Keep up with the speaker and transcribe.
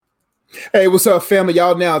Hey, what's up, family?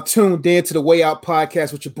 Y'all now tuned in to the Way Out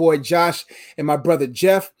podcast with your boy Josh and my brother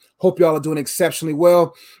Jeff. Hope y'all are doing exceptionally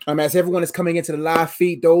well. As everyone is coming into the live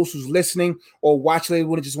feed, those who's listening or watching,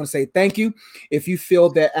 I just want to say thank you. If you feel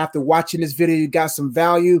that after watching this video, you got some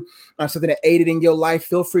value, something that aided in your life,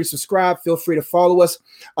 feel free to subscribe. Feel free to follow us.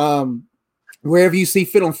 Wherever you see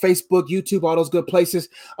fit on Facebook, YouTube, all those good places.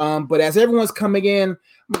 But as everyone's coming in,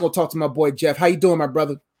 I'm going to talk to my boy Jeff. How you doing, my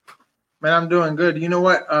brother? Man, I'm doing good. You know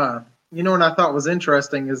what? What I thought was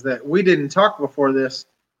interesting is that we didn't talk before this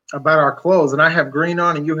about our clothes, and I have green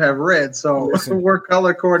on and you have red, so we're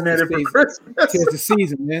color coordinated for Christmas. Tis the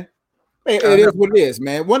season, man. It is what it is,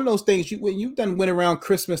 man. One of those things when you've done went around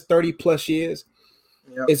Christmas 30 plus years,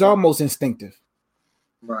 it's almost instinctive.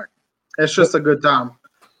 Right. It's just a good time.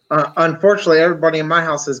 Unfortunately, everybody in my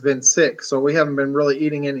house has been sick, so we haven't been really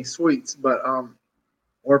eating any sweets, but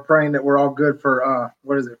we're praying that we're all good for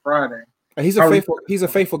Friday. He's a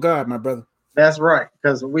faithful God, my brother. That's right,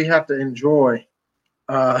 because we have to enjoy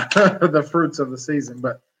the fruits of the season.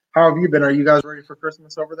 But how have you been? Are you guys ready for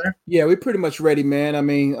Christmas over there? Yeah, we're pretty much ready, man. I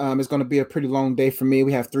mean, it's going to be a pretty long day for me.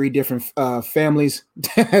 We have 3 different families.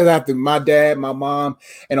 After my dad, my mom,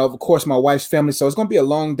 and of course my wife's family. So it's going to be a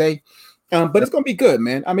long day. But it's going to be good,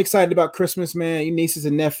 man. I'm excited about Christmas, man. Your nieces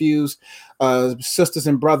and nephews, sisters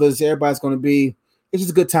and brothers, everybody's going to be. It's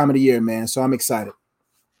just a good time of the year, man. So I'm excited.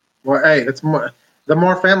 Well, hey, it's more. The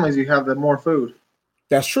more families you have, the more food.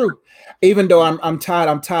 That's true. Even though I'm tired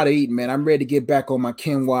of eating, man. I'm ready to get back on my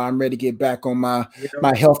quinoa. I'm ready to get back on my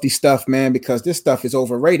healthy stuff, man, because this stuff is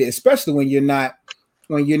overrated, especially when you're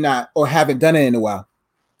not or haven't done it in a while.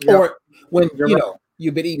 Yep. Or when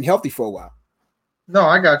you've been eating healthy for a while. No,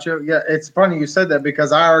 I got you. Yeah, it's funny you said that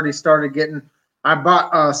because I already started getting. I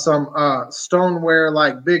bought some stoneware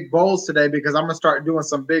like big bowls today because I'm gonna start doing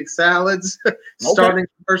some big salads starting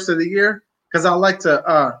the first of the year. Because I like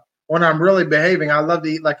to when I'm really behaving, I love to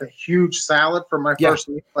eat like a huge salad for my first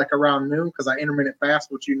meal, like around noon, because I intermittent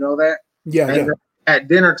fast, which you know that. And at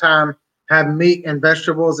dinner time, have meat and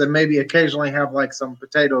vegetables, and maybe occasionally have like some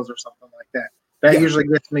potatoes or something like that. That usually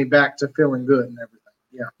gets me back to feeling good and everything.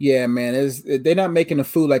 Yeah, man. They're not making the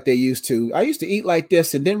food like they used to. I used to eat like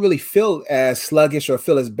this and didn't really feel as sluggish or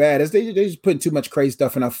feel as bad as they're just putting too much crazy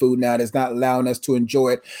stuff in our food now that's not allowing us to enjoy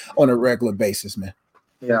it on a regular basis, man.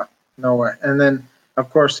 Yeah, no way. And then, of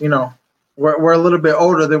course, we're a little bit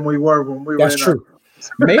older than we were when we were. That's true.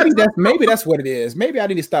 Maybe that's what it is. Maybe I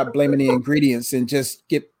need to stop blaming the ingredients and just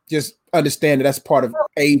understand that that's part of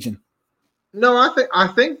aging. No, I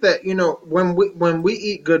think that when we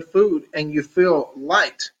eat good food and you feel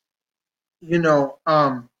light,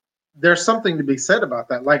 there's something to be said about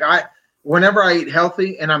that. Like whenever I eat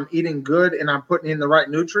healthy and I'm eating good and I'm putting in the right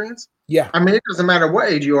nutrients. Yeah. I mean, it doesn't matter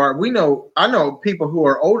what age you are. I know people who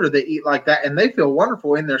are older that eat like that and they feel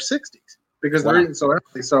wonderful in their 60s because they're eating so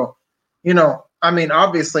healthy. So, I mean,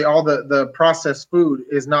 obviously all the processed food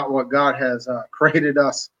is not what God has created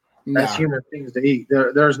us as human beings to eat.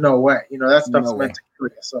 There's no way. That stuff's meant to kill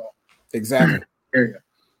you. So exactly. Here you go.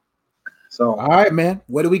 So all right, man.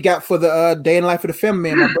 What do we got for the day in the life of the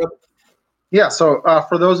family, man, my brother? Yeah. So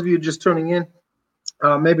for those of you just tuning in,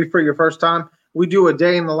 maybe for your first time, we do a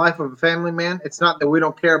day in the life of a family man. It's not that we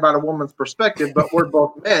don't care about a woman's perspective, but we're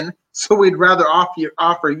both men, so we'd rather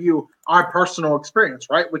offer you our personal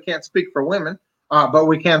experience, right? We can't speak for women, but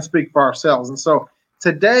we can speak for ourselves. And so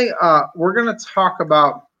today we're going to talk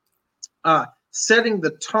about setting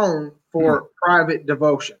the tone for private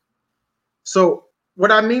devotion. So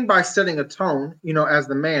what I mean by setting a tone, as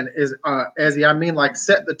the man is, I mean like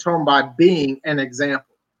set the tone by being an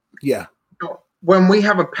example. Yeah. When we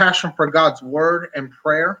have a passion for God's word and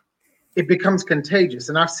prayer, it becomes contagious.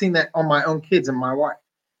 And I've seen that on my own kids and my wife.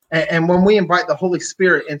 And when we invite the Holy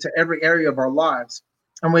Spirit into every area of our lives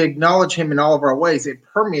and we acknowledge him in all of our ways, it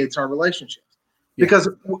permeates our relationships. Yeah. Because,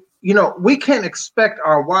 we can't expect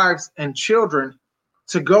our wives and children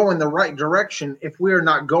to go in the right direction if we are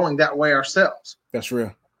not going that way ourselves. That's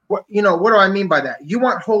real. What do I mean by that? You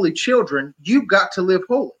want holy children, you've got to live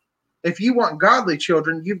holy. If you want godly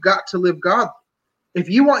children, you've got to live godly. If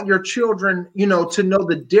you want your children, to know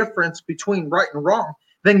the difference between right and wrong,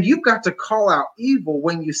 then you've got to call out evil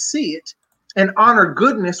when you see it and honor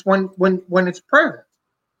goodness when it's present.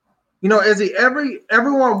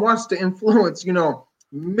 Everyone wants to influence,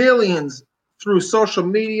 millions through social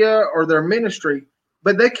media or their ministry,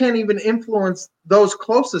 but they can't even influence those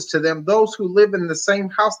closest to them, those who live in the same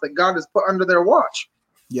house that God has put under their watch.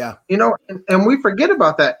 Yeah. And we forget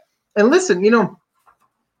about that. And listen,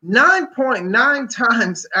 9.9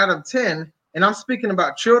 times out of 10, and I'm speaking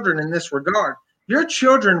about children in this regard, your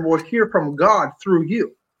children will hear from God through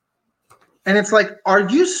you. And it's like, are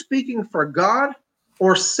you speaking for God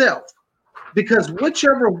or self? Because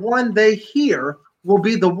whichever one they hear will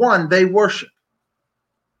be the one they worship.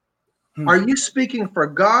 Are you speaking for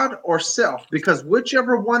God or self? Because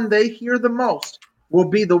whichever one they hear the most will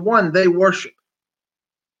be the one they worship.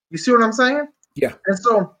 You see what I'm saying? Yeah. And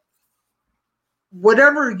so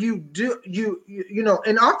whatever you do, you know,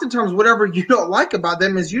 and oftentimes whatever you don't like about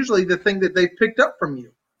them is usually the thing that they picked up from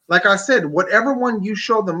you. Like I said, whatever one you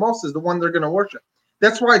show the most is the one they're going to worship.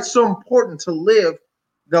 That's why it's so important to live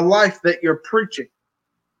the life that you're preaching,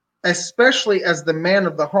 especially as the man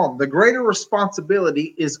of the home. The greater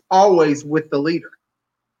responsibility is always with the leader.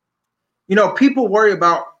 You know, people worry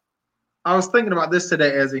about, I was thinking about this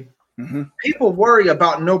today, Ezzy. People worry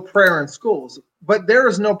about no prayer in schools, but there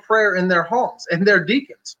is no prayer in their homes and their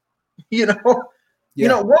deacons. You know, you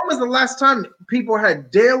know, when was the last time people had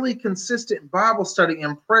daily, consistent Bible study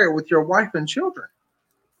and prayer with your wife and children?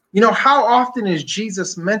 You know, how often is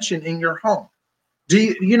Jesus mentioned in your home? Do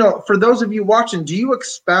you, you know, for those of you watching, do you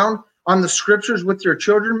expound on the scriptures with your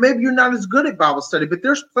children? Maybe you're not as good at Bible study, but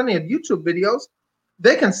there's plenty of YouTube videos.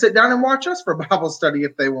 They can sit down and watch us for Bible study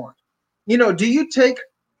if they want. You know, do you take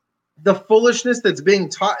the foolishness that's being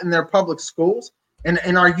taught in their public schools and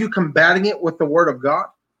are you combating it with the word of God?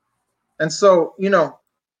 And so, you know,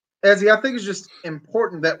 Ezzy, I think it's just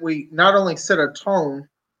important that we not only set a tone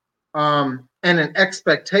and an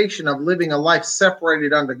expectation of living a life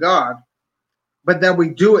separated unto God, but that we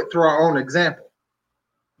do it through our own example.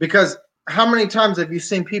 Because how many times have you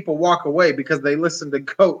seen people walk away because they listen to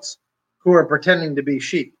goats who are pretending to be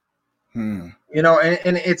sheep? You know,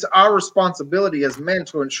 and it's our responsibility as men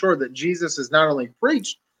to ensure that Jesus is not only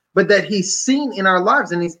preached, but that he's seen in our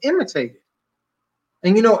lives and he's imitated.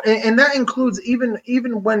 And, you know, and that includes even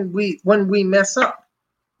when we mess up,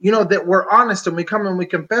 you know, that we're honest and we come and we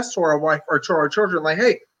confess to our wife or to our children, like,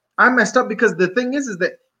 hey, I messed up. Because the thing is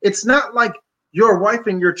that it's not like your wife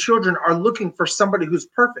and your children are looking for somebody who's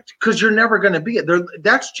perfect, because you're never going to be it.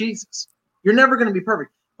 That's Jesus. You're never going to be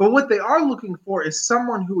perfect. But what they are looking for is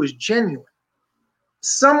someone who is genuine,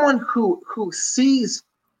 someone who sees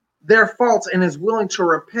their faults and is willing to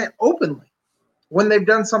repent openly when they've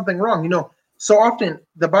done something wrong. You know, so often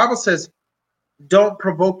the Bible says, don't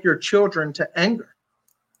provoke your children to anger.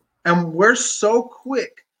 And we're so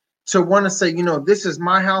quick to want to say, you know, this is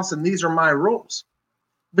my house and these are my rules.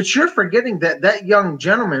 But you're forgetting that that young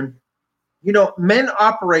gentleman, you know, men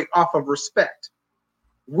operate off of respect.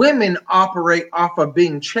 Women operate off of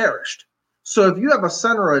being cherished. So if you have a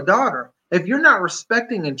son or a daughter, if you're not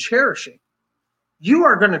respecting and cherishing, you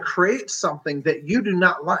are going to create something that you do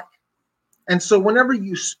not like. And so whenever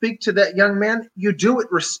you speak to that young man, you do it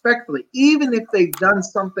respectfully. Even if they've done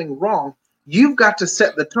something wrong, you've got to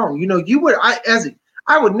set the tone. You know,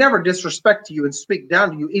 I would never disrespect you and speak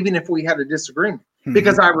down to you, even if we had a disagreement,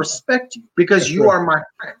 because I respect you, because you are my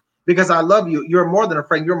friend, because I love you. You're more than a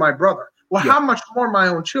friend. You're my brother. Well, how much more my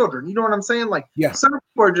own children? You know what I'm saying? Like, some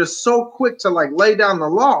people are just so quick to like lay down the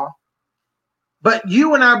law. But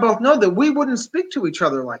you and I both know that we wouldn't speak to each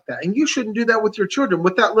other like that. And you shouldn't do that with your children.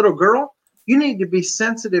 With that little girl, you need to be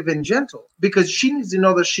sensitive and gentle, because she needs to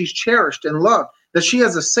know that she's cherished and loved, that she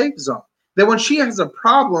has a safe zone, that when she has a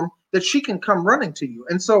problem, that she can come running to you.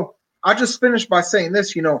 And so I just finished by saying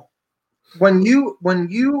this, you know, when you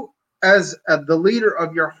as the leader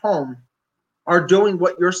of your home are doing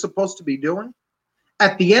what you're supposed to be doing,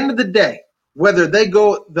 at the end of the day, whether they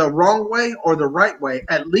go the wrong way or the right way,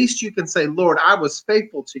 at least you can say, Lord, I was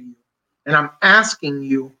faithful to you, and I'm asking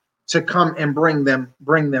you to come and bring them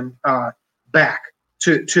back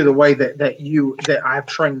to the way that I've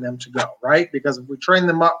trained them to go, right? Because if we train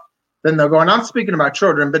them up, then they'll go. And I'm speaking about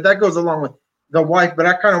children, but that goes along with the wife. But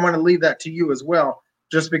I kind of want to leave that to you as well,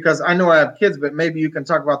 just because I know I have kids, but maybe you can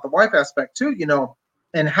talk about the wife aspect too, you know,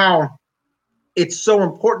 and how it's so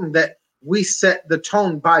important that we set the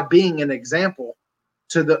tone by being an example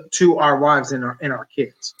to our wives and our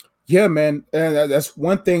kids. Yeah, man. That's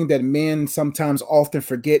one thing that men sometimes often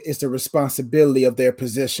forget, is the responsibility of their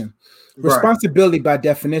position. Right. Responsibility by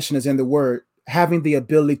definition is in the word, having the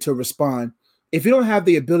ability to respond. If you don't have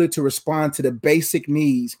the ability to respond to the basic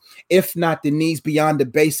needs, if not the needs beyond the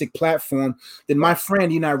basic platform, then my friend,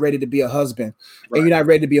 you're not ready to be a husband, and you're not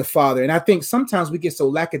ready to be a father. And I think sometimes we get so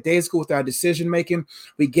lackadaisical with our decision making.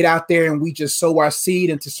 We get out there and we just sow our seed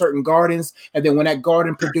into certain gardens, and then when that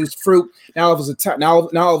garden produced fruit, now all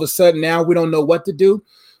of a sudden we don't know what to do.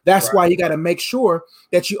 That's why you got to make sure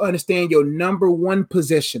that you understand your number one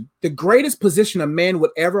position. The greatest position a man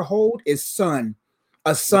would ever hold is son.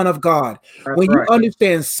 A son of God. When you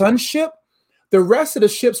understand sonship, the rest of the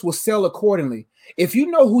ships will sail accordingly. If you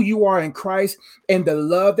know who you are in Christ and the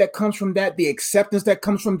love that comes from that, the acceptance that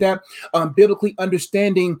comes from that, biblically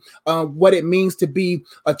understanding what it means to be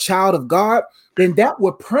a child of God, then that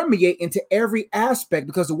will permeate into every aspect,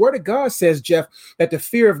 because the word of God says, Jeff, that the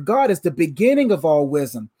fear of God is the beginning of all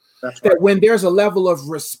wisdom. That's that right. when there's a level of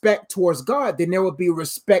respect towards God, then there will be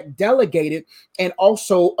respect delegated and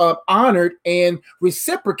also honored and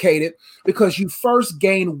reciprocated, because you first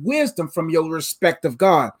gain wisdom from your respect of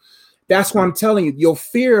God. That's why I'm telling you, your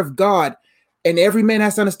fear of God, and every man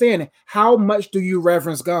has to understand, how much do you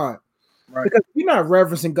reverence God? Right. Because if you're not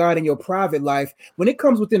reverencing God in your private life, when it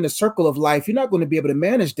comes within the circle of life, you're not going to be able to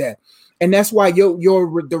manage that. And that's why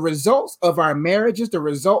the results of our marriages, the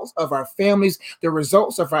results of our families, the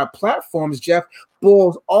results of our platforms, Jeff,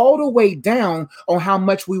 boils all the way down on how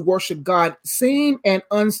much we worship God, seen and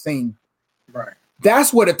unseen. Right.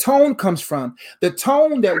 That's where the tone comes from. The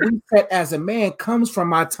tone that we set as a man comes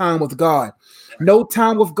from our time with God. No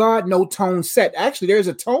time with God, no tone set. Actually, there's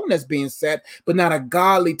a tone that's being set, but not a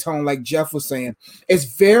godly tone, like Jeff was saying.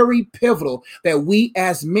 It's very pivotal that we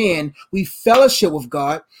as men, we fellowship with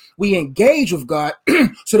God, we engage with God,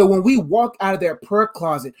 so that when we walk out of that prayer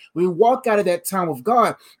closet, we walk out of that time with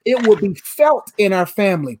God, it will be felt in our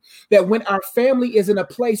family. That when our family is in a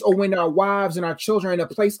place, or when our wives and our children are in a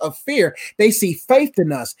place of fear, they see faith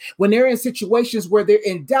in us. When they're in situations where they're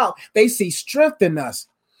in doubt, they see strength in us.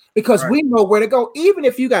 Because we know where to go. Even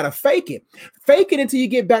if you got to fake it until you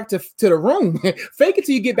get back to the room, fake it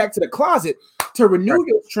till you get back to the closet to renew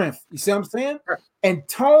your strength. You see what I'm saying? And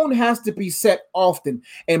tone has to be set often.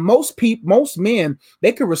 And most men,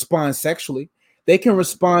 they can respond sexually. They can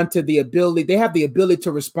respond to the ability. They have the ability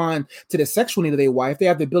to respond to the sexual need of their wife. They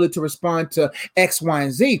have the ability to respond to X, Y,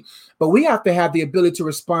 and Z. But we have to have the ability to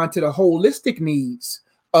respond to the holistic needs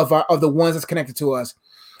of the ones that's connected to us.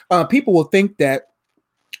 People will think that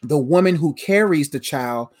the woman who carries the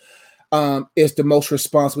child is the most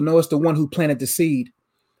responsible. No, it's the one who planted the seed.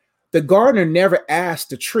 The gardener never asked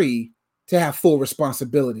the tree to have full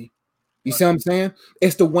responsibility. You see what I'm saying?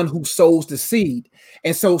 It's the one who sows the seed.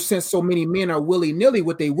 And so since so many men are willy-nilly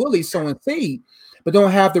with their willy sowing seed, but don't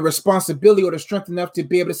have the responsibility or the strength enough to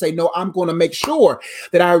be able to say, no, I'm going to make sure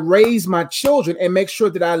that I raise my children and make sure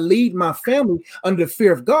that I lead my family under the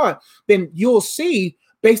fear of God, then you'll see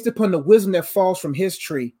based upon the wisdom that falls from his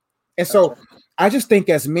tree. And so I just think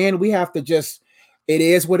as men, we have to it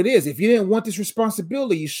is what it is. If you didn't want this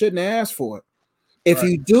responsibility, you shouldn't ask for it. If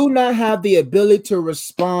you do not have the ability to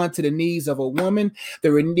respond to the needs of a woman,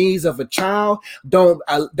 the needs of a child, don't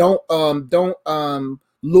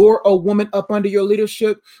lure a woman up under your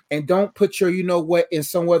leadership, and don't put your, in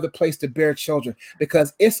some other place to bear children,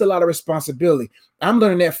 because it's a lot of responsibility. I'm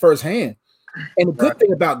learning that firsthand. And the good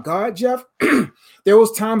thing about God, Jeff, there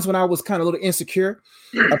was times when I was kind of a little insecure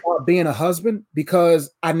about being a husband,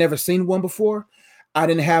 because I never seen one before. I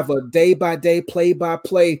didn't have a day-by-day,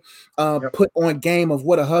 play-by-play put on game of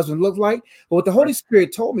what a husband looked like. But what the Holy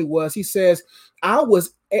Spirit told me was, he says,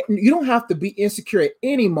 you don't have to be insecure at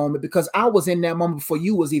any moment, because I was in that moment before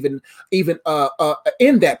you was even in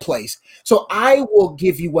that place. So I will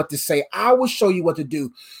give you what to say. I will show you what to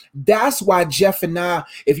do. That's why Jeff and I,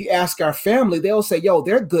 if you ask our family, they'll say, yo,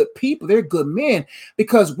 they're good people. They're good men,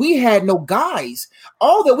 because we had no guys.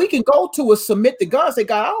 All that we can go to is submit to God and say,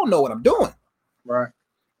 God, I don't know what I'm doing. Right.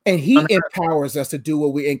 And he empowers us to do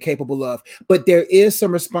what we're incapable of. But there is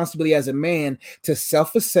some responsibility as a man to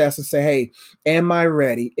self-assess and say, hey, am I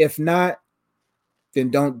ready? If not, then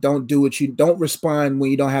don't don't respond when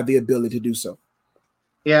you don't have the ability to do so.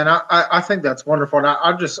 Yeah, and I think that's wonderful. And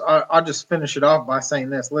I'll just finish it off by saying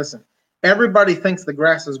this. Listen, everybody thinks the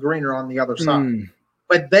grass is greener on the other side,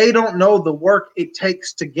 but they don't know the work it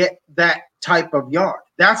takes to get that type of yard.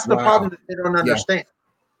 That's the problem that they don't understand.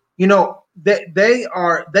 They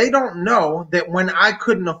don't know that when I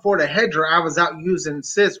couldn't afford a hedger, I was out using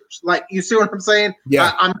scissors. Like, you see what I'm saying?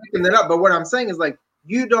 Yeah. I'm picking it up. But what I'm saying is, like,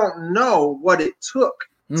 you don't know what it took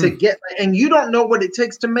to get, and you don't know what it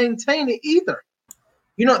takes to maintain it either.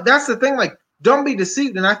 That's the thing. Like, don't be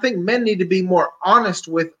deceived. And I think men need to be more honest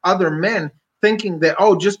with other men, thinking that,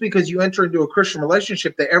 just because you enter into a Christian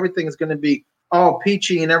relationship, that everything is going to be all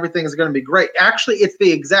peachy and everything is going to be great. Actually, it's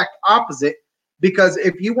the exact opposite. Because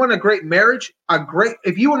if you want a great marriage,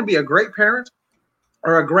 if you want to be a great parent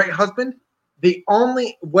or a great husband, the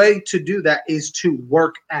only way to do that is to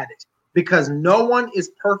work at it. Because no one is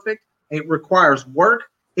perfect. It requires work.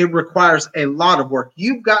 It requires a lot of work.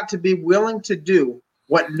 You've got to be willing to do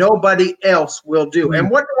what nobody else will do. And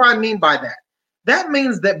what do I mean by that? That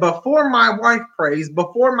means that before my wife prays,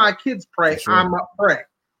 before my kids pray, I'm up praying.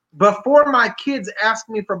 Before my kids ask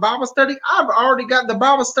me for Bible study, I've already got the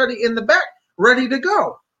Bible study in the back. ready to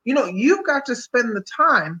go. You know, you've got to spend the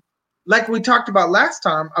time, like we talked about last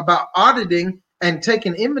time, about auditing and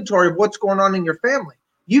taking inventory of what's going on in your family.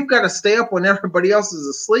 You've got to stay up when everybody else is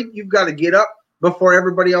asleep. You've got to get up before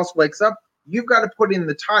everybody else wakes up. You've got to put in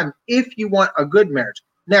the time if you want a good marriage.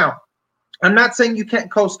 Now, I'm not saying you can't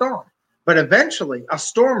coast on, but eventually a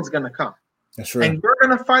storm's going to come. That's right. And you're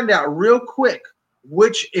going to find out real quick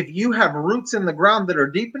which, if you have roots in the ground that are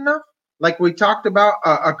deep enough, like we talked about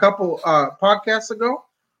a couple podcasts ago,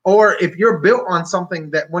 or if you're built on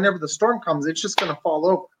something that whenever the storm comes, it's just going to fall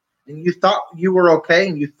over. And you thought you were okay,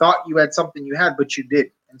 and you thought you had something you had, but you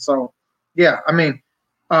didn't. And so, yeah, I mean,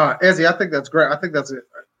 Ezzy, I think that's great. I think that's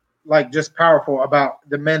like just powerful about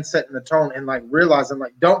the men setting the tone and like realizing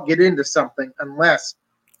like don't get into something unless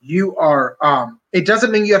you are. It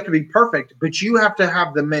doesn't mean you have to be perfect, but you have to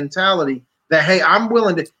have the mentality that, hey, I'm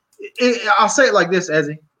willing to. I'll say it like this,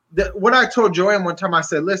 Ezzy. What I told Joanne one time, I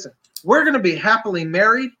said, listen, we're going to be happily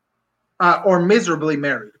married or miserably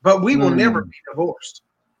married, but we will never be divorced.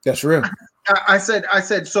 That's real. I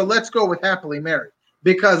said, so let's go with happily married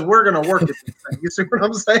because we're going to work at this thing. You see what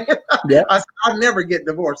I'm saying? Yeah. I said, I'll never get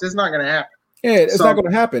divorced. It's not going to happen. Yeah, it's not going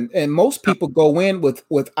to happen. And most people go in with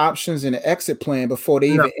options and an exit plan before they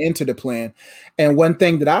even enter the plan. And one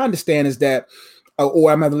thing that I understand is that,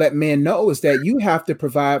 or I'm going to let men know, is that you have to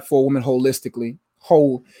provide for a woman holistically,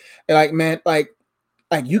 whole. Like, man, like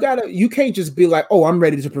you can't just be like, oh, I'm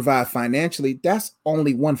ready to provide financially. That's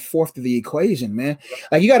only 1/4 of the equation, man.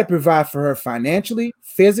 Like, you got to provide for her financially,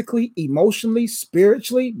 physically, emotionally,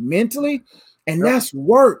 spiritually, mentally, and that's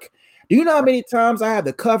work. Do you know how many times I had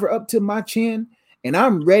to cover up to my chin and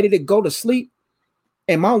I'm ready to go to sleep?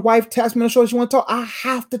 And my wife taps me on the shoulder, she want to talk. I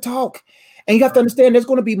have to talk. And you have to understand there's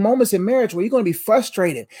going to be moments in marriage where you're going to be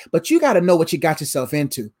frustrated, but you got to know what you got yourself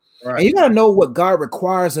into. Right. And you got to know what God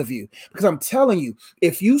requires of you, because I'm telling you,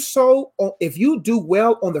 if you do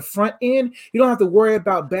well on the front end, you don't have to worry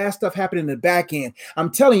about bad stuff happening in the back end.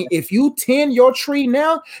 I'm telling you, if you tend your tree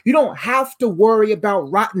now, you don't have to worry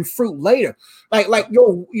about rotten fruit later. Like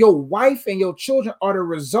your wife and your children are the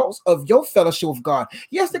results of your fellowship with God.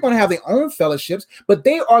 Yes, they're going to have their own fellowships, but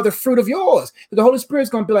they are the fruit of yours. The Holy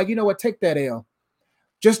Spirit's going to be like, you know what? Take that L.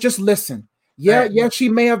 Just listen. Yeah, she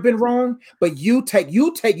may have been wrong, but you take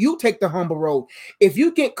the humble road. If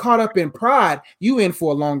you get caught up in pride, you in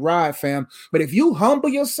for a long ride, fam. But if you humble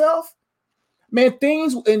yourself, man,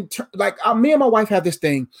 things like me and my wife have this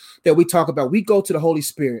thing that we talk about. We go to the Holy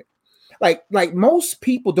Spirit. Like most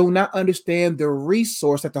people do not understand the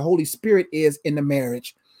resource that the Holy Spirit is in the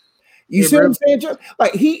marriage. You see what I'm saying, Jeff?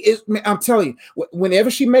 Like, he is, man, I'm telling you,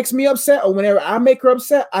 whenever she makes me upset or whenever I make her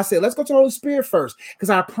upset, I say, let's go to the Holy Spirit first. Because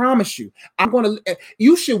I promise you,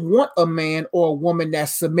 you should want a man or a woman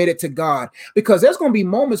that's submitted to God, because there's going to be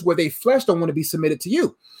moments where their flesh don't want to be submitted to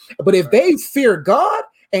you. But if they fear God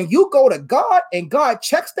and you go to God and God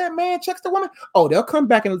checks that man, checks the woman, oh, they'll come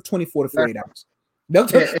back in 24 to 48 hours.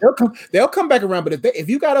 They'll come back around. But if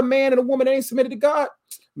you got a man and a woman that ain't submitted to God,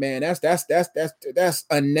 man, that's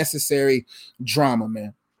unnecessary drama,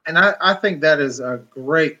 man. And I think that is a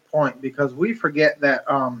great point, because we forget that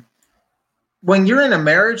when you're in a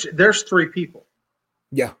marriage, there's 3 people.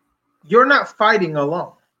 Yeah. You're not fighting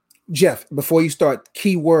alone. Jeff, before you start,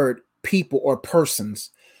 keyword people or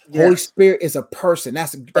persons. Yes. Holy Spirit is a person.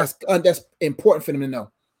 That's important for them to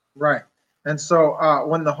know. Right. And so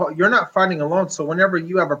when you're not fighting alone, so whenever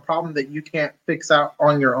you have a problem that you can't fix out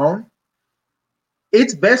on your own,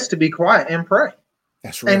 it's best to be quiet and pray.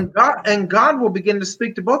 That's right. And God will begin to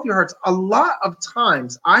speak to both your hearts. A lot of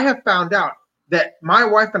times I have found out that my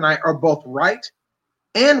wife and I are both right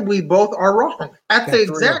and we both are wrong at the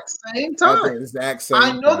exact same time.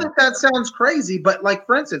 I know that sounds crazy, but like,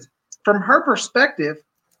 for instance, from her perspective,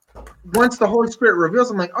 once the Holy Spirit reveals,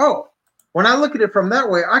 I'm like, oh, when I look at it from that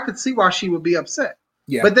way, I could see why she would be upset.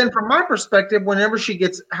 Yeah. But then from my perspective, whenever she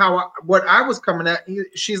gets what I was coming at,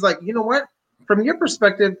 she's like, you know what? From your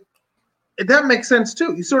perspective, that makes sense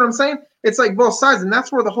too. You see what I'm saying? It's like both sides, and that's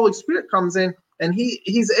where the Holy Spirit comes in, and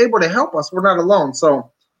he's able to help us. We're not alone. So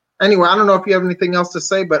anyway, I don't know if you have anything else to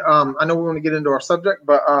say, but I know we want to get into our subject,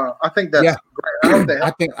 but I think that's great. I hope that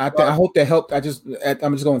helped. I hope that helped. I'm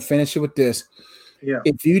just going to finish it with this. Yeah.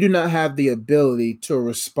 If you do not have the ability to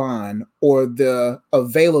respond or the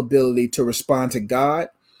availability to respond to God,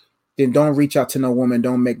 then don't reach out to no woman.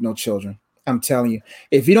 Don't make no children. I'm telling you,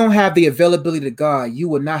 if you don't have the availability to God, you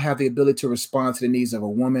will not have the ability to respond to the needs of a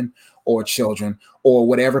woman or children or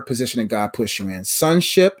whatever position that God puts you in.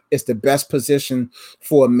 Sonship is the best position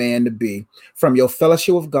for a man to be. From your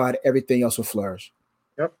fellowship with God, everything else will flourish.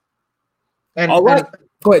 Yep. All right.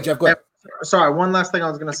 Go ahead, Jeff. Go ahead. Sorry, one last thing I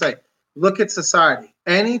was going to say. Look at society.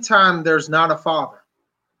 Anytime there's not a father,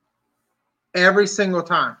 every single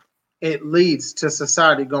time, it leads to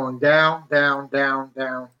society going down, down, down,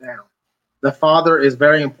 down, down. The father is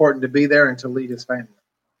very important to be there and to lead his family.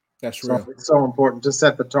 That's real. So it's so important to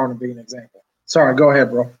set the tone and be an example. Sorry, go ahead,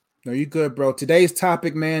 bro. No, you good, bro. Today's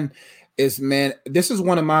topic, man, this is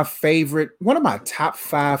one of my top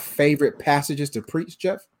 5 favorite passages to preach,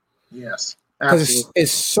 Jeff. Yes, because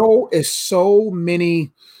it's so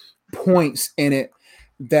many points in it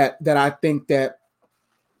that I think that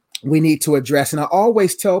we need to address. And I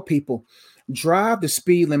always tell people, drive the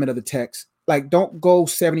speed limit of the text. Like, don't go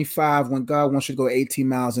 75 when God wants you to go 18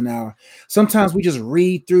 miles an hour. Sometimes we just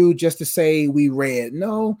read through just to say we read.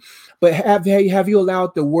 No, but have you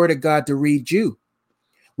allowed the word of God to read you?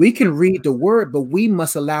 We can read the word, but we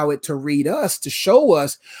must allow it to read us, to show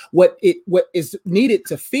us what is needed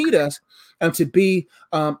to feed us and to be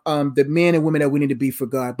the men and women that we need to be for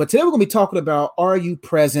God. But today we're going to be talking about, are you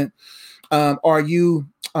present? Are you,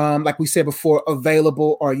 like we said before,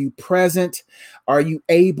 available? Are you present? Are you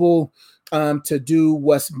able to do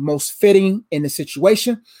what's most fitting in the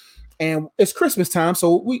situation? And it's Christmas time,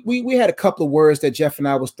 so we had a couple of words that Jeff and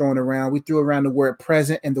I was throwing around. We threw around the word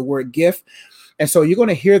present and the word gift. And so you're going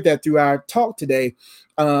to hear that through our talk today,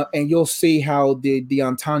 and you'll see how the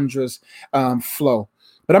entendres flow.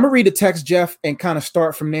 But I'm going to read the text, Jeff, and kind of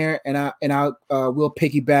start from there, and we'll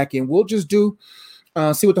piggyback, and we'll just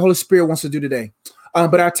see what the Holy Spirit wants to do today.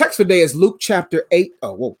 But our text for today is Luke chapter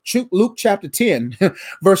 10,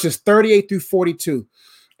 verses 38 through 42.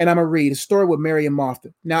 And I'm going to read a story with Mary and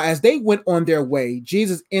Martha. Now, as they went on their way,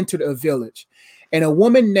 Jesus entered a village, and a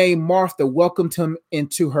woman named Martha welcomed him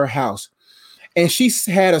into her house. And she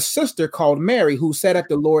had a sister called Mary who sat at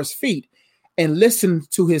the Lord's feet and listened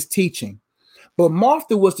to his teaching. But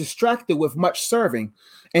Martha was distracted with much serving,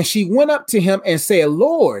 and she went up to him and said,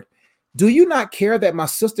 Lord, do you not care that my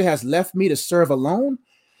sister has left me to serve alone?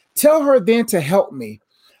 Tell her then to help me.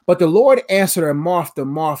 But the Lord answered her, Martha,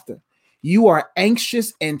 Martha, you are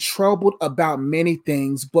anxious and troubled about many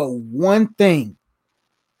things, but one thing,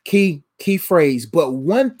 key phrase, but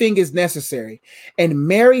one thing is necessary, and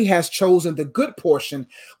Mary has chosen the good portion,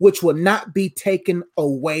 which will not be taken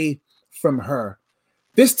away from her.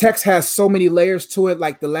 This text has so many layers to it.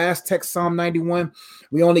 Like the last text, Psalm 91,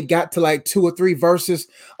 we only got to like 2 or 3 verses.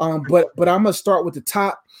 But I'm gonna start with the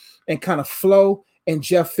top and kind of flow. And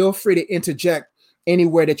Jeff, feel free to interject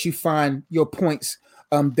anywhere that you find your points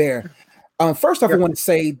there. First off, I want to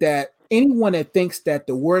say that anyone that thinks that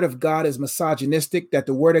the word of God is misogynistic, that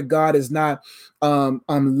the word of God is not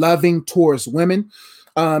loving towards women,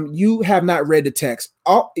 you have not read the text.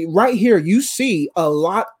 Right here, you see a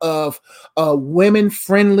lot of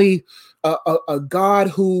women-friendly, a God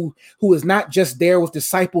who is not just there with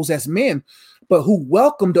disciples as men, but who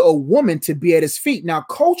welcomed a woman to be at his feet. Now,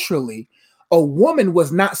 culturally, a woman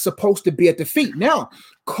was not supposed to be at the feet. Now,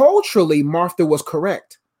 culturally, Martha was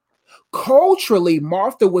correct. Culturally,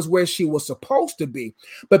 Martha was where she was supposed to be.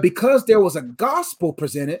 But because there was a gospel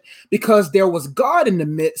presented, because there was God in the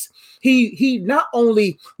midst, he not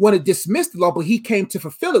only wanted to dismiss the law, but he came to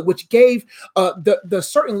fulfill it, which gave the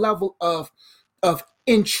certain level of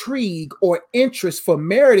intrigue or interest for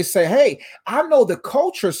Mary to say, hey, I know the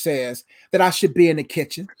culture says that I should be in the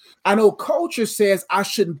kitchen. I know culture says I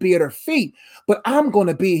shouldn't be at her feet, but I'm going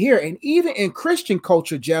to be here. And even in Christian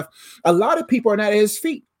culture, Jeff, a lot of people are not at his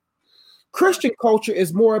feet. Christian culture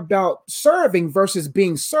is more about serving versus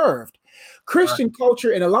being served. Christian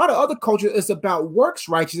culture and a lot of other culture is about works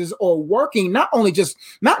righteousness or working, not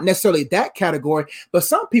necessarily that category, but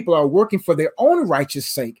some people are working for their own righteous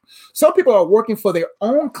sake. Some people are working for their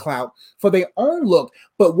own clout, for their own look.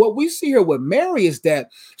 But what we see here with Mary is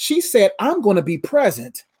that she said, I'm going to be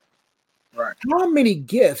present. Right. How many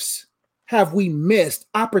gifts have we missed,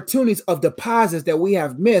 opportunities of deposits that we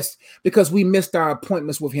have missed because we missed our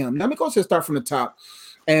appointments with him? Now, let me go ahead and start from the top.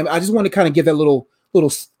 And I just want to kind of give that little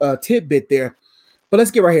tidbit there. But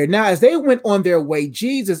let's get right here. Now, as they went on their way,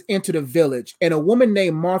 Jesus entered a village, and a woman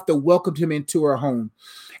named Martha welcomed him into her home.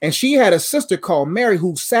 And she had a sister called Mary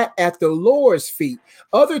who sat at the Lord's feet.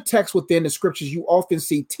 Other texts within the scriptures, you often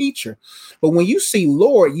see teacher. But when you see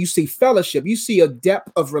Lord, you see fellowship. You see a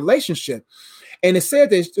depth of relationship. And it said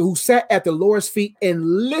that who sat at the Lord's feet and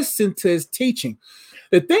listened to his teaching.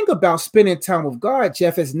 The thing about spending time with God,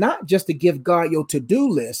 Jeff, is not just to give God your to-do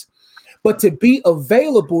list, but to be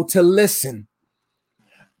available to listen.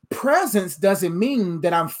 Presence doesn't mean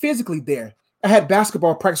that I'm physically there. I had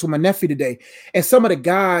basketball practice with my nephew today, and some of the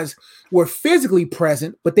guys were physically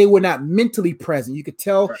present, but they were not mentally present. You could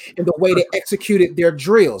tell in the way they executed their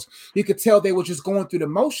drills. You could tell they were just going through the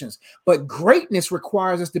motions. But greatness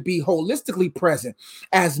requires us to be holistically present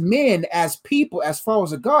as men, as people, as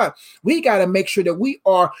followers of God. We got to make sure that we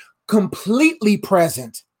are completely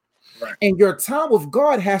present. Right. And your time with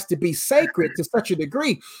God has to be sacred to such a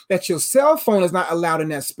degree that your cell phone is not allowed in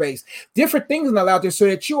that space. Different things are not allowed there so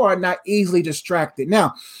that you are not easily distracted.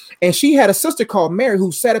 Now, and she had a sister called Mary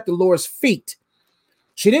who sat at the Lord's feet.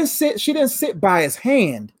 She didn't sit by his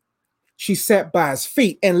hand. She sat by his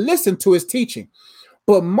feet and listened to his teaching.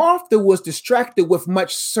 But Martha was distracted with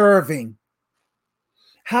much serving.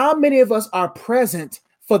 How many of us are present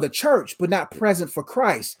for the church, but not present for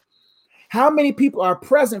Christ? How many people are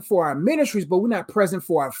present for our ministries, but we're not present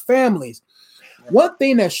for our families? One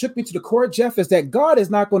thing that shook me to the core, Jeff, is that God is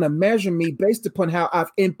not going to measure me based upon how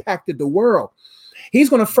I've impacted the world. He's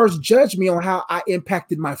going to first judge me on how I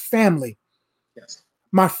impacted my family,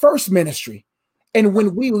 my first ministry. And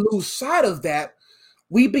when we lose sight of that,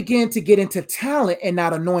 we begin to get into talent and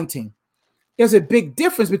not anointing. There's a big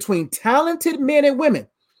difference between talented men and women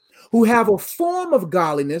who have a form of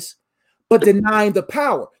godliness, but denying the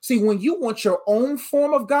power. See, when you want your own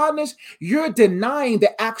form of godliness, you're denying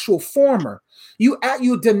the actual former.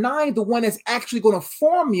 You're denying the one that's actually going to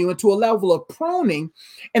form you into a level of pruning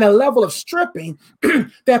and a level of stripping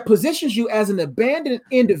that positions you as an abandoned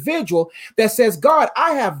individual that says, God,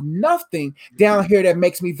 I have nothing down here that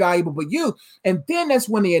makes me valuable but you. And then that's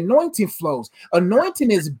when the anointing flows.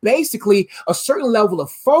 Anointing is basically a certain level of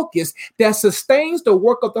focus that sustains the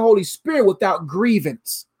work of the Holy Spirit without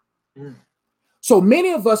grievance. So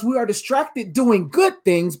many of us, we are distracted doing good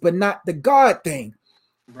things, but not the God thing.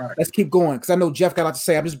 Right. Let's keep going because I know Jeff got a lot to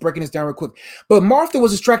say. I'm just breaking this down real quick. But Martha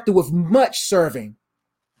was distracted with much serving.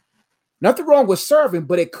 Nothing wrong with serving,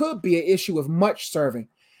 but it could be an issue of much serving.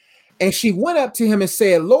 And she went up to him and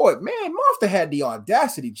said, Lord, man, Martha had the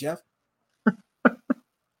audacity, Jeff.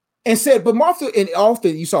 And said, but Martha, and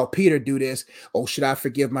often you saw Peter do this. Oh, should I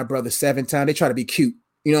forgive my brother 7 times? They try to be cute.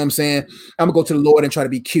 You know what I'm saying? I'm going to go to the Lord and try to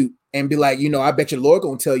be cute and be like, I bet your Lord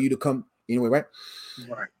going to tell you to come anyway, right?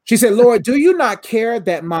 Right. She said, Lord, do you not care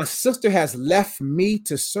that my sister has left me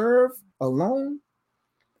to serve alone?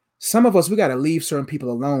 Some of us, we got to leave certain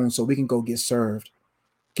people alone so we can go get served,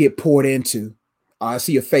 get poured into. I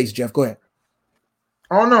see your face, Jeff. Go ahead.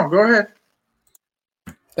 Oh, no, go ahead.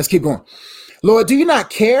 Let's keep going. Lord, do you not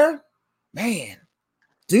care? Man,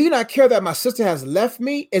 do you not care that my sister has left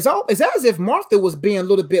me? It's as if Martha was being a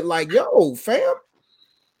little bit like, yo, fam.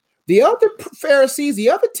 The other Pharisees,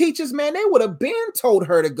 the other teachers, man, they would have been told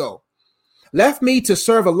her to go. Left me to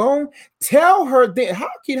serve alone. Tell her that how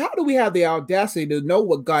do we have the audacity to know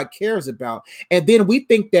what God cares about? And then we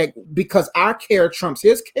think that because our care trumps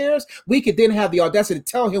his cares, we could then have the audacity to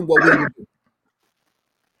tell him what we would do.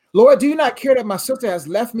 Lord, do you not care that my sister has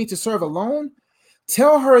left me to serve alone?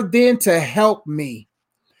 Tell her then to help me.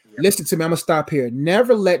 Listen to me. I'm going to stop here.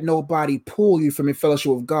 Never let nobody pull you from your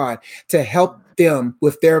fellowship with God to help them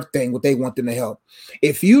with their thing, what they want them to help.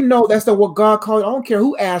 If you know that's not what God called, I don't care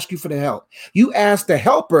who asked you for the help. You ask the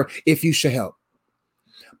helper if you should help.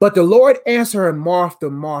 But the Lord answered her, Martha,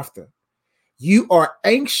 Martha, you are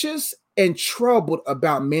anxious and troubled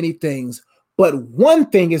about many things, but one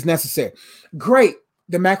thing is necessary. Great.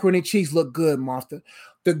 The macaroni and cheese look good, Martha.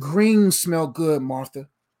 The greens smell good, Martha.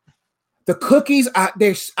 The cookies,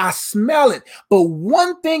 I smell it, but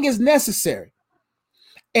one thing is necessary.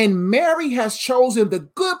 And Mary has chosen the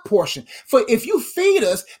good portion. For if you feed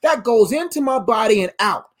us, that goes into my body and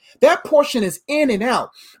out. That portion is in and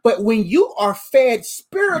out. But when you are fed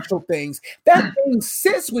spiritual things, that thing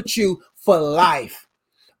sits with you for life.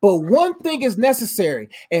 But one thing is necessary.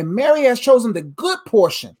 And Mary has chosen the good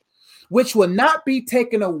portion, which will not be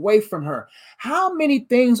taken away from her. How many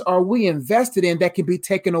things are we invested in that can be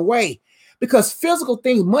taken away? Because physical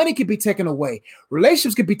things, money can be taken away.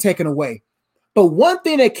 Relationships can be taken away. But one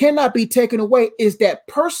thing that cannot be taken away is that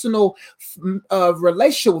personal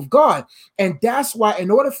relationship with God. And that's why in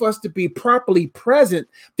order for us to be properly present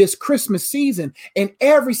this Christmas season and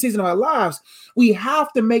every season of our lives, we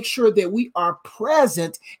have to make sure that we are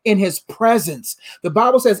present in his presence. The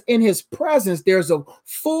Bible says in his presence, there's a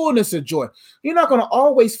fullness of joy. You're not going to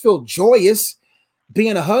always feel joyous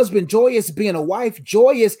being a husband, joyous being a wife,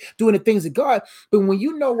 joyous doing the things of God. But when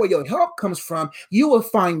you know where your help comes from, you will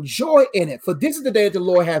find joy in it. For this is the day that the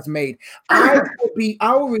Lord has made. I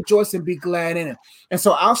will rejoice and be glad in it. And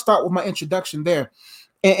so I'll start with my introduction there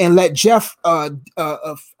and let Jeff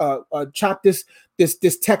chop this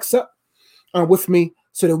text up with me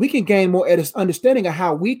so that we can gain more understanding of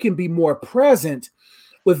how we can be more present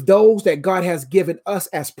with those that God has given us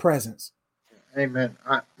as presents. Amen.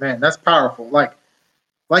 Man, that's powerful.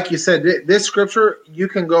 Like you said, this scripture, you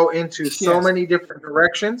can go into so many different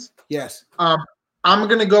directions. Yes. I'm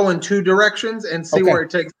going to go in two directions and see where it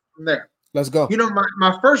takes from there. Let's go. You know,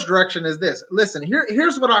 my first direction is this. Listen,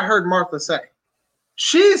 here's what I heard Martha say.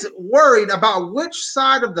 She's worried about which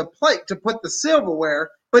side of the plate to put the silverware,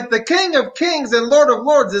 but the King of Kings and Lord of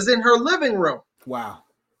Lords is in her living room. Wow.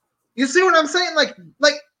 You see what I'm saying? Like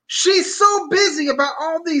she's so busy about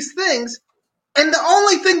all these things, and the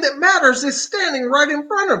only thing that matters is standing right in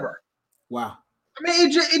front of her. Wow. I mean,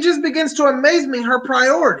 it just begins to amaze me, her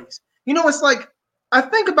priorities. You know, it's like, I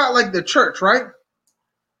think about like the church, right?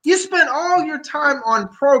 You spend all your time on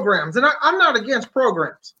programs, and I'm not against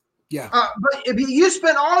programs. Yeah. But if you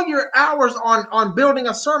spend all your hours on building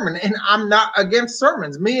a sermon, and I'm not against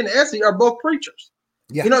sermons. Me and Essie are both preachers.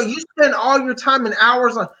 Yeah. You know, you spend all your time and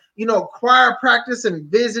hours on, you know, choir practice and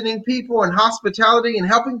visiting people and hospitality and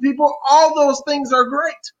helping people. All those things are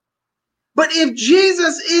great. But if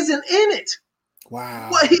Jesus isn't in it, wow,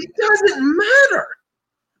 well, it doesn't matter.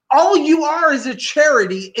 All you are is a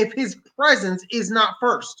charity if his presence is not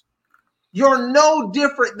first. You're no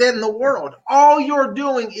different than the world. All you're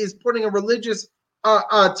doing is putting a religious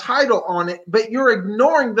title on it, but you're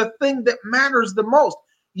ignoring the thing that matters the most.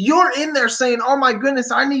 You're in there saying, oh my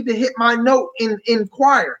goodness, I need to hit my note in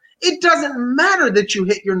choir. It doesn't matter that you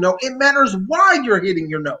hit your note. It matters why you're hitting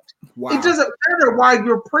your note. Wow. It doesn't matter why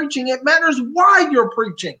you're preaching. It matters why you're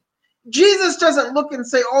preaching. Jesus doesn't look and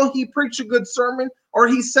say, oh, he preached a good sermon or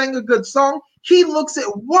he sang a good song. He looks at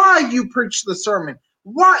why you preach the sermon.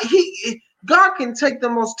 Why God can take the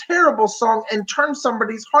most terrible song and turn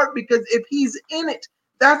somebody's heart, because if he's in it,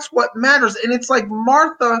 that's what matters. And it's like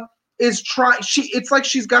Martha is it's like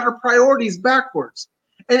she's got her priorities backwards.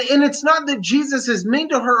 And it's not that Jesus is mean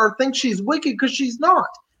to her or thinks she's wicked, because she's not.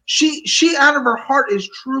 She out of her heart is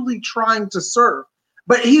truly trying to serve.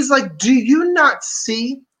 But he's like, do you not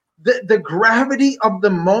see the gravity of the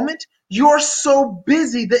moment? You're so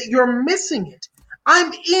busy that you're missing it.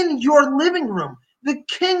 I'm in your living room. The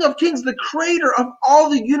King of Kings, the creator of all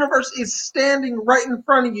the universe, is standing right in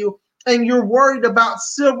front of you, and you're worried about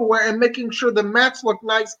silverware and making sure the mats look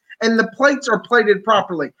nice and the plates are plated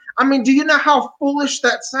properly. I mean, do you know how foolish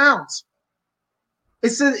that sounds? It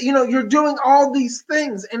says, you know, you're doing all these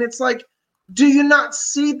things, and it's like, do you not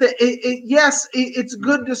see that yes, it's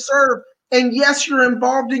good to serve, and yes, you're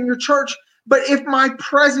involved in your church, but if my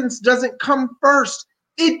presence doesn't come first,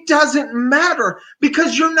 it doesn't matter,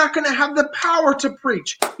 because you're not going to have the power to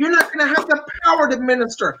preach. You're not going to have the power to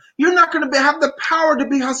minister. You're not going to have the power to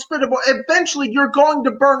be hospitable. Eventually, you're going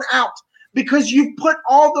to burn out, because you put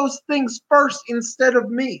all those things first instead of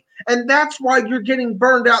me. And that's why you're getting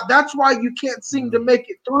burned out. That's why you can't seem to make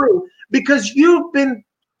it through, because you've been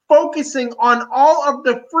focusing on all of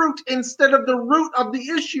the fruit instead of the root of the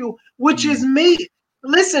issue, which is me.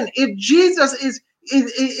 Listen, if Jesus is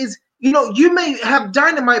you know, you may have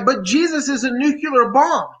dynamite, but Jesus is a nuclear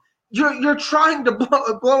bomb. You're trying to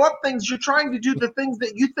blow up things. You're trying to do the things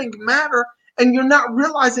that you think matter, and you're not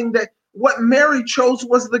realizing that what Mary chose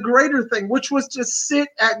was the greater thing, which was to sit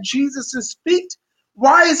at Jesus's feet.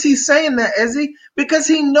 Why is he saying that, Ezzy? Because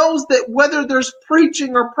he knows that whether there's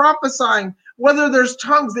preaching or prophesying, whether there's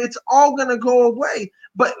tongues, it's all going to go away.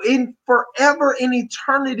 But in forever, in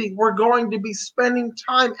eternity, we're going to be spending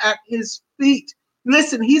time at his feet.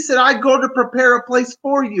 Listen, he said, I go to prepare a place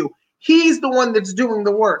for you. He's the one that's doing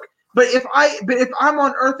the work. But if I'm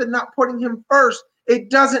on earth and not putting him first,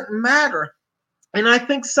 it doesn't matter. And I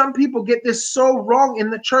think some people get this so wrong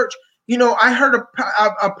in the church. You know, I heard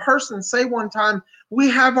a person say one time, we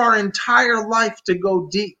have our entire life to go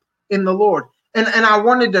deep in the Lord. And I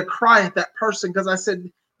wanted to cry at that person, because I said,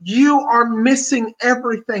 you are missing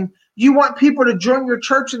everything. You want people to join your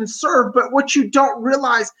church and serve, but what you don't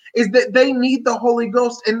realize is that they need the Holy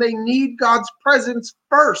Ghost, and they need God's presence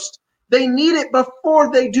first. They need it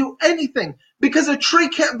before they do anything, because a tree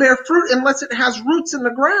can't bear fruit unless it has roots in the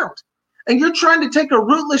ground. And you're trying to take a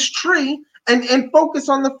rootless tree and focus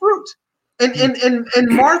on the fruit.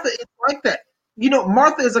 And Martha is like that. You know,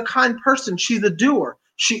 Martha is a kind person. She's a doer.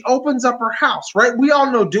 She opens up her house, right? We all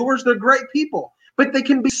know doers. They're great people. But they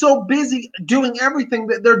can be so busy doing everything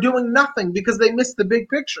that they're doing nothing, because they miss the big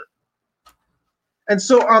picture. And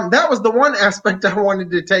so that was the one aspect I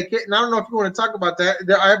wanted to take it. And I don't know if you want to talk about that.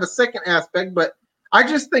 I have a second aspect, but I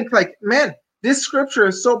just think, like, man, this scripture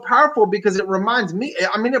is so powerful, because it reminds me,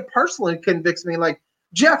 I mean, it personally convicts me. Like,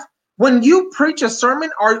 Jeff, when you preach a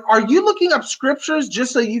sermon, are you looking up scriptures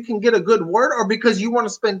just so you can get a good word, or because you want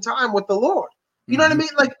to spend time with the Lord? You know what I mean?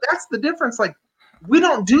 Like, that's the difference. Like, we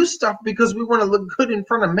don't do stuff because we want to look good in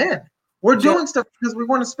front of men. We're doing stuff because we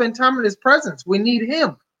want to spend time in his presence. We need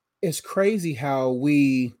him. It's crazy how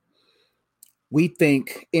we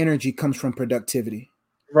think energy comes from productivity.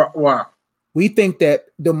 Wow. We think that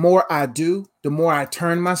the more I do, the more I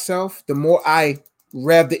turn myself, the more I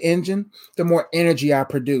rev the engine, the more energy I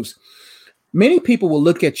produce. Many people will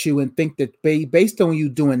look at you and think that based on you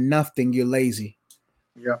doing nothing, you're lazy.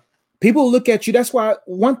 Yeah. People look at you. That's why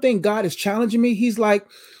one thing God is challenging me. He's like,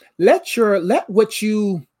 let what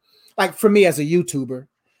you, like for me as a YouTuber,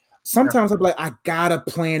 sometimes I'm like, I gotta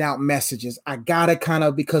plan out messages. I gotta kind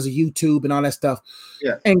of, because of YouTube and all that stuff.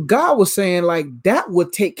 Yeah. And God was saying, like, that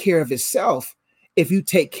would take care of itself if you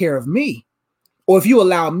take care of me, or if you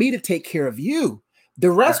allow me to take care of you. The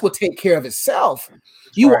rest will take care of itself.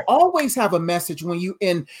 You will always have a message when you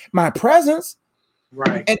in my presence.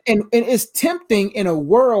 Right. And it's tempting in a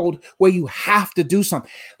world where you have to do something.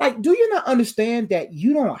 Like, do you not understand that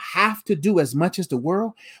you don't have to do as much as the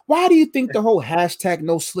world? Why do you think the whole hashtag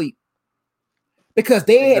no sleep? Because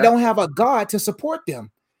they don't have a God to support them.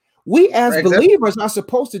 We as believers are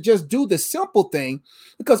supposed to just do the simple thing,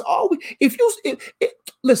 because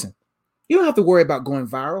listen, you don't have to worry about going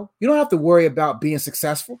viral. You don't have to worry about being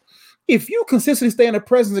successful. If you consistently stay in the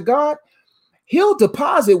presence of God, he'll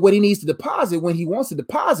deposit what he needs to deposit when he wants to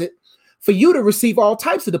deposit for you to receive all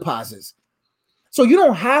types of deposits. So you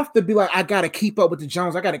don't have to be like, I got to keep up with the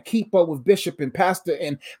Jones. I got to keep up with Bishop and Pastor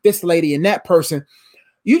and this lady and that person.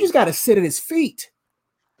 You just got to sit at his feet.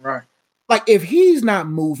 Right. Like, if he's not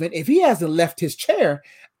moving, if he hasn't left his chair,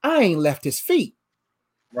 I ain't left his feet.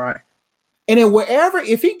 Right. And then wherever,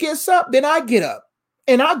 if he gets up, then I get up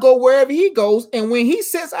and I go wherever he goes. And when he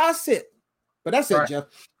sits, I sit. But that's it, Jeff,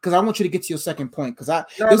 because I want you to get to your second point, because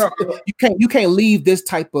you can't leave this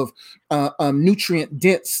type of nutrient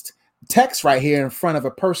dense text right here in front of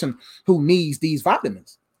a person who needs these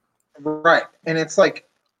vitamins. Right. And it's like,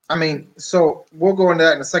 I mean, so we'll go into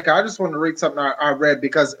that in a second. I just wanted to read something I read,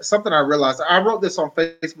 because something I realized. I wrote this on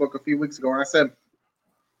Facebook a few weeks ago, and I said,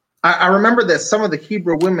 I remember that some of the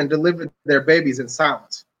Hebrew women delivered their babies in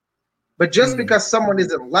silence. But just because someone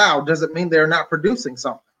isn't loud doesn't mean they're not producing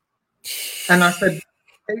something. And I said,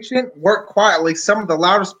 patient, work quietly. Some of the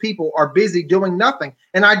loudest people are busy doing nothing.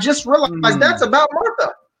 And I just realized that's about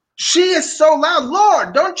Martha. She is so loud.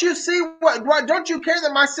 Lord, don't you see what don't you care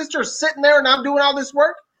that my sister is sitting there and I'm doing all this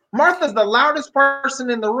work? Martha's the loudest person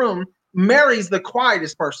in the room. Mary's the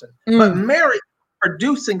quietest person. But Mary is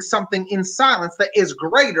producing something in silence that is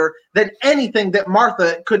greater than anything that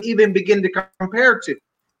Martha could even begin to compare to.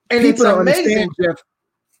 And people it's amazing. Jeff.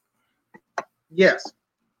 Yes.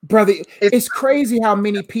 Brother, it's crazy how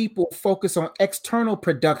many people focus on external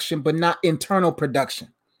production, but not internal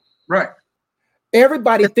production. Right.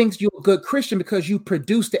 Everybody thinks you're a good Christian because you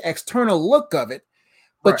produce the external look of it,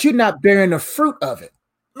 but you're not bearing the fruit of it.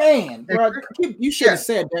 Man, bro, you should have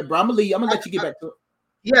said that, bro. I'm gonna let you get back to it.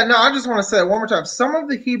 Yeah, no, I just want to say it one more time. Some of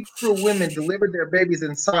the Hebrew women delivered their babies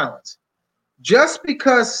in silence. Just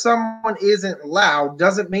because someone isn't loud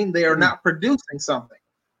doesn't mean they are not producing something.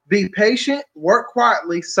 Be patient, work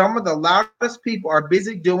quietly. Some of the loudest people are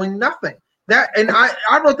busy doing nothing.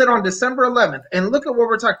 I wrote that on December 11th. And look at what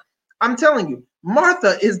we're talking. I'm telling you,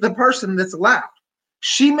 Martha is the person that's loud.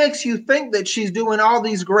 She makes you think that she's doing all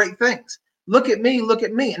these great things. Look at me, look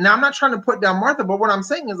at me. Now, I'm not trying to put down Martha, but what I'm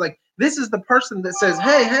saying is, like, this is the person that says,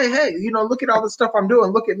 hey, look at all the stuff I'm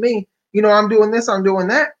doing. Look at me. I'm doing this, I'm doing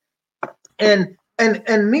that. And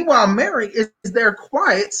meanwhile, Mary is there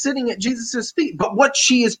quiet, sitting at Jesus's feet. But what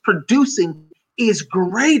she is producing is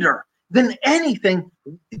greater than anything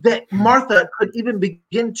that Martha could even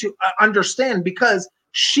begin to understand, because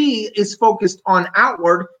she is focused on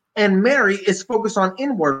outward and Mary is focused on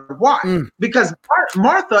inward. Why? Because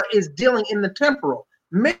Martha is dealing in the temporal.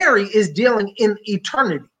 Mary is dealing in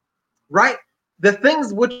eternity, right? The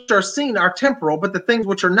things which are seen are temporal, but the things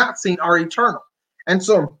which are not seen are eternal. And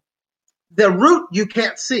so the root you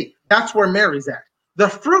can't see. That's where Mary's at. The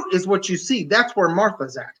fruit is what you see. That's where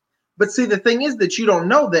Martha's at. But see, the thing is that you don't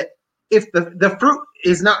know that if the fruit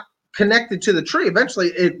is not connected to the tree, eventually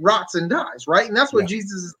it rots and dies, right? And that's what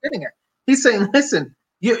Jesus is getting at. He's saying, listen,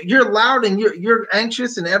 you're loud and you're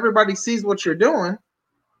anxious and everybody sees what you're doing,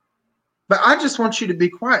 but I just want you to be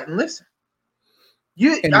quiet and listen.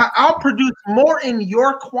 I'll produce more in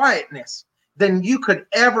your quietness than you could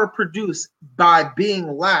ever produce by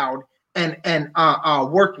being loud and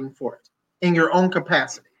working for it in your own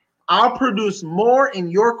capacity. I'll produce more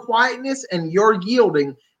in your quietness and your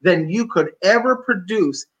yielding than you could ever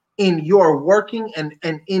produce in your working and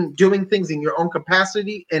in doing things in your own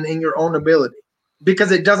capacity and in your own ability,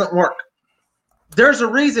 because it doesn't work. There's a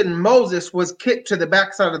reason Moses was kicked to the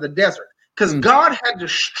backside of the desert, because God had to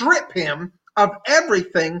strip him of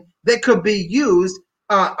everything that could be used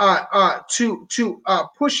to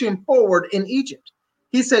push him forward in Egypt.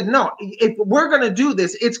 He said, no, if we're going to do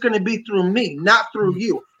this, it's going to be through me, not through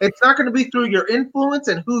you. It's not going to be through your influence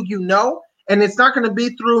and who you know, and it's not going to be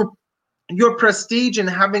through your prestige and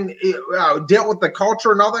having dealt with the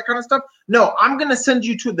culture and all that kind of stuff. No, I'm going to send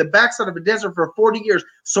you to the backside of a desert for 40 years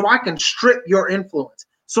so I can strip your influence,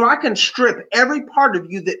 so I can strip every part of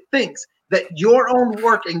you that thinks that your own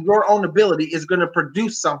work and your own ability is going to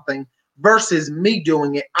produce something versus me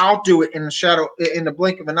doing it. I'll do it in the shadow, in the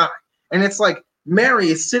blink of an eye. And it's like Mary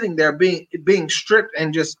is sitting there being stripped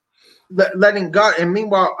and just letting God. And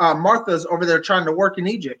meanwhile, Martha's over there trying to work in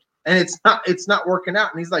Egypt, and it's not working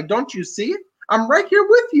out. And he's like, "Don't you see it? I'm right here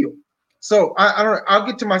with you." So I don't. I'll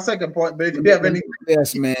get to my second point, but if you have anything,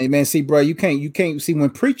 yes, man. See, bro, you can't see when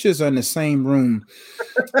preachers are in the same room.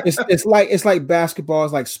 It's like basketball,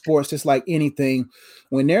 it's like sports, it's like anything.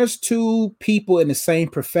 When there's two people in the same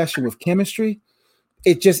profession with chemistry,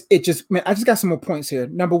 it just man. I just got some more points here.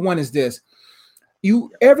 Number one is this: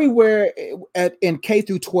 you everywhere in K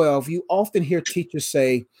through 12, you often hear teachers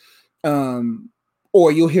say,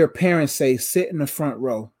 or you'll hear parents say, "Sit in the front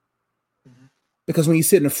row." Because when you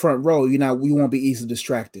sit in the front row, you won't be easily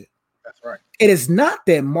distracted. That's right. It is not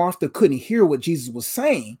that Martha couldn't hear what Jesus was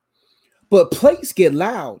saying, but plates get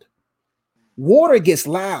loud. Water gets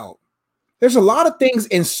loud. There's a lot of things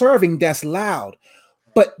in serving that's loud.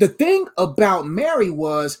 But the thing about Mary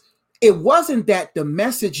was, it wasn't that the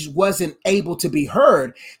message wasn't able to be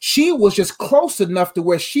heard. She was just close enough to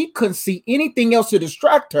where she couldn't see anything else to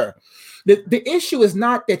distract her. The issue is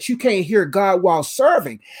not that you can't hear God while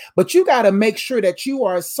serving, but you got to make sure that you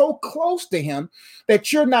are so close to him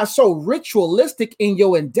that you're not so ritualistic in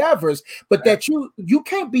your endeavors, but that you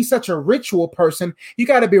can't be such a ritual person. You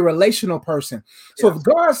got to be a relational person. So if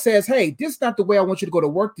God says, "Hey, this is not the way I want you to go to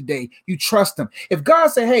work today," you trust him. If God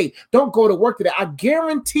said, "Hey, don't go to work today," I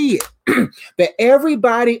guarantee it that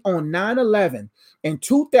everybody on 9/11 in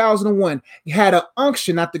 2001 had an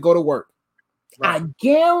unction not to go to work. I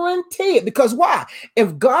guarantee it. Because why?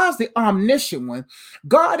 If God's the omniscient one,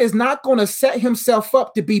 God is not going to set himself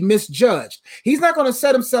up to be misjudged. He's not going to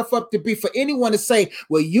set himself up to be for anyone to say,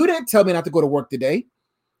 "Well, you didn't tell me not to go to work today."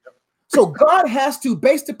 So God has to,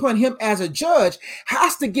 based upon him as a judge,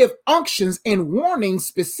 has to give unctions and warnings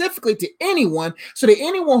specifically to anyone, so that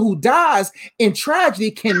anyone who dies in tragedy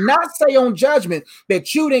cannot say on judgment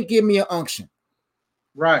that you didn't give me an unction.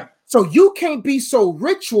 Right. So you can't be so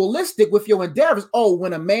ritualistic with your endeavors. Oh,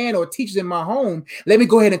 when a man or a teacher's in my home, let me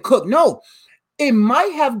go ahead and cook. No, it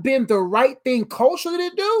might have been the right thing culturally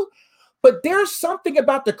to do, but there's something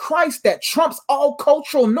about the Christ that trumps all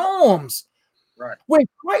cultural norms. Right.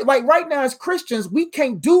 Like right now as Christians, we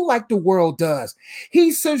can't do like the world does.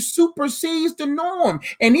 He supersedes the norm.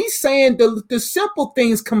 And he's saying the simple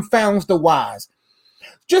things confounds the wise.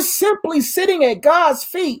 Just simply sitting at God's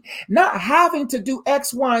feet, not having to do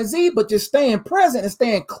X, Y, and Z, but just staying present and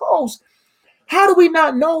staying close. How do we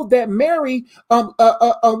not know that Mary,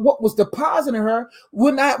 what was deposited in her,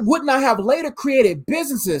 would not have later created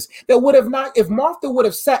businesses that would have not, if Martha would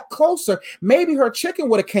have sat closer, maybe her chicken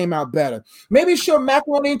would have came out better. Maybe her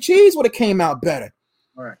macaroni and cheese would have came out better.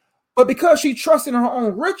 All right. But because she trusted in her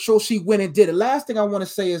own ritual, she went and did it. Last thing I want to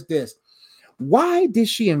say is this. Why did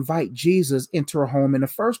she invite Jesus into her home in the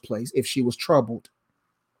first place if she was troubled?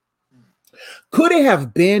 Could it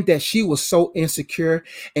have been that she was so insecure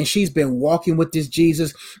and she's been walking with this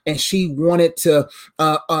Jesus and she wanted to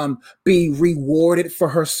be rewarded for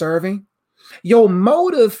her serving? Your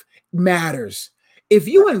motive matters. If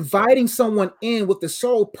you're inviting someone in with the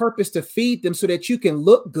sole purpose to feed them so that you can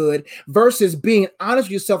look good versus being honest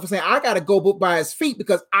with yourself and saying, "I got to go by his feet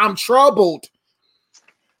because I'm troubled."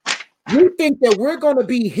 You think that we're going to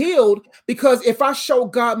be healed because if I show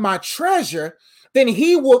God my treasure, then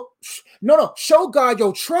he will. No, show God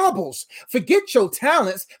your troubles. Forget your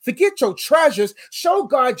talents. Forget your treasures. Show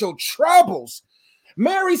God your troubles.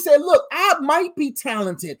 Mary said, "Look, I might be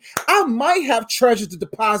talented. I might have treasures to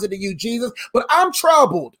deposit in you, Jesus, but I'm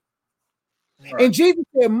troubled." Right. And Jesus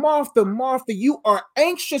said, "Martha, Martha, you are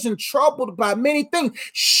anxious and troubled by many things."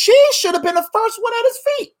 She should have been the first one at his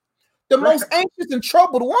feet. The most anxious and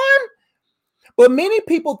troubled one. But many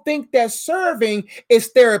people think that serving is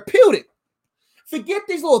therapeutic. Forget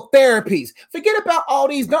these little therapies. Forget about all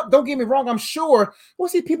these. Don't get me wrong. I'm sure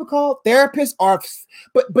what's these people called? Therapists are,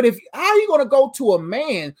 but if how are you going to go to a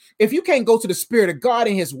man if you can't go to the Spirit of God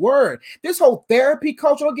in His Word? This whole therapy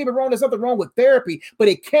culture. Don't get me wrong. There's nothing wrong with therapy, but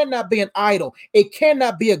it cannot be an idol. It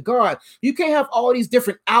cannot be a god. You can't have all these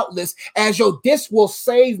different outlets as this will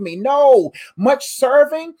save me. No, much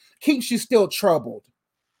serving keeps you still troubled.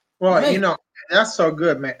 Well, Man. you know, that's so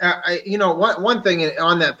good, man. You know, one thing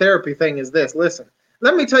on that therapy thing is this. Listen,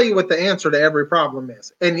 let me tell you what the answer to every problem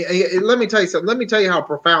is. And let me tell you something. Let me tell you how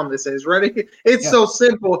profound this is. Ready? It's so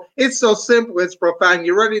simple. It's so simple. It's profound.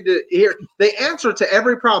 You ready to hear the answer to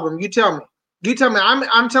every problem? You tell me. You tell me.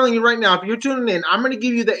 I'm telling you right now, if you're tuning in, I'm going to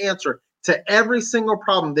give you the answer to every single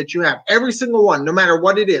problem that you have. Every single one, no matter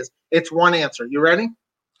what it is. It's one answer. You ready?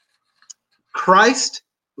 Christ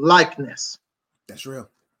likeness. That's real.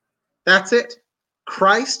 That's it.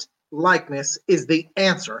 Christ likeness is the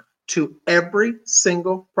answer to every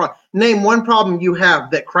single problem. Name one problem you have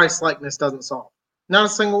that Christ likeness doesn't solve. Not a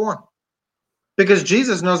single one. Because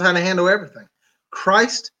Jesus knows how to handle everything.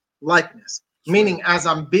 Christ likeness, meaning as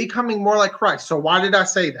I'm becoming more like Christ. So why did I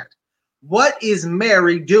say that? What is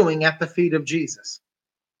Mary doing at the feet of Jesus?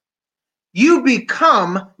 You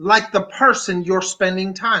become like the person you're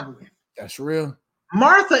spending time with. That's real.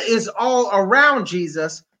 Martha is all around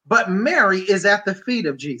Jesus, but Mary is at the feet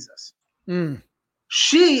of Jesus.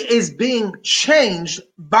 She is being changed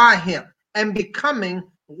by him and becoming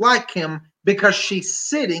like him because she's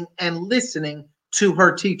sitting and listening to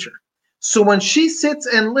her teacher. So when she sits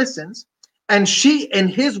and listens, and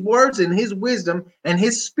his words and his wisdom and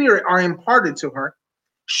his spirit are imparted to her,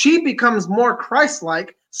 she becomes more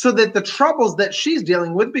Christ-like so that the troubles that she's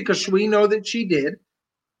dealing with, because we know that she did,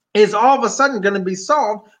 is all of a sudden going to be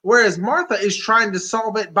solved, whereas Martha is trying to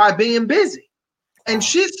solve it by being busy. And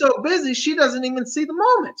she's so busy, she doesn't even see the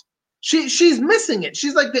moment. She's missing it.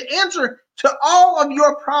 She's like, the answer to all of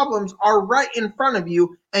your problems are right in front of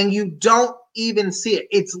you, and you don't even see it.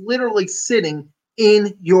 It's literally sitting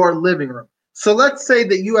in your living room. So let's say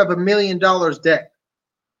that you have $1 million debt,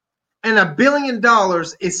 and $1 billion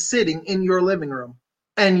is sitting in your living room,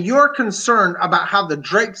 and you're concerned about how the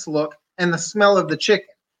drapes look and the smell of the chicken.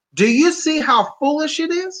 Do you see how foolish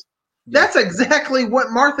it is? That's exactly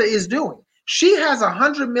what Martha is doing. She has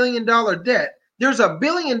 $100 million debt. There's $1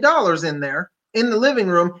 billion in there in the living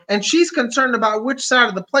room, and she's concerned about which side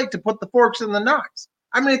of the plate to put the forks and the knives.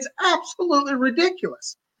 I mean, it's absolutely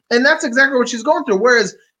ridiculous. And that's exactly what she's going through.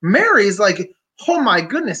 Whereas Mary's like, oh my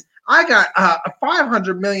goodness, I got a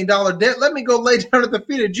 $500 million debt. Let me go lay down at the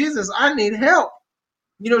feet of Jesus. I need help.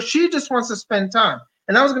 You know, she just wants to spend time.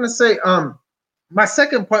 And I was going to say, my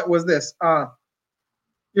second point was this.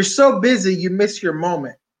 You're so busy, you miss your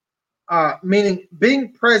moment. Meaning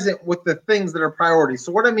being present with the things that are priorities.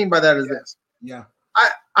 So what I mean by that is this. Yeah.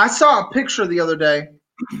 I saw a picture the other day,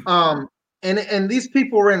 and these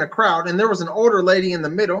people were in a crowd, and there was an older lady in the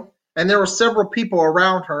middle, and there were several people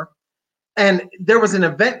around her, and there was an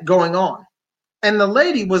event going on. And the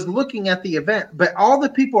lady was looking at the event, but all the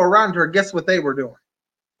people around her, guess what they were doing?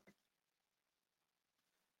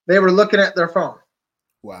 They were looking at their phone.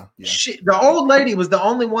 Wow. Yeah. The old lady was the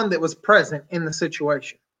only one that was present in the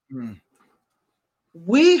situation.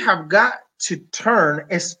 We have got to turn,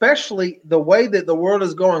 especially the way that the world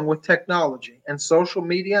is going with technology and social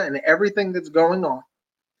media and everything that's going on.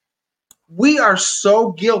 We are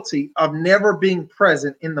so guilty of never being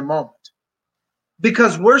present in the moment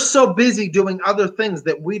because we're so busy doing other things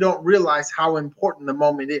that we don't realize how important the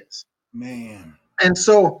moment is. Man. And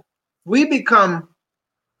so we become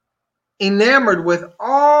enamored with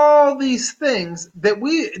all these things that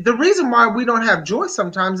the reason why we don't have joy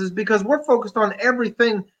sometimes is because we're focused on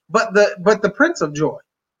everything but the Prince of Joy.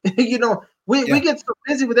 You know, we get so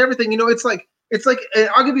busy with everything. You know, it's like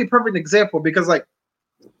I'll give you a perfect example, because like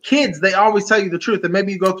kids, they always tell you the truth, and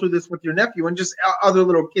maybe you go through this with your nephew and just other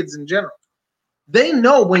little kids in general. They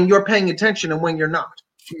know when you're paying attention and when you're not.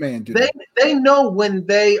 Man, they know when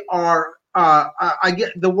they are I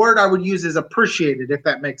get the word I would use is appreciated, if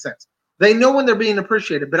that makes sense. They know when they're being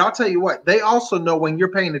appreciated, but I'll tell you what, they also know when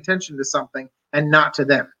you're paying attention to something and not to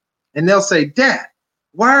them. And they'll say, Dad,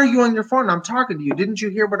 why are you on your phone? I'm talking to you. Didn't you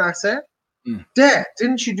hear what I said? Dad,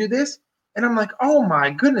 didn't you do this? And I'm like, oh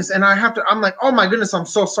my goodness. And I'm like, oh my goodness, I'm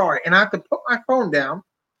so sorry. And I have to put my phone down,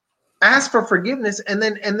 ask for forgiveness,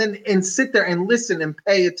 and sit there and listen and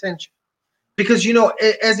pay attention. Because, you know,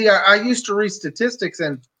 I used to read statistics,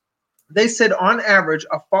 and they said on average,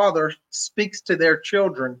 a father speaks to their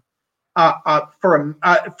children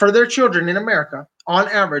for their children in America, on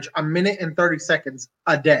average, 1 minute and 30 seconds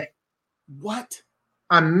a day. What?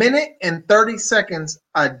 a minute and 30 seconds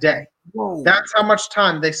a day. Whoa. That's how much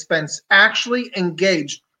time they spend actually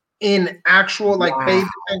engaged in actual paid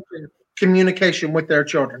attention communication with their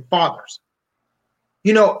children, fathers.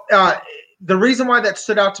 You know, the reason why that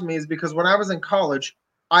stood out to me is because when I was in college,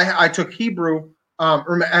 I took Hebrew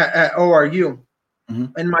at ORU,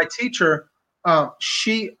 and my teacher,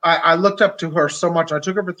 I looked up to her so much. I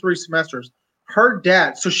took her for 3 semesters. Her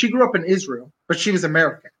dad, so she grew up in Israel, but she was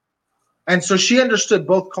American. And so she understood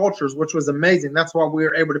both cultures, which was amazing. That's why we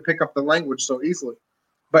were able to pick up the language so easily.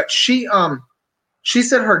 But she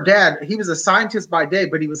said her dad, he was a scientist by day,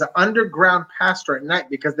 but he was an underground pastor at night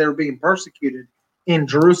because they were being persecuted in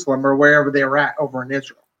Jerusalem or wherever they were at over in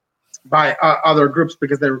Israel by other groups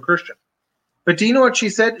because they were Christian. But do you know what she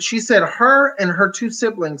said? She said her and her 2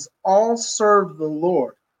 siblings all served the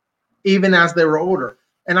Lord, even as they were older.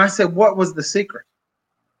 And I said, what was the secret?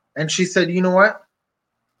 And she said, you know what?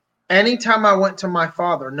 Anytime I went to my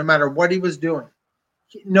father, no matter what he was doing,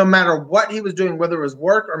 whether it was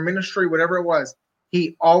work or ministry, whatever it was,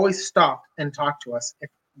 he always stopped and talked to us if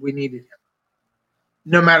we needed him,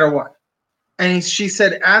 no matter what. And she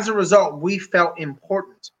said, as a result, we felt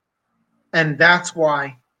important. And that's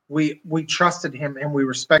why we trusted him and we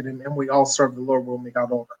respected him and we all served the Lord when we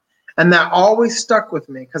got older. And that always stuck with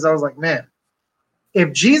me because I was like, man,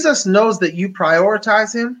 if Jesus knows that you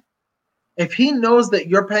prioritize him, if he knows that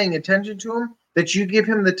you're paying attention to him, that you give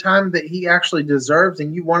him the time that he actually deserves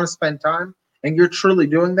and you want to spend time and you're truly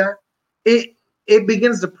doing that, it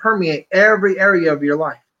begins to permeate every area of your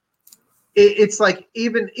life. It's like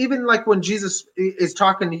even like when Jesus is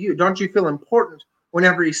talking to you, don't you feel important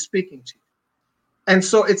whenever he's speaking to you? And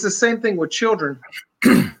so it's the same thing with children.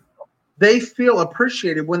 They feel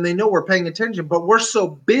appreciated when they know we're paying attention, but we're so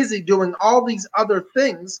busy doing all these other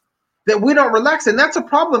things that we don't relax. And that's a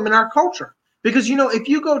problem in our culture. Because, you know, if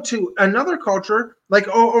you go to another culture, like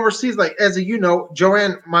overseas, like as you know,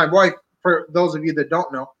 Joanne, my wife, for those of you that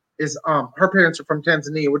don't know, is her parents are from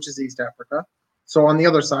Tanzania, which is East Africa. So on the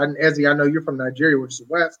other side, and Ezzy, I know you're from Nigeria, which is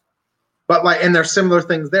West. But and there's similar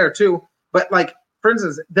things there too. But for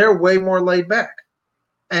instance, they're way more laid back.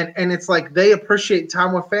 And it's like they appreciate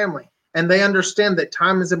time with family. And they understand that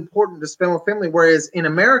time is important to spend with family. Whereas in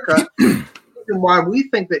America, the reason why we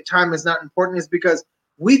think that time is not important is because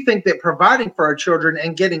we think that providing for our children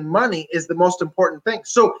and getting money is the most important thing.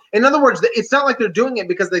 So in other words, it's not like they're doing it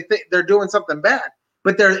because they think they're doing something bad,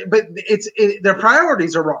 but their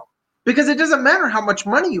priorities are wrong. Because it doesn't matter how much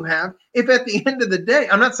money you have if at the end of the day,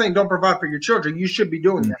 I'm not saying don't provide for your children. You should be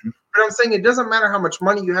doing that. But I'm saying it doesn't matter how much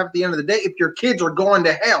money you have at the end of the day if your kids are going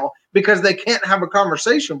to hell because they can't have a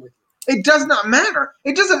conversation with you. It does not matter.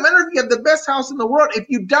 It doesn't matter if you have the best house in the world. If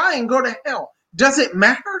you die and go to hell, does it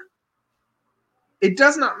matter? It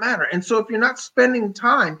does not matter. And so if you're not spending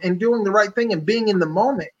time and doing the right thing and being in the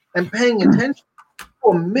moment and paying attention, you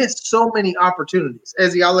will miss so many opportunities.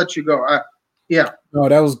 Ezzy, I'll let you go. Yeah. No,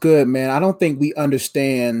 that was good, man. I don't think we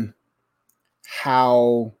understand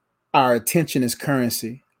how our attention is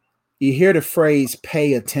currency. You hear the phrase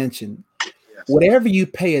pay attention. Yes. Whatever you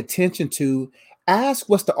pay attention to, ask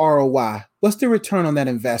what's the ROI? What's the return on that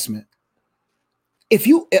investment? If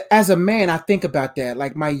you, as a man, I think about that.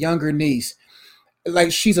 Like my younger niece,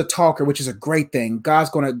 like she's a talker, which is a great thing. God's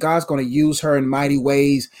gonna use her in mighty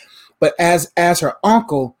ways. But as her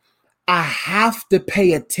uncle, I have to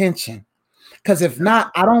pay attention. Because if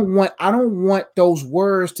not, I don't want those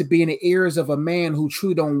words to be in the ears of a man who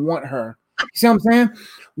truly don't want her. You see what I'm saying?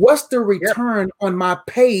 What's the return on my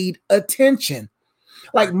paid attention?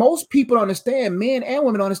 Like most people understand, men and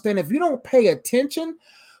women understand, if you don't pay attention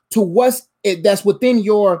to that's within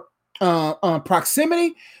your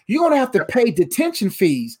proximity, you're gonna have to pay detention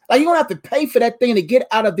fees. Like you're gonna have to pay for that thing to get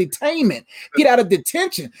out of detainment, get out of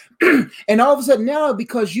detention. And all of a sudden now,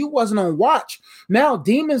 because you wasn't on watch, now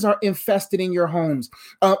demons are infested in your homes.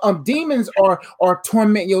 Demons are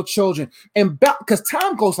tormenting your children. And because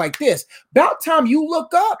time goes like this, about time you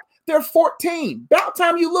look up, they're 14. About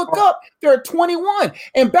time you look up, they're 21.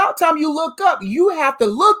 And about time you look up, you have to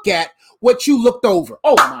look at what you looked over.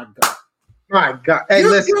 Oh my God. My God. Hey,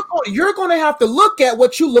 you're going to have to look at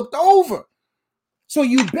what you looked over. So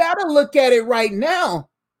you better look at it right now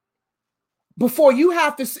before you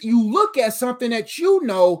look at something that you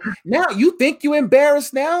know. Now you think you're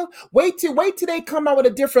embarrassed now? Wait till they come out with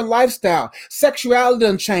a different lifestyle. Sexuality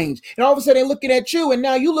done changed. And all of a sudden they're looking at you and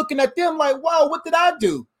now you're looking at them like, whoa, what did I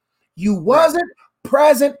do? You wasn't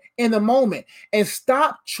present in the moment. And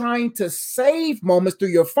stop trying to save moments through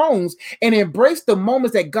your phones and embrace the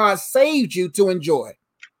moments that God saved you to enjoy.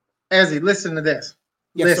 Ezzy, listen to this.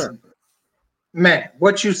 Yes, sir. Man,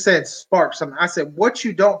 what you said sparked something. I said, what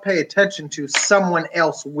you don't pay attention to, someone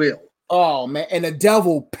else will. Oh man, and the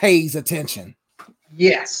devil pays attention.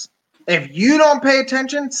 Yes. If you don't pay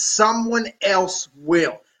attention, someone else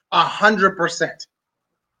will. 100%.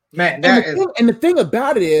 Man, And the thing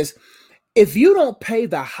about it is, if you don't pay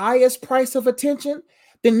the highest price of attention,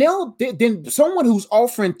 then someone who's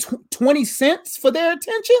offering 20 cents for their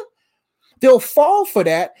attention, they'll fall for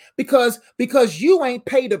that because you ain't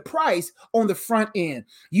paid the price on the front end.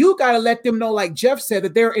 You got to let them know, like Jeff said,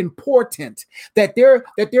 that they're important, that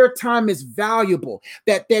their time is valuable,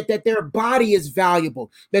 that their body is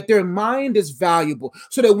valuable, that their mind is valuable,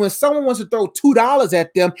 so that when someone wants to throw $2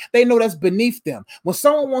 at them, they know that's beneath them. When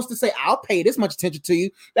someone wants to say, I'll pay this much attention to you,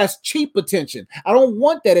 that's cheap attention. I don't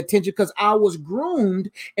want that attention because I was groomed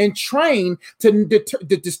and trained to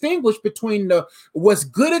distinguish between what's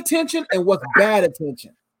good attention and what's bad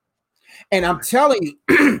attention. And I'm telling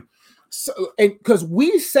you, because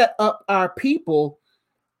we set up our people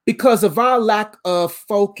because of our lack of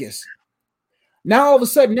focus. Now all of a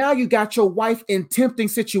sudden, now you got your wife in tempting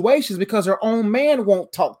situations because her own man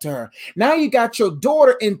won't talk to her. Now you got your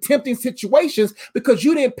daughter in tempting situations because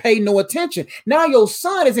you didn't pay no attention. Now your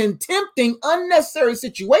son is in tempting, unnecessary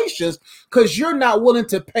situations because you're not willing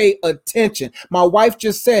to pay attention. My wife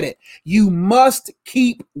just said it. You must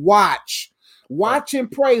keep watch. Watch and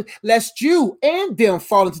pray lest you and them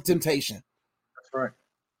fall into temptation. That's right.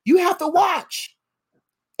 You have to watch.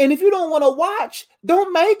 And if you don't want to watch,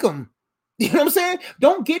 don't make them. You know what I'm saying?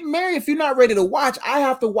 Don't get married if you're not ready to watch. I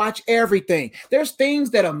have to watch everything. There's things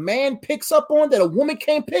that a man picks up on that a woman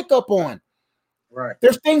can't pick up on. Right.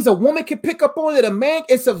 There's things a woman can pick up on that a man,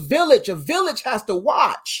 it's a village. A village has to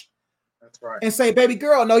watch. That's right. And say, baby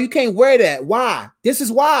girl, no, you can't wear that. Why? This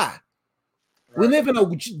is why. Right. We live in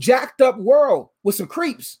a jacked up world with some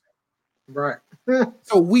creeps. Right.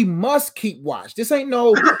 So we must keep watch. This ain't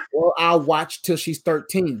no, well, I'll watch till she's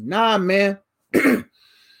 13. Nah, man.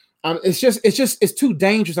 It's too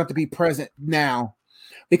dangerous not to be present now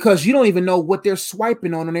because you don't even know what they're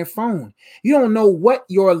swiping on their phone. You don't know what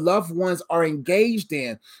your loved ones are engaged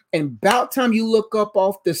in. And about time you look up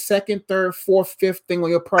off the second, third, fourth, fifth thing on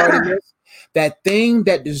your priority list, that thing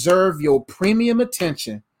that deserves your premium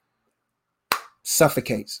attention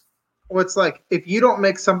suffocates. Well, it's like if you don't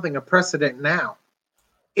make something a precedent now,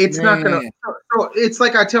 it's not going to. So it's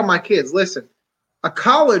like I tell my kids, listen, a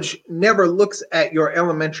college never looks at your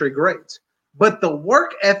elementary grades, but the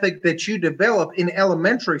work ethic that you develop in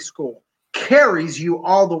elementary school carries you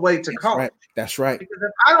all the way to college. Right. That's right. Because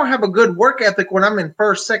if I don't have a good work ethic when I'm in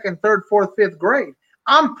first, second, third, fourth, fifth grade,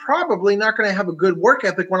 I'm probably not going to have a good work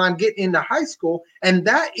ethic when I'm getting into high school. And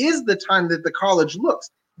that is the time that the college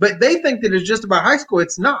looks. But they think that it's just about high school.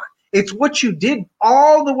 It's not. It's what you did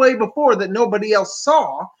all the way before that nobody else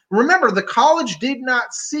saw. Remember, the college did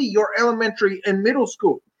not see your elementary and middle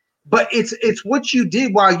school, but it's what you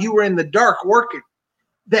did while you were in the dark working.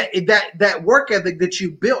 That work ethic that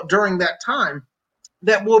you built during that time,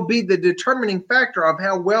 that will be the determining factor of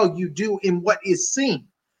how well you do in what is seen.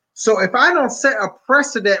 So if I don't set a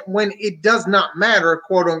precedent when it does not matter,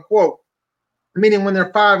 quote unquote, meaning when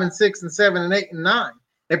they're 5 and 6 and 7 and 8 and 9,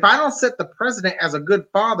 if I don't set the precedent as a good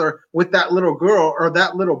father with that little girl or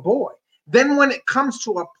that little boy, then when it comes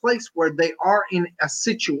to a place where they are in a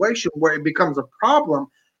situation where it becomes a problem,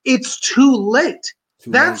 it's too late.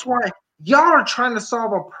 That's why y'all are trying to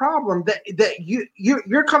solve a problem that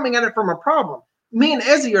you're coming at it from a problem. Me and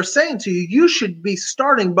Ezzy are saying to you, you should be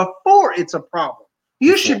starting before it's a problem.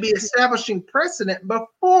 You should be establishing precedent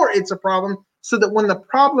before it's a problem, so that when the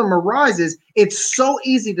problem arises, it's so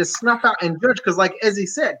easy to snuff out and judge. Because like Ezzy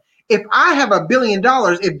said, if I have $1 billion,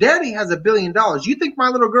 if Daddy has $1 billion, you think my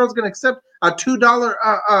little girl's going to accept a $2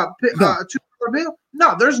 bill?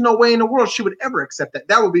 No, there's no way in the world she would ever accept that.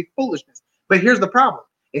 That would be foolishness. But here's the problem.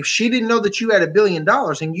 If she didn't know that you had $1 billion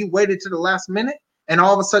and you waited to the last minute and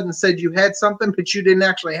all of a sudden said you had something, but you didn't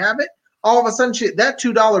actually have it, all of a sudden that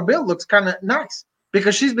 $2 bill looks kind of nice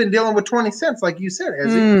because she's been dealing with 20 cents, like you said,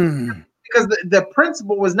 Ezzy. Because the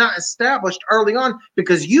principle was not established early on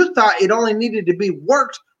because you thought it only needed to be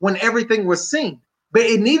worked when everything was seen. But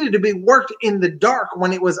it needed to be worked in the dark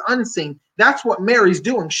when it was unseen. That's what Mary's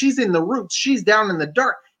doing. She's in the roots. She's down in the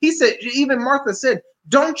dark. He said, even Martha said,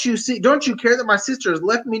 don't you care that my sister has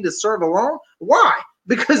left me to serve alone? Why?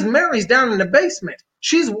 Because Mary's down in the basement.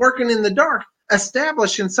 She's working in the dark,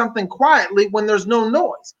 establishing something quietly when there's no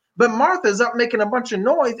noise. But Martha's up making a bunch of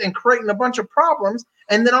noise and creating a bunch of problems.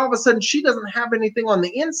 And then all of a sudden she doesn't have anything on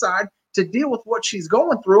the inside to deal with what she's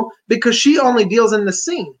going through because she only deals in the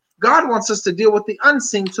scene. God wants us to deal with the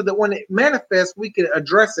unseen so that when it manifests, we can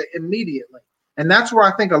address it immediately. And that's where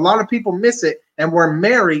I think a lot of people miss it, and where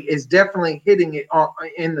Mary is definitely hitting it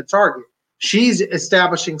in the target. She's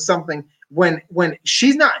establishing something when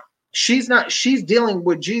she's dealing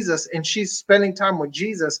with Jesus, and she's spending time with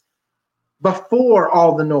Jesus before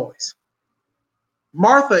all the noise.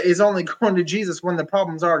 Martha is only going to Jesus when the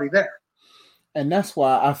problem's already there. And that's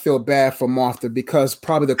why I feel bad for Martha, because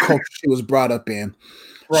probably the culture she was brought up in.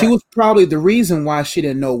 Right. She was probably the reason why she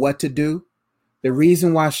didn't know what to do, the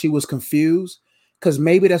reason why she was confused, because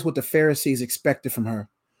maybe that's what the Pharisees expected from her.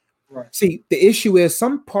 Right. See, the issue is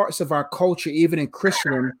some parts of our culture, even in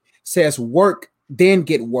Christendom, says work, then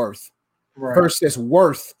get worth, versus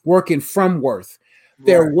working from worth.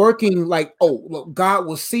 They're working like, oh, look, God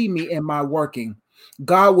will see me in my working.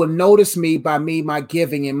 God will notice me by my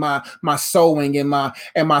giving and my sowing and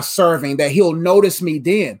my serving, that he'll notice me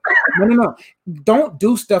then. No. Don't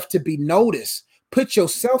do stuff to be noticed. Put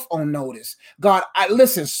yourself on notice. God,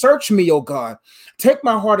 listen, search me, oh God. Take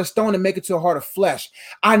my heart of stone and make it to a heart of flesh.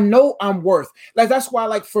 I know I'm worth. Like, that's why,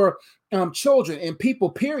 like, for children and people,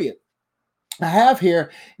 period, I have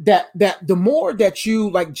here that the more that you,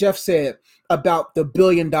 like Jeff said about the $1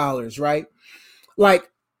 billion, right? Like,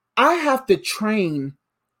 I have to train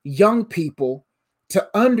young people to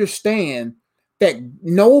understand that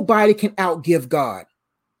nobody can outgive God.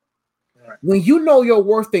 Right. When you know your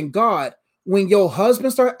worth in God, when your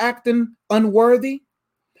husband start acting unworthy,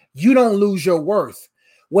 you don't lose your worth.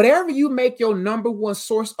 Whatever you make your number one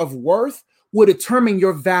source of worth will determine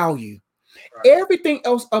your value. Right. Everything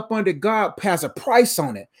else up under God has a price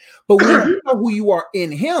on it. But when you know who you are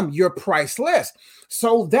in him, you're priceless.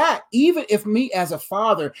 So that even if me as a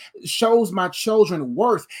father shows my children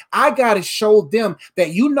worth, I got to show them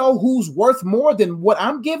that you know who's worth more than what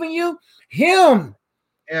I'm giving you? Him.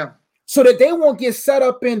 Yeah. So that they won't get set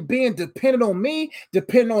up in being dependent on me,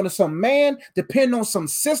 depending on some man, depending on some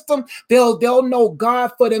system. They'll know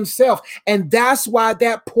God for themselves. And that's why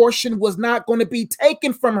that portion was not going to be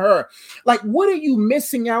taken from her. Like, what are you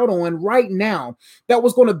missing out on right now that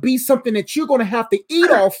was going to be something that you're going to have to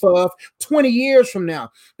eat off of 20 years from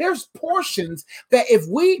now? There's portions that if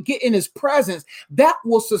we get in his presence, that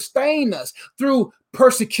will sustain us through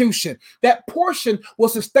persecution. That portion will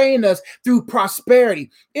sustain us through prosperity.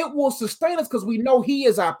 It will sustain us because we know he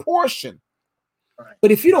is our portion. Right.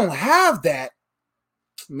 But if you don't have that,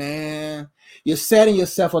 man, you're setting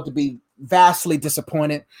yourself up to be vastly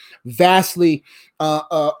disappointed, vastly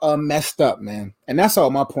messed up, man. And that's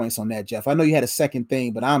all my points on that, Jeff. I know you had a second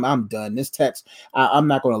thing, but I'm done. This text, I'm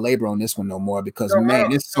not going to labor on this one no more, because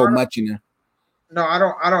there's so much in there. No, I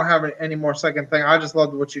don't have any more second thing. I just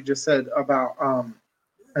loved what you just said about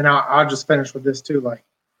and I'll just finish with this too. Like,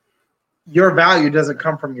 your value doesn't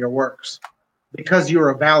come from your works, because you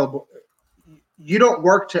are valuable. You don't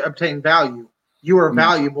work to obtain value. You are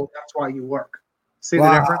valuable. That's why you work. See the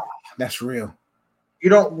difference? That's real. You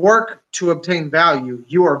don't work to obtain value.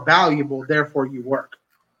 You are valuable. Therefore you work.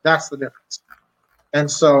 That's the difference. And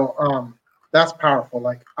so that's powerful.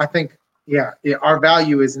 Like, I think, our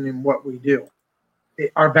value isn't in what we do.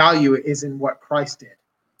 Our value is in what Christ did.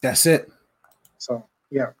 That's it. So,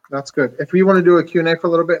 yeah, that's good. If we want to do a Q&A for a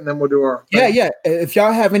little bit, and then we'll do our... Yeah. If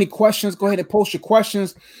y'all have any questions, go ahead and post your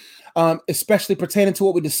questions, especially pertaining to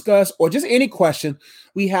what we discussed, or just any question.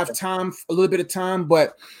 We have time, a little bit of time,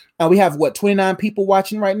 but we have, 29 people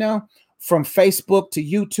watching right now from Facebook to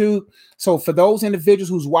YouTube. So for those individuals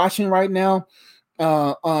who's watching right now,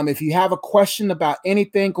 if you have a question about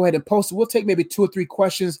anything, go ahead and post it. We'll take maybe 2 or 3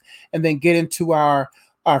 questions and then get into our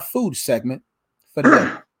food segment for the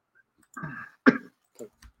day.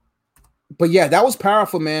 But yeah, that was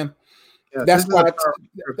powerful, man. Yeah, that's why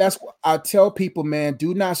I tell people, man,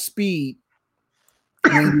 do not speed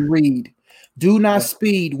when you read. Do not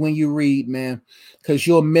speed when you read, man, because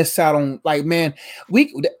you'll miss out on, like, man,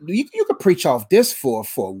 you could preach off this for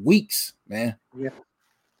weeks, man. Yeah.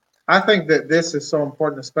 I think that this is so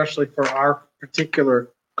important, especially for our particular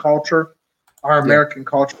culture, our American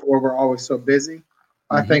culture, where we're always so busy.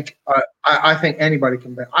 Mm-hmm. I think anybody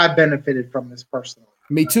can. I benefited from this personally.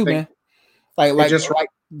 Me too, man. Like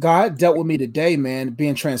God dealt with me today, man,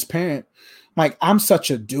 being transparent. Like, I'm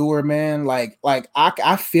such a doer, man. Like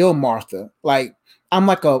I feel Martha. Like, I'm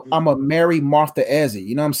a Mary Martha Ezzy.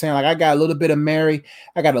 You know what I'm saying? Like, I got a little bit of Mary,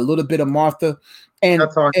 I got a little bit of Martha. And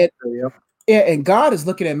that's all and God is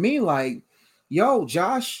looking at me like, yo,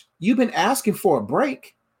 Josh, you've been asking for a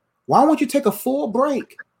break. Why won't you take a full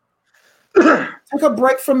break? Take a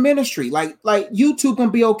break from ministry. Like YouTube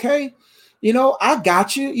gonna be okay. You know, I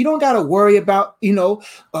got you. You don't got to worry about,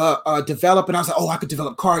 developing. I was like, oh, I could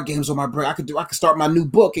develop card games on my break. I could start my new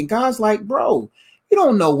book. And God's like, bro, You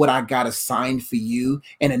don't know what I got assigned for you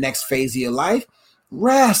in the next phase of your life.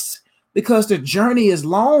 Rest, because the journey is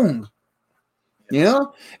long. You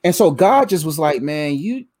know? And so God just was like, man,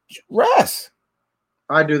 you rest.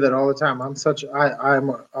 I do that all the time. I'm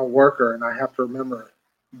a worker, and I have to remember,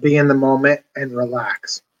 be in the moment and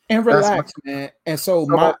relax. And relax, man. And so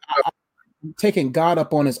I'm taking God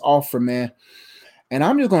up on his offer, man. And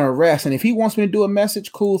I'm just gonna rest. And if he wants me to do a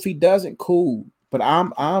message, cool. If he doesn't, cool. But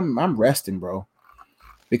I'm resting, bro.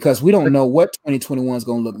 Because we don't know what 2021 is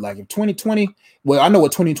gonna look like. If 2020, well, I know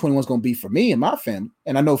what 2021 is gonna be for me and my family,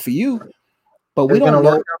 and I know for you, but we don't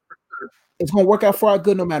know. It's gonna work out for our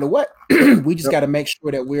good no matter what. We just got to make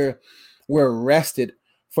sure that we're rested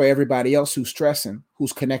for everybody else who's stressing,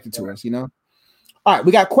 who's connected to us, you know. All right,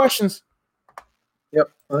 we got questions. Yep,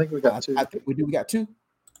 I think we got two. I think we do. We got two.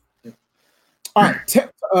 Yep. All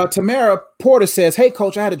right, Tamara Porter says, "Hey,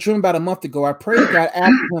 Coach, I had a dream about a month ago. I prayed to God,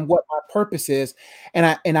 asking him what my purpose is, and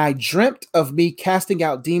I dreamt of me casting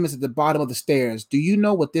out demons at the bottom of the stairs. Do you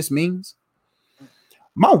know what this means?"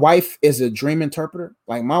 My wife is a dream interpreter.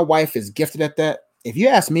 Like, my wife is gifted at that. If you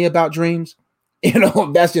ask me about dreams, you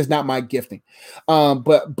know, that's just not my gifting.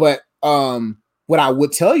 But what I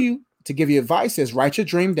would tell you to give you advice is write your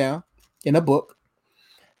dream down in a book,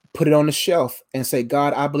 put it on the shelf, and say,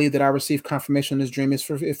 God, I believe that I received confirmation this dream is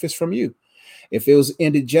if it's from you. If it was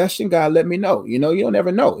indigestion, God, let me know. You know, you'll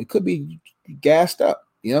never know. It could be gassed up,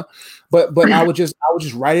 you know. But I would just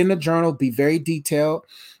write in a journal, be very detailed.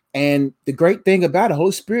 And the great thing about it,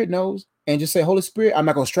 Holy Spirit knows, and just say, Holy Spirit, I'm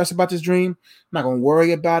not going to stress about this dream. I'm not going to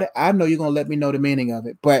worry about it. I know you're going to let me know the meaning of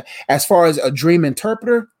it. But as far as a dream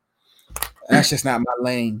interpreter, that's just not my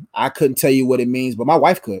lane. I couldn't tell you what it means, but my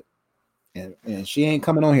wife could. And she ain't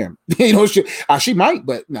coming on here. You know, she might,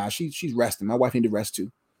 but nah, she's resting. My wife need to rest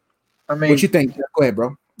too. I mean, what you think? Go ahead,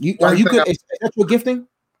 bro. Are you good? Is that your gifting?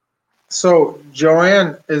 So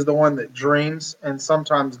Joanne is the one that dreams, and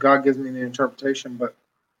sometimes God gives me the interpretation, but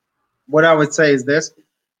what I would say is this.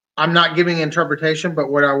 I'm not giving interpretation, but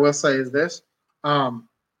what I will say is this. When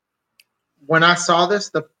I saw this,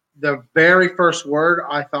 the very first word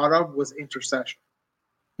I thought of was intercession.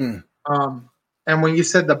 And when you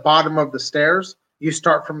said the bottom of the stairs, you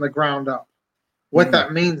start from the ground up. What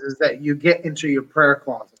that means is that you get into your prayer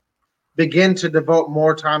closet, begin to devote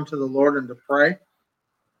more time to the Lord and to pray.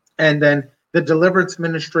 And then the deliverance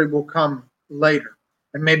ministry will come later.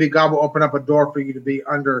 And maybe God will open up a door for you to be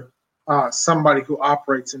under somebody who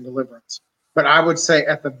operates in deliverance. But I would say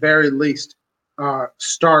at the very least,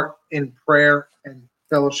 start in prayer and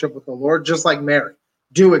fellowship with the Lord, just like Mary.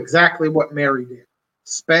 Do exactly what Mary did.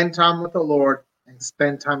 Spend time with the Lord and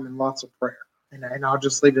spend time in lots of prayer. And I'll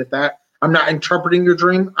just leave it at that. I'm not interpreting your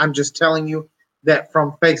dream. I'm just telling you that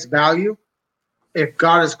from face value, if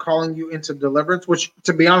God is calling you into deliverance, which,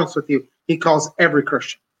 to be honest with you, he calls every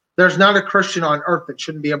Christian. There's not a Christian on earth that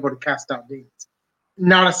shouldn't be able to cast out demons.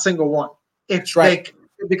 Not a single one. It's right.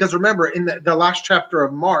 Because remember, in the last chapter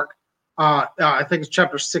of Mark, I think it's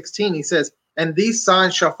chapter 16, he says, and these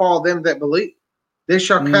signs shall follow them that believe. They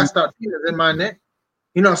shall cast out demons in my name.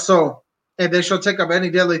 You know, so, and they shall take up any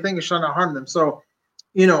deadly thing and shall not harm them. So,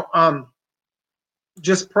 you know,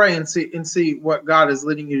 just pray and see what God is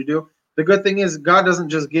leading you to do. The good thing is God doesn't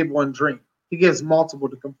just give one dream. He gives multiple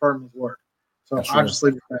to confirm his word. So I'll just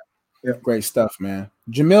leave it at that. Yeah. Great stuff, man.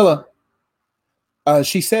 Jamila,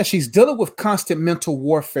 she says she's dealing with constant mental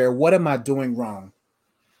warfare. What am I doing wrong?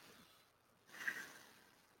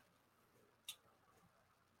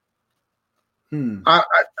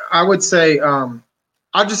 I would say I'll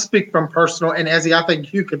just speak from personal, and Ezzy, I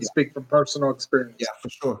think you can speak from personal experience. Yeah, for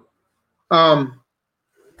sure.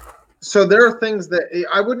 So there are things that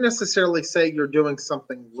I wouldn't necessarily say you're doing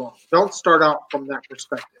something wrong. Don't start out from that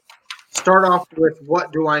perspective. Start off with,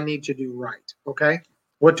 what do I need to do right? Okay?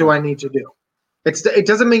 What do I need to do? It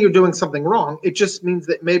doesn't mean you're doing something wrong. It just means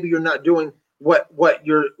that maybe you're not doing what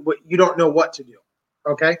you don't know what to do.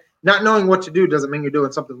 Okay? Not knowing what to do doesn't mean you're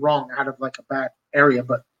doing something wrong out of like a bad area.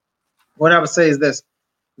 But what I would say is this: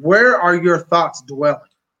 where are your thoughts dwelling?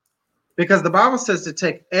 Because the Bible says to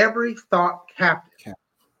take every thought captive.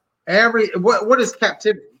 What is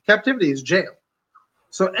captivity? Captivity is jail.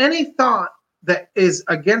 So any thought that is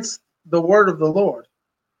against the word of the Lord,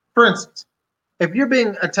 for instance, if you're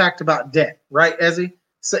being attacked about debt, right, Ezzy?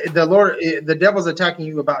 So the devil's attacking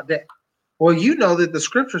you about debt. Well, you know that the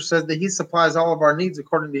scripture says that he supplies all of our needs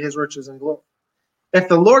according to his riches and glory. If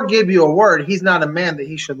the Lord gave you a word, he's not a man that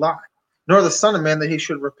he should lie, nor the son of man that he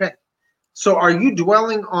should repent. So are you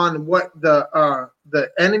dwelling on what the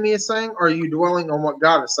enemy is saying, or are you dwelling on what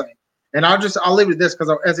God is saying? And I'll leave it at this, because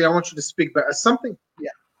Ezzy, I want you to speak, but something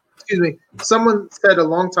excuse me, someone said a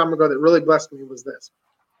long time ago that really blessed me was this: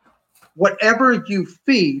 whatever you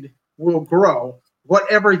feed will grow,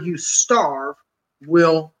 whatever you starve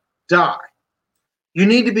will die. You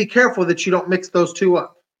need to be careful that you don't mix those two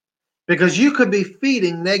up, because you could be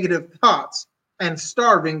feeding negative thoughts and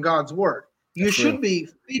starving God's word. You should be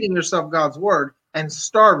feeding yourself God's word and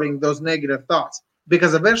starving those negative thoughts,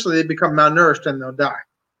 because eventually they become malnourished and they'll die.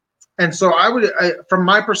 And so from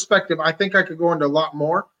my perspective, I think I could go into a lot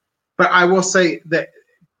more, but I will say that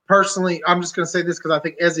personally, I'm just going to say this because I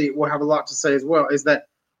think Ezzy will have a lot to say as well, is that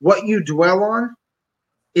what you dwell on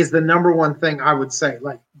is the number one thing I would say.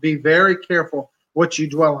 Like, be very careful what you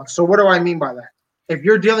dwell on. So what do I mean by that? If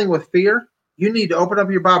you're dealing with fear, you need to open up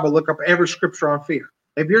your Bible, look up every scripture on fear.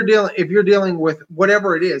 If you're dealing with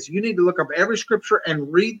whatever it is, you need to look up every scripture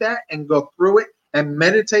and read that and go through it and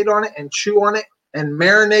meditate on it and chew on it and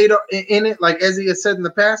marinate in it, like Ezzy has said in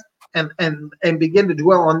the past, and begin to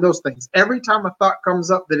dwell on those things. Every time a thought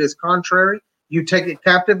comes up that is contrary, you take it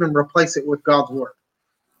captive and replace it with God's word.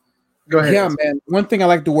 Go ahead. Yeah, man. One thing I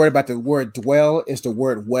like the word about the word dwell is the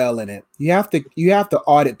word well in it. You have to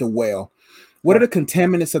audit the well. What are the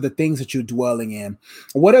contaminants of the things that you're dwelling in?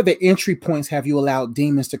 What are the entry points have you allowed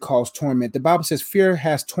demons to cause torment? The Bible says fear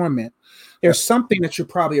has torment. There's something that you're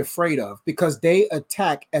probably afraid of, because they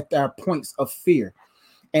attack at our points of fear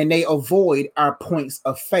and they avoid our points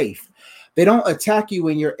of faith. They don't attack you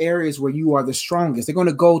in your areas where you are the strongest. They're going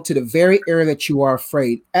to go to the very area that you are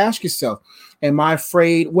afraid. Ask yourself, am I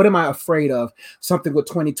afraid? What am I afraid of? Something with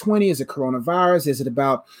 2020? Is it coronavirus? Is it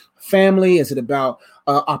about family? Is it about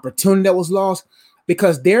opportunity that was lost?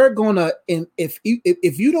 Because they're going to, if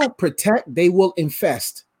you don't protect, they will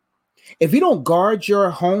infest. If you don't guard your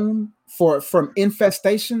home from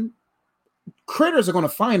infestation, critters are going to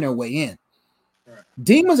find their way in.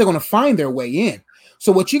 Demons are going to find their way in.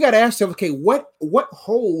 So what you got to ask yourself, okay, what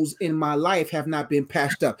holes in my life have not been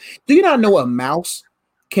patched up? Do you not know a mouse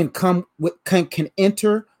can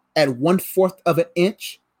enter at 1/4 of an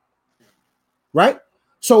inch? Right?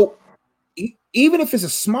 So even if it's a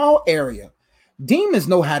small area, demons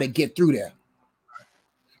know how to get through there.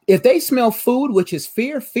 If they smell food, which is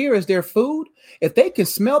fear is their food. If they can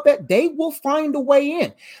smell that, they will find a way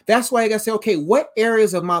in. That's why I gotta say, okay, what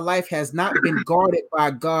areas of my life has not been guarded by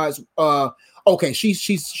God's okay,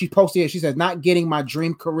 she posted here. She says, not getting my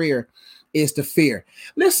dream career is the fear.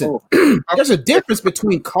 Listen, there's a difference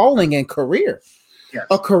between calling and career. Yes.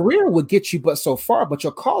 A career will get you but so far, but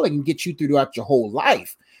your calling can get you throughout your whole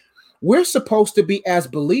life. We're supposed to be, as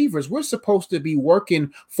believers, we're supposed to be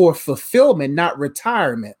working for fulfillment, not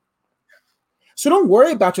retirement. So don't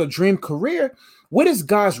worry about your dream career. What is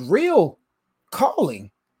God's real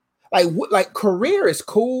calling? Like career is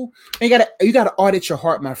cool. And you gotta audit your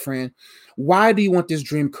heart, my friend. Why do you want this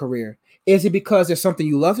dream career? Is it because there's something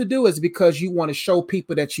you love to do? Is it because you want to show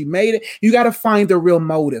people that you made it? You got to find the real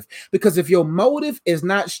motive, because if your motive is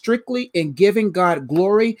not strictly in giving God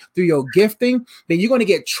glory through your gifting, then you're going to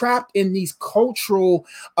get trapped in these cultural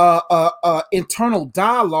internal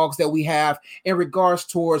dialogues that we have in regards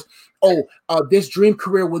towards, this dream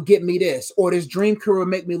career will get me this, or this dream career will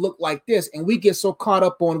make me look like this. And we get so caught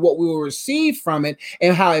up on what we will receive from it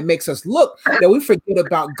and how it makes us look that we forget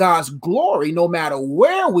about God's glory no matter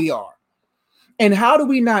where we are. And how do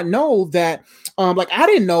we not know that? I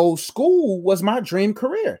didn't know school was my dream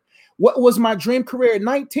career. What was my dream career at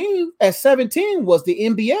 19? At 17 was the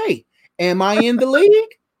NBA. Am I in the league?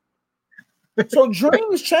 So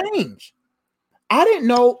dreams change. I didn't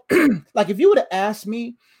know, like if you would have asked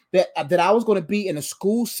me that I was going to be in a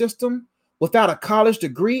school system without a college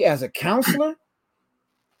degree as a counselor,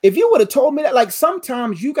 if you would have told me that, like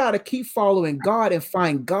sometimes you got to keep following God and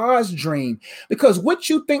find God's dream, because what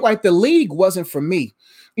you think like the league wasn't for me,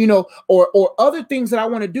 or other things that I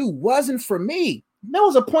want to do wasn't for me. There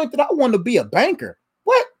was a point that I wanted to be a banker.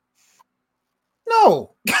 What?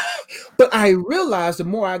 No. But I realized the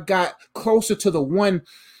more I got closer to the one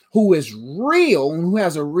who is real and who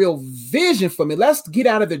has a real vision for me. Let's get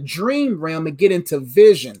out of the dream realm and get into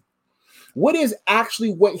vision. What is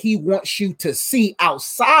actually what he wants you to see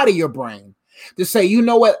outside of your brain, to say, you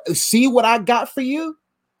know what, see what I got for you?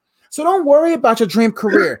 So don't worry about your dream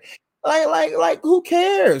career. Like who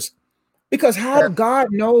cares? Because God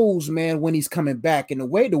knows, man, when he's coming back. And the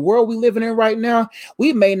way the world we living in right now,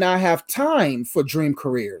 we may not have time for dream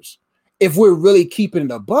careers if we're really keeping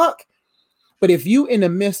it a buck. But if you in the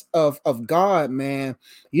midst of God, man,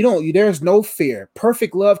 there's no fear.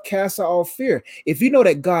 Perfect love casts out all fear. If you know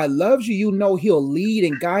that God loves you, you know he'll lead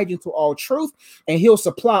and guide you to all truth, and he'll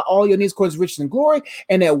supply all your needs according to riches and glory.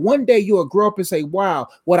 And that one day you'll grow up and say, wow,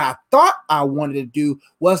 what I thought I wanted to do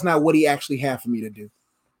was not what he actually had for me to do.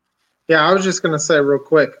 Yeah, I was just going to say real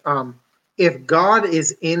quick. If God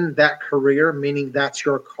is in that career, meaning that's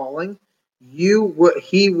your calling, He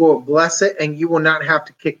will bless it, and you will not have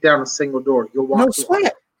to kick down a single door. You'll No walk through all.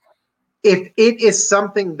 sweat. If it is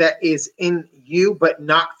something that is in you but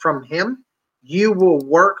not from Him, you will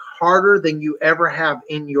work harder than you ever have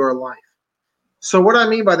in your life. So what I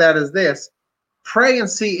mean by that is this: pray and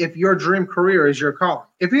see if your dream career is your calling.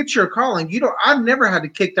 If it's your calling, you don't. I've never had to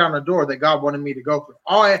kick down a door that God wanted me to go through.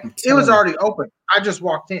 It was already open. I just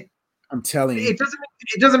walked in. I'm telling you. It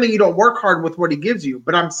doesn't mean you don't work hard with what He gives you,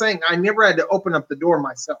 but I'm saying I never had to open up the door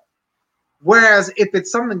myself. Whereas if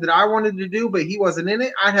it's something that I wanted to do, but He wasn't in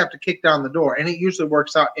it, I'd have to kick down the door, and it usually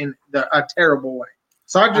works out in a terrible way.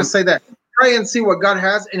 So I just say that pray and see what God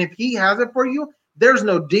has, and if He has it for you, there's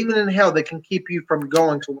no demon in hell that can keep you from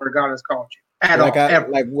going to where God has called you at all.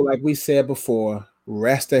 Like we said before,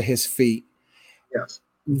 rest at His feet. Yes.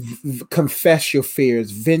 Confess your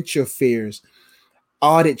fears, vent your fears,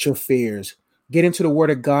 audit your fears, get into the Word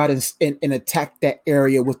of God and attack that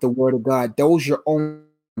area with the Word of God. Those your own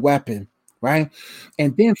weapon, right?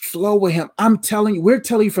 And then flow with Him. I'm telling you, we're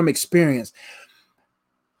telling you from experience.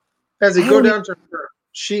 As you go down to her,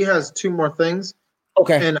 she has two more things.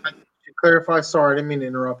 Okay. And to clarify, sorry, I didn't mean to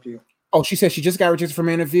interrupt you. Oh, she said she just got rejected from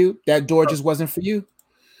an interview. That door just wasn't for you.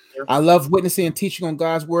 Yeah. I love witnessing and teaching on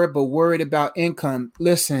God's word, but worried about income.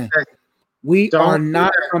 Listen, we are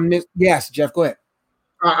not from this. Yes, Jeff, go ahead.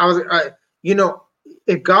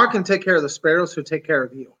 If God can take care of the sparrows, He'll take care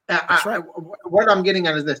of you. That's right. What I'm getting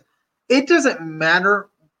at is this: it doesn't matter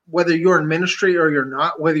whether you're in ministry or you're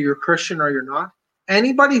not, whether you're Christian or you're not.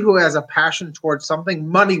 Anybody who has a passion towards something,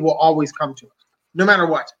 money will always come to it, no matter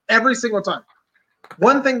what, every single time.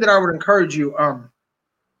 One thing that I would encourage you,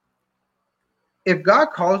 if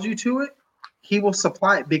God calls you to it, He will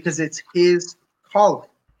supply it because it's His calling.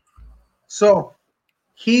 So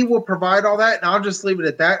He will provide all that, and I'll just leave it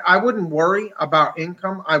at that. I wouldn't worry about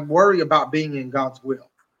income. I worry about being in God's will.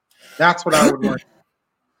 That's what I would worry.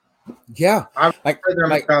 Yeah. Like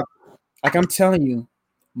I'm telling you,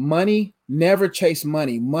 money never chase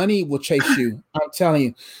money. Money will chase you. I'm telling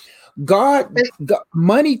you. God,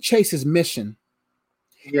 money chases mission.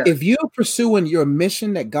 Yeah. If you're pursuing your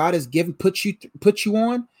mission that God has given, put you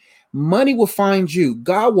on, money will find you.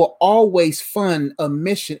 God will always fund a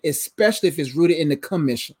mission, especially if it's rooted in the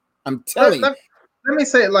commission. I'm telling you. Let me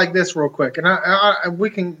say it like this real quick, and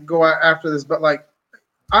we can go out after this, but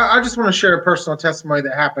I just want to share a personal testimony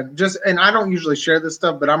that happened. And I don't usually share this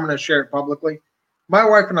stuff, but I'm going to share it publicly. My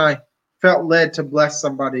wife and I felt led to bless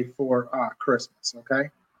somebody for Christmas.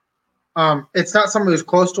 Okay, it's not someone who's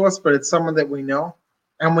close to us, but it's someone that we know.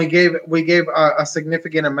 And we gave a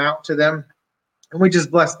significant amount to them, and we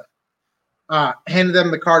just blessed them, handed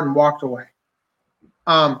them the card, and walked away.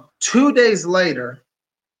 2 days later,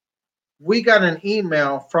 we got an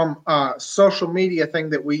email from a social media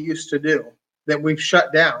thing that we used to do that we've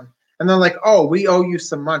shut down, and they're like, "Oh, we owe you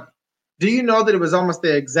some money." Do you know that it was almost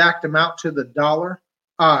the exact amount to the dollar?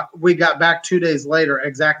 We got back 2 days later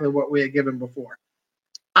exactly what we had given before.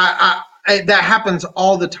 That happens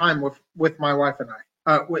all the time with my wife and I.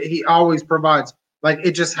 He always provides. Like,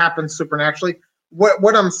 it just happens supernaturally.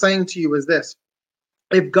 What I'm saying to you is this: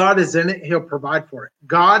 if God is in it, He'll provide for it.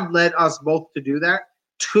 God led us both to do that.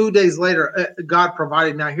 2 days later, God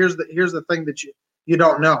provided. Now here's the thing that you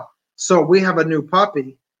don't know. So we have a new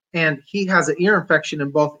puppy, and he has an ear infection in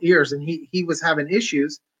both ears, and he was having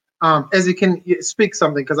issues. As you can speak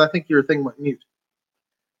something, because I think your thing went mute.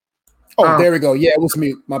 Oh, there we go. Yeah, it was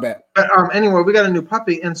mute. My bad. But anyway, we got a new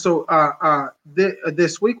puppy, and so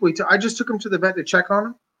this week I just took him to the vet to check on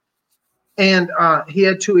him, and he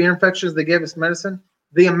had 2 ear infections. They gave us medicine.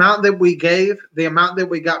 The amount that we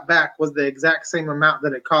got back was the exact same amount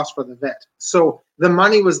that it cost for the vet. So the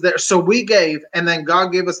money was there. So we gave, and then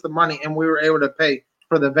God gave us the money, and we were able to pay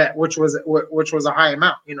for the vet, which was a high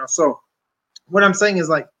amount. So what I'm saying is,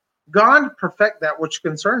 like, God perfect that which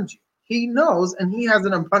concerns you. He knows, and He has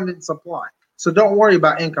an abundant supply. So don't worry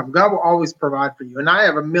about income. God will always provide for you. And I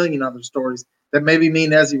have a million other stories that maybe me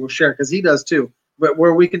and Ezzy will share, because he does too, but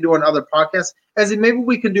where we can do another podcast. Ezzy, maybe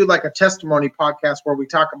we can do like a testimony podcast where we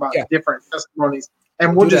talk about different testimonies,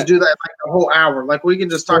 and we'll just do that like a whole hour. Like, we can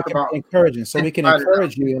just talk about encouraging. So we can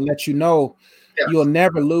encourage you and let you know you'll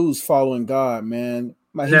never lose following God, man.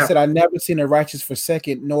 He said, "I never seen a righteous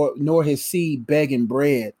forsaken, nor his seed begging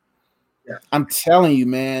bread." Yeah. I'm telling you,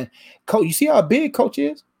 man. Coach, you see how big Coach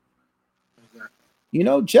is?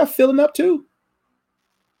 Jeff filling up too.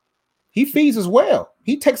 He feeds us well.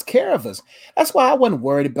 He takes care of us. That's why I wasn't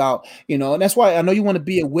worried about, and that's why I know you want to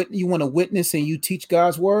be a witness. You want to witness and you teach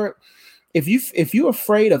God's word. If you're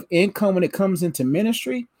afraid of income when it comes into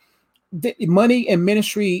ministry, money and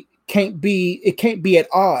ministry can't be at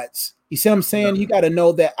odds. You see what I'm saying? You got to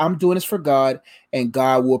know that I'm doing this for God and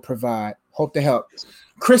God will provide. Hope to help.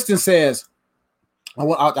 Kristen says, I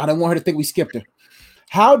don't want her to think we skipped her.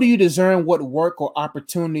 How do you discern what work or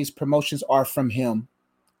opportunities, promotions are from him?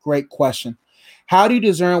 Great question. How do you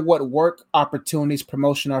discern what work, opportunities,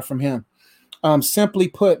 promotion are from him? Simply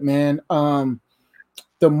put, man,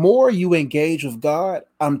 the more you engage with God,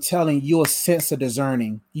 I'm telling you, a sense of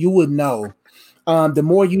discerning. You will know. The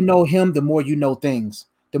more you know him, the more you know things.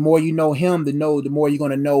 The more you know him, the more you're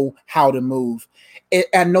going to know how to move.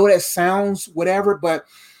 I know that sounds whatever, but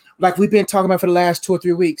like we've been talking about for the last 2 or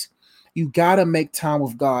 3 weeks, you got to make time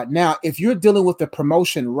with God. Now, if you're dealing with the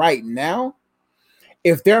promotion right now,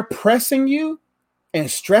 if they're pressing you and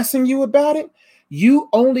stressing you about it, you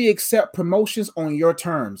only accept promotions on your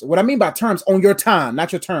terms. What I mean by terms, on your time,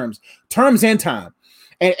 not your terms and time.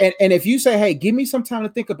 And if you say, hey, give me some time to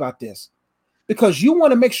think about this, because you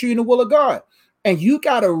want to make sure you're in the will of God. And you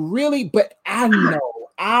got to really, but I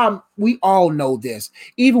know, we all know this.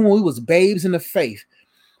 Even when we was babes in the faith,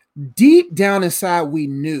 deep down inside, we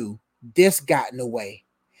knew this got in the way.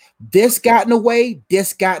 This got in the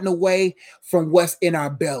way from what's in our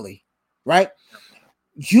belly, right?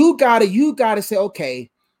 You gotta say, okay,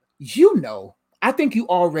 I think you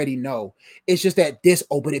already know. It's just that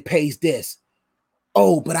but it pays this.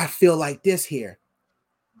 Oh, but I feel like this here.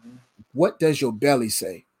 What does your belly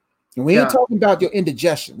say? And we ain't talking about your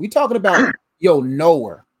indigestion. We talking about your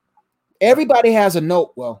knower. Everybody has a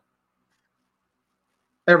note. Well,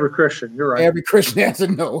 every Christian, you're right. Every Christian has a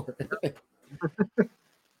knower.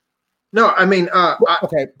 No, I mean,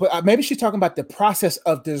 okay, but maybe she's talking about the process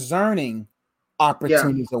of discerning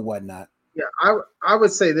opportunities or whatnot. Yeah, I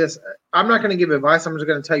would say this. I'm not going to give advice. I'm just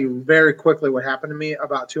going to tell you very quickly what happened to me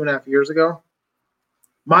about 2.5 years ago.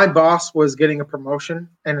 My boss was getting a promotion,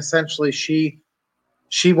 and essentially she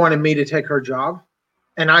wanted me to take her job,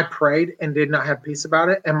 and I prayed and did not have peace about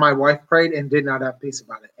it, and my wife prayed and did not have peace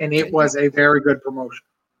about it, and it was a very good promotion.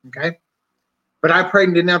 Okay. But I prayed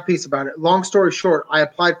and didn't have peace about it. Long story short, I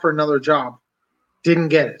applied for another job, didn't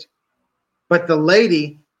get it. But the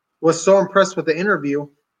lady was so impressed with the interview.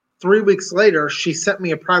 3 weeks later, she sent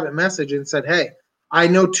me a private message and said, hey, I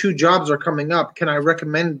know 2 jobs are coming up. Can I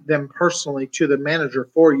recommend them personally to the manager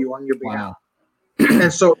for you on your behalf? Wow.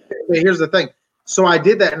 And so here's the thing. So I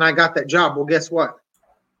did that and I got that job. Well, guess what?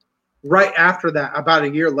 Right after that, about a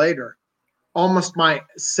year later, almost my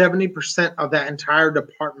 70% of that entire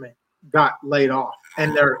department got laid off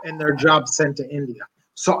and their job sent to India.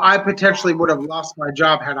 So I potentially would have lost my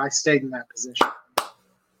job had I stayed in that position.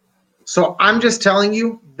 So I'm just telling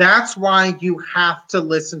you, that's why you have to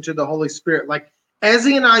listen to the Holy Spirit. Like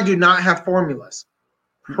Ezzy and I do not have formulas.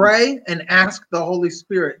 Pray and ask the Holy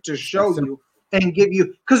Spirit to show you and give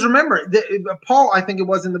you. Because remember, Paul, I think it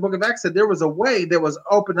was in the book of Acts, said there was a way that was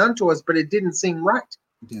open unto us, but it didn't seem right.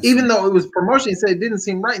 Yes. Even though it was promotion, he said it didn't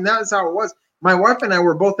seem right. And that's how it was. My wife and I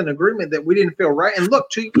were both in agreement that we didn't feel right. And look,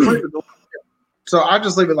 2 years later, so I'll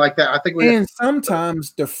just leave it like that. I think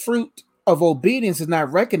sometimes the fruit of obedience is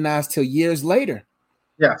not recognized till years later.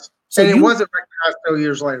 Yes. So it wasn't recognized till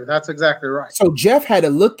years later. That's exactly right. So Jeff had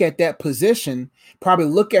to look at that position, probably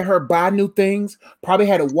look at her buy new things, probably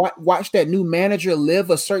had to watch that new manager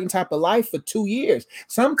live a certain type of life for 2 years.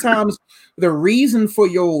 Sometimes the reason for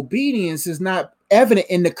your obedience is not evident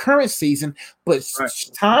in the current season, but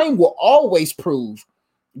time will always prove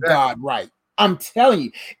God right. I'm telling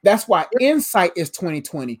you, that's why insight is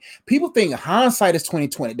 2020. People think hindsight is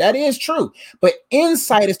 2020. That is true, but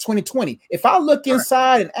insight is 2020. If I look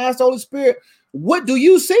inside and ask the Holy Spirit, what do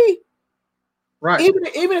you see? Right. Even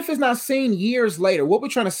if it's not seen years later, what we're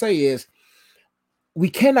trying to say is we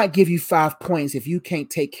cannot give you 5 points if you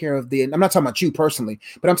can't take care of I'm not talking about you personally,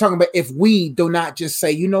 but I'm talking about if we do not just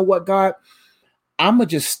say, you know what, God, I'm going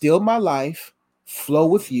to just still my life, flow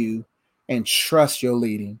with you, and trust your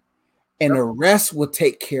leading. And the rest will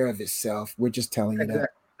take care of itself. We're just telling you that.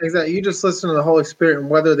 Exactly. You just listen to the Holy Spirit, and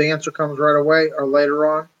whether the answer comes right away or later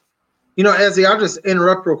on. You know, Ezzy, I'll just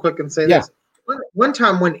interrupt real quick and say this. One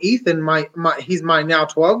time when Ethan, he's my now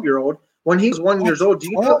 12-year-old, when he was 1 year old,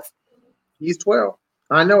 do you know? He's 12.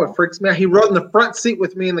 I know, it freaks me out. He rode in the front seat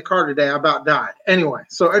with me in the car today. I about died. Anyway,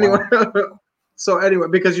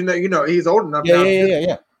 because you know, he's old enough now.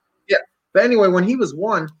 Yeah. But anyway, when he was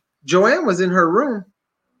 1, Joanne was in her room.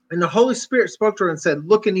 And the Holy Spirit spoke to her and said,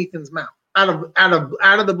 look in Ethan's mouth, out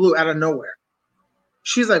of the blue, out of nowhere.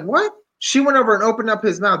 She's like, what? She went over and opened up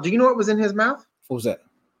his mouth. Do you know what was in his mouth? What was that?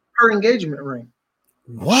 Her engagement ring.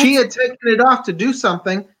 What? She had taken it off to do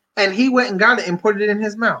something, and he went and got it and put it in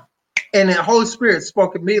his mouth. And the Holy Spirit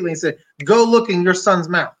spoke immediately and said, go look in your son's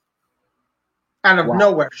mouth. out of Wow.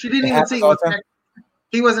 nowhere. She didn't It even see happens all the time?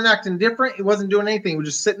 he wasn't acting different. He wasn't doing anything. He was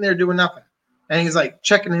just sitting there doing nothing. And he's like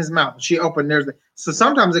checking his mouth. She opened so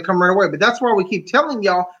sometimes they come right away. But that's why we keep telling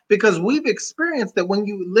y'all, because we've experienced that when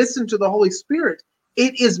you listen to the Holy Spirit,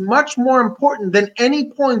 it is much more important than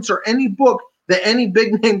any points or any book that any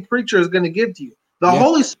big name preacher is going to give to you. The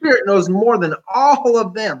Holy Spirit knows more than all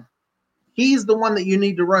of them. He's the one that you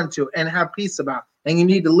need to run to and have peace about, and you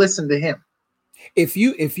need to listen to him. If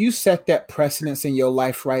you set that precedence in your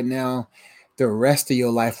life right now, the rest of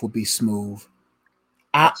your life will be smooth.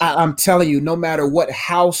 I'm telling you, no matter what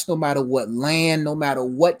house, no matter what land, no matter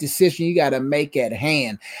what decision you got to make at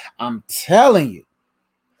hand, I'm telling you,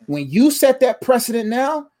 when you set that precedent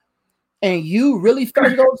now and you really feel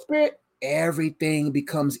the Holy Spirit, everything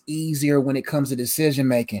becomes easier when it comes to decision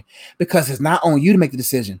making, because it's not on you to make the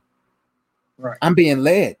decision. Right. I'm being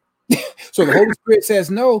led. So the Holy Spirit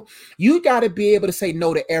says no. You got to be able to say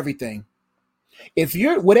no to everything. If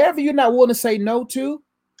whatever you're not willing to say no to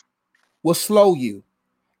will slow you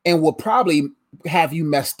and will probably have you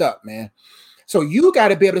messed up, man. So you got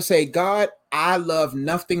to be able to say, God, I love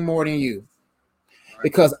nothing more than you,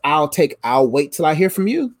 because I'll wait till I hear from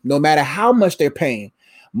you, no matter how much they're paying.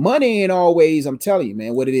 Money ain't always, I'm telling you,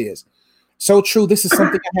 man, what it is. So true. This is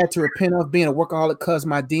something I had to repent of, being a workaholic, cause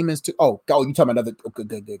my demons to, you talking about another, okay,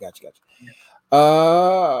 good. Gotcha.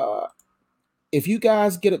 If you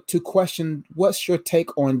guys get to question, what's your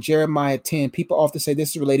take on Jeremiah 10? People often say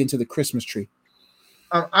this is relating to the Christmas tree.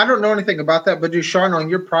 I don't know anything about that, but Deshaun, on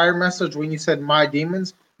your prior message, when you said my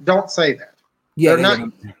demons, don't say that. Yeah,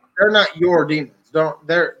 they're not your demons.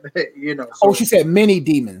 They're So, she said many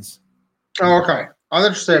demons. Oh, okay.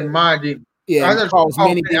 Others said my demons. Yeah,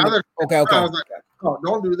 many demons. Okay. I was like,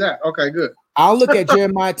 don't do that. Okay, good. I'll look at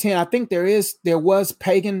Jeremiah 10. I think there was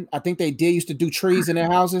pagan. I think they used to do trees in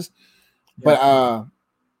their houses, but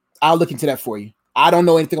I'll look into that for you. I don't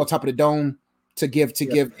know anything on top of the dome to give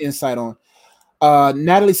insight on.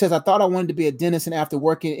 Natalie says, I thought I wanted to be a dentist, and after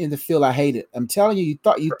working in the field, I hate it. I'm telling you,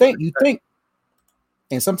 you think,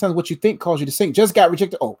 and sometimes what you think calls you to sink. Just got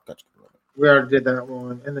rejected. Oh, gotcha. We already did that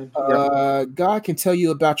one. And then God can tell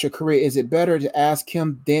you about your career. Is it better to ask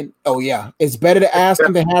him than? Oh yeah, it's better to ask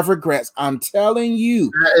him than have regrets. I'm telling you,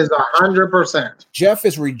 that is 100%. Jeff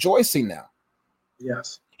is rejoicing now.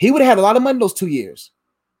 Yes, he would have had a lot of money those 2 years.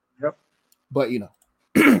 Yep. But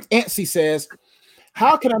Antsy says,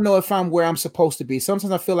 how can I know if I'm where I'm supposed to be?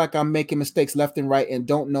 Sometimes I feel like I'm making mistakes left and right and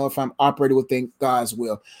don't know if I'm operating within God's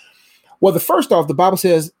will. Well, first off, the Bible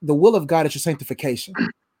says the will of God is your sanctification.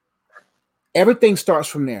 Everything starts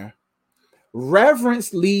from there.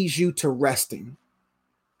 Reverence leads you to resting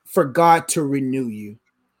for God to renew you.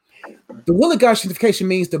 The will of God sanctification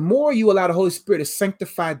means the more you allow the Holy Spirit to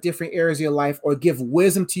sanctify different areas of your life or give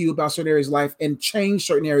wisdom to you about certain areas of life and change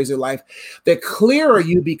certain areas of life, the clearer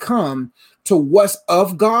you become to what's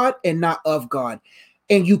of God and not of God.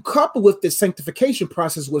 And you couple with the sanctification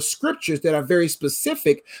process with scriptures that are very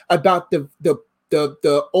specific about the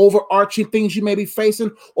overarching things you may be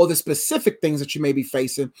facing or the specific things that you may be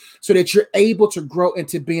facing, so that you're able to grow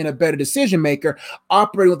into being a better decision maker,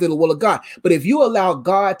 operating within the will of God. But if you allow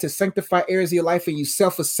God to sanctify areas of your life and you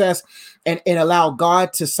self-assess and allow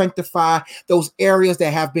God to sanctify those areas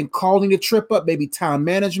that have been calling to trip up, maybe time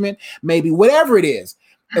management, maybe whatever it is,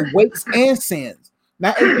 and weights and sins.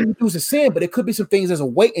 Not everything you do is a sin, but it could be some things as a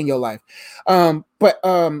weight in your life.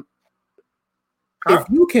 If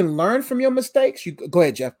you can learn from your mistakes, you go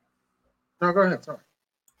ahead, Jeff. No, go ahead. Sorry.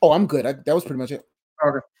 Oh, I'm good. That was pretty much it.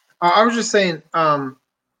 Okay. I was just saying,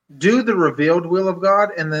 do the revealed will of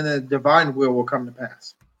God, and then the divine will come to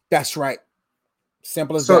pass. That's right.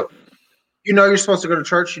 Simple as that. You're supposed to go to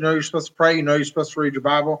church. You're supposed to pray. You're supposed to read your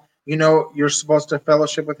Bible. You're supposed to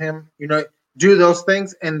fellowship with Him. Do those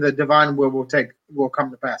things, and the divine will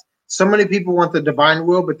come to pass. So many people want the divine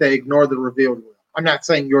will, but they ignore the revealed will. I'm not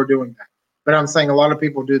saying you're doing that, but I'm saying a lot of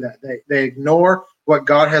people do that. They ignore what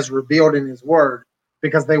God has revealed in His Word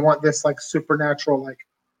because they want this like supernatural, like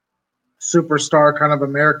superstar kind of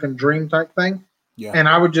American dream type thing. Yeah. And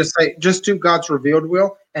I would just say, just do God's revealed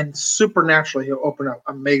will, and supernaturally He'll open up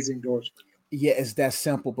amazing doors for you. Yeah, it's that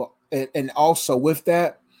simple. But and also with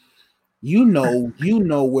that, you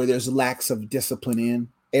know where there's lacks of discipline in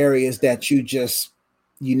areas that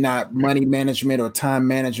you're not money management or time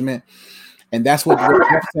management. And that's what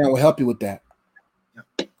Jeff will help you with that.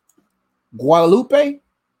 Guadalupe,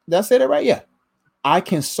 did I say that right? Yeah. I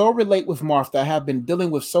can so relate with Martha. I have been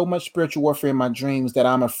dealing with so much spiritual warfare in my dreams that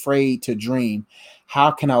I'm afraid to dream.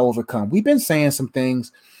 How can I overcome? We've been saying some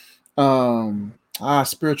things.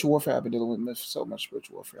 Spiritual warfare. I've been dealing with so much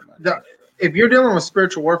spiritual warfare. If you're dealing with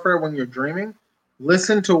spiritual warfare when you're dreaming,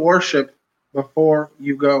 listen to worship before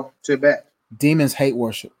you go to bed. Demons hate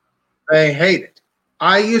worship. They hate it.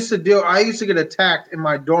 I used to get attacked in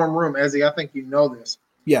my dorm room, Ezzy. I think you know this.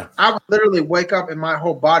 Yeah. I would literally wake up and my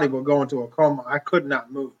whole body would go into a coma. I could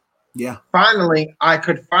not move. Yeah. Finally, I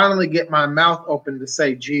could finally get my mouth open to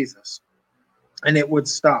say Jesus, and it would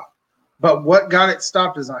stop. But what got it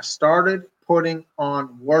stopped is I started putting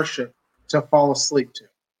on worship to fall asleep to.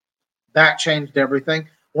 That changed everything.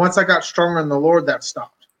 Once I got stronger in the Lord, that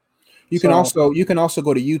stopped. You can also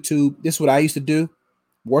go to YouTube. This is what I used to do.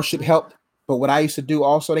 Worship helped. But what I used to do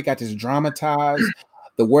also, they got this dramatized,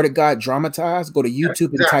 the Word of God dramatized. Go to YouTube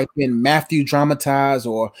and type in Matthew dramatized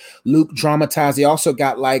or Luke dramatized. They also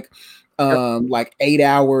got like 8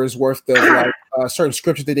 hours worth of certain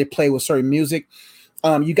scriptures that they play with certain music.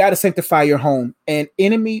 You got to sanctify your home. And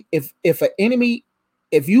if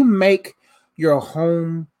you make your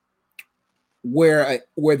home where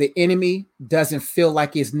the enemy doesn't feel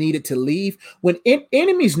like it's needed to leave, when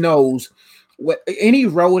enemies knows what any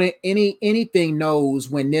rodent, anything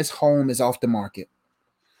knows when this home is off the market.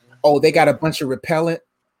 Oh, they got a bunch of repellent.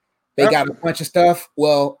 They got a bunch of stuff.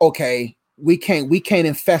 Well, okay, we can't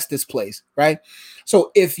infest this place, right?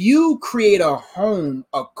 So if you create a home,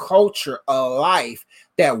 a culture, a life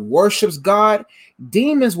that worships God,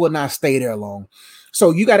 demons will not stay there long.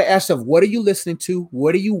 So you got to ask yourself, what are you listening to?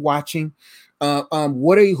 What are you watching?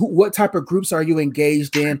 What type of groups are you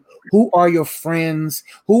engaged in? Who are your friends?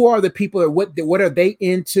 Who are the people? What are they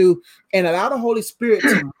into? And allow the Holy Spirit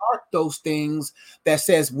to mark those things that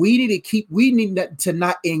says we need to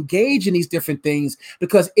not engage in these different things,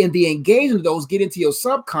 because in the engagement of those get into your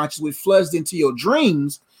subconscious, which floods into your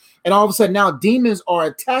dreams. And all of a sudden now demons are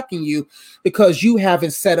attacking you because you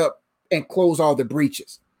haven't set up and closed all the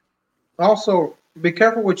breaches. Also, be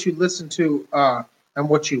careful what you listen to and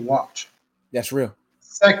what you watch. That's real.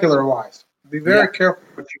 Secular wise, be very careful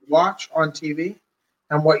what you watch on TV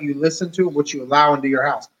and what you listen to, what you allow into your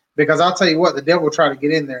house. Because I'll tell you what, the devil will try to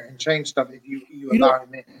get in there and change stuff if you allow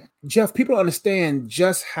him in. Jeff, people understand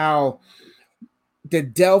just how the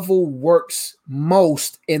devil works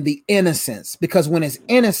most in the innocence, because when it's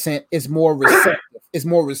innocent, it's more receptive, it's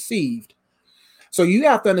more received. So you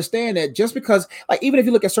have to understand that just because, like, even if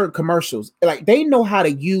you look at certain commercials, like they know how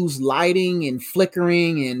to use lighting and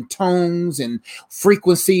flickering and tones and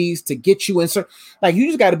frequencies to get you in. Like, you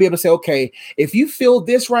just got to be able to say, okay, if you feel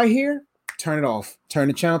this right here, turn it off, turn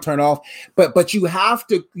the channel, turn it off. But you have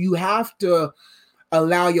to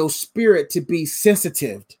allow your spirit to be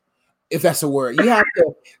sensitive, if that's a word. You have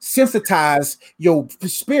to sensitize your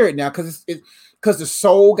spirit now, because the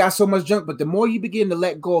soul got so much junk. But the more you begin to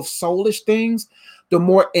let go of soulish things, the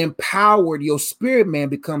more empowered your spirit man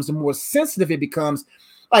becomes, the more sensitive it becomes.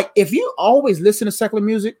 Like, if you always listen to secular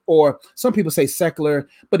music, or some people say secular,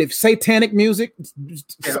 but if satanic music,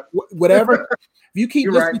 whatever, if you keep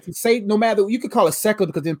listening to say, no matter, you could call it secular,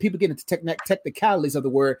 because then people get into technicalities of the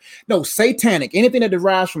word. No, satanic, anything that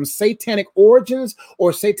derives from satanic origins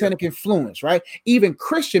or satanic influence, right? Even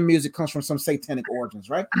Christian music comes from some satanic origins,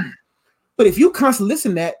 right? But if you constantly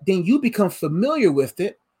listen to that, then you become familiar with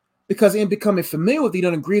it, because in becoming familiar with it, you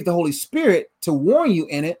don't grieve the Holy Spirit to warn you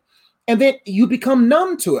in it. And then you become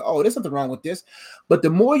numb to it. Oh, there's something wrong with this. But the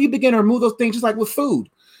more you begin to remove those things, just like with food,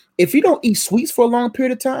 if you don't eat sweets for a long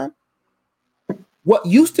period of time, what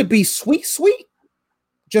used to be sweet,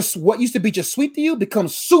 just what used to be just sweet to you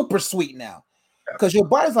becomes super sweet now. Because your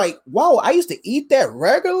body's like, wow, I used to eat that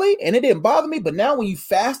regularly and it didn't bother me. But now when you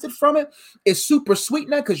fasted from it, it's super sweet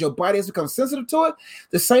now because your body has become sensitive to it.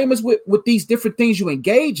 The same as with these different things you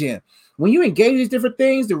engage in. When you engage in these different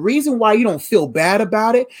things, the reason why you don't feel bad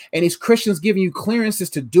about it, and these Christians giving you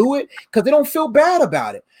clearances to do it, because they don't feel bad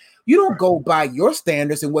about it. You don't go by your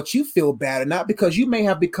standards and what you feel bad or not, because you may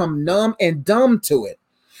have become numb and dumb to it.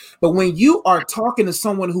 But when you are talking to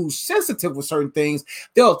someone who's sensitive with certain things,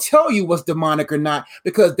 they'll tell you what's demonic or not,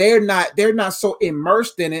 because they're not so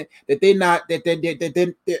immersed in it that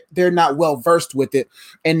they're not well versed with it,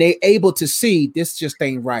 and they're able to see this just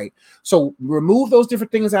ain't right. So remove those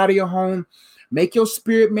different things out of your home, make your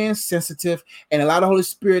spirit man sensitive, and allow the Holy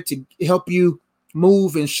Spirit to help you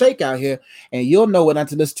move and shake out here, and you'll know what not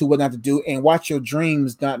to listen to, what not to do, and watch your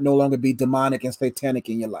dreams no longer be demonic and satanic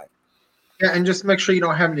in your life. Yeah, and just make sure you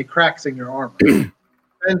don't have any cracks in your armor.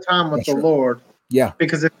 Spend time with the Lord. Yeah.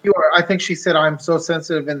 Because if you are, I think she said, I'm so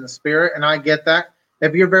sensitive in the spirit, and I get that.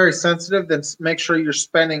 If you're very sensitive, then make sure you're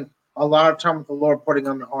spending a lot of time with the Lord putting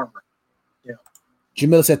on the armor. Yeah.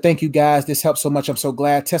 Jamila said, thank you guys. This helps so much. I'm so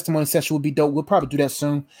glad. Testimony session will be dope. We'll probably do that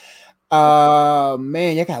soon.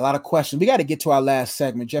 Man, you got a lot of questions. We got to get to our last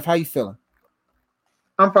segment. Jeff, how you feeling?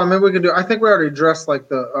 I'm fine. Maybe we can do. I think we already addressed like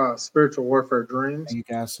the spiritual warfare dreams. Thank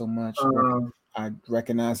you guys so much. Um, I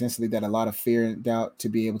recognize instantly that a lot of fear and doubt to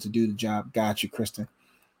be able to do the job. Got you, Kristen.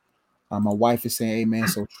 My wife is saying, "Amen."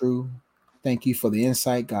 So true. Thank you for the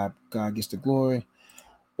insight. God gets the glory.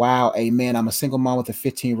 Wow, amen. I'm a single mom with a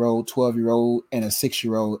 15-year-old, 12-year-old, and a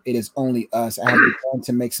 6-year-old. It is only us. I have begun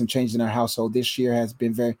to make some changes in our household. This year has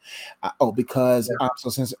been very because Yeah. I'm so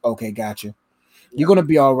sensitive. Okay, gotcha. You're gonna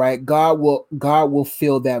be all right. God will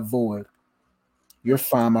fill that void. You're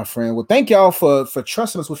fine, my friend. Well, thank y'all for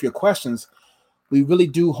trusting us with your questions. We really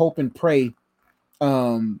do hope and pray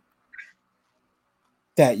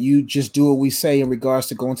that you just do what we say in regards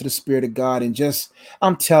to going to the Spirit of God. And just,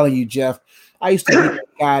 I'm telling you, Jeff, I used to be a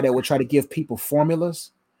guy that would try to give people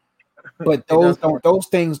formulas, but those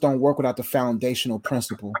things don't work without the foundational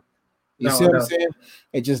principle. You see what I'm saying?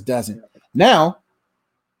 It just doesn't. Now,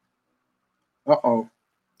 we're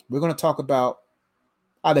going to talk about,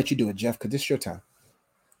 I'll let you do it, Jeff, because this is your time.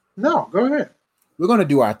 No, go ahead. We're going to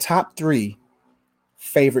do our top 3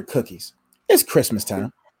 favorite cookies. It's Christmas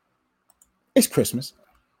time. It's Christmas.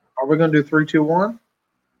 Are we going to do 3, 2, 1?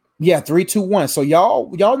 Yeah, 3, 2, 1. So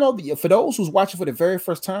y'all know, for those who's watching for the very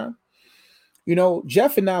first time, you know,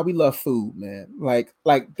 Jeff and I, we love food, man. Like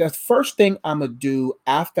the first thing I'm gonna do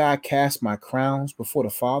after I cast my crowns before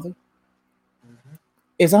the Father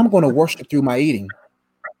is I'm gonna worship through my eating.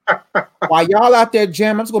 While y'all out there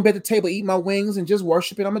jamming, I'm just gonna be at the table, eat my wings, and just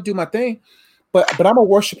worship it. I'm gonna do my thing, but I'm gonna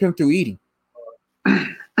worship Him through eating.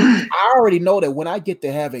 I already know that when I get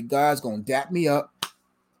to heaven, God's gonna dap me up.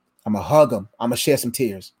 I'm gonna hug Him. I'm gonna shed some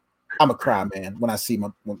tears. I'm gonna cry, man, when I see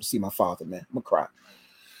my Father, man. I'm gonna cry.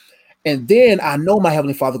 And then I know my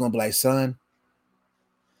Heavenly Father gonna be like, son,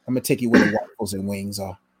 I'm gonna take you where the waffles and wings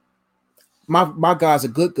are. My God's a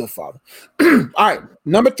good Father. All right,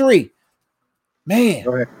 number 3. Man,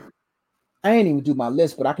 go ahead. I ain't even do my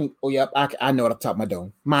list, but I can. Oh, yeah, I know it off the top of my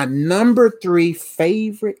dome. My number 3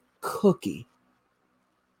 favorite cookie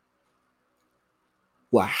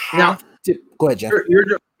will have to go ahead, Jeff.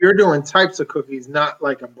 You're doing types of cookies, not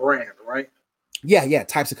like a brand, right? Yeah,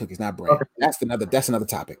 types of cookies, not brand. Okay. That's another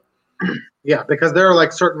topic. Yeah, because there are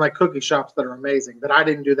like certain like cookie shops that are amazing. That I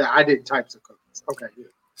didn't do that. I did types of cookies. Okay, good.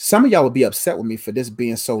 Some of y'all would be upset with me for this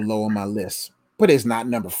being so low on my list, but it's not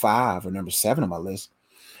number 5 or number 7 on my list.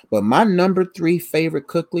 But my number 3 favorite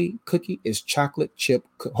cookie is chocolate chip.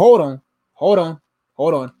 Hold on.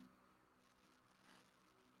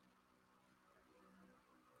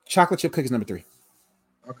 Chocolate chip cookies number 3.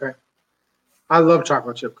 Okay. I love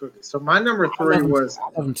chocolate chip cookies. So my number 3 was. I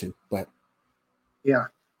love them too, but yeah.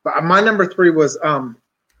 But my number 3 was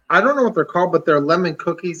I don't know what they're called, but they're lemon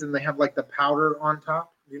cookies and they have like the powder on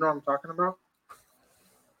top. You know what I'm talking about?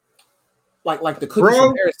 Like the cookies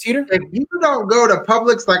from Harris Teeter? If you don't go to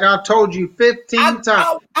Publix, like I've told you 15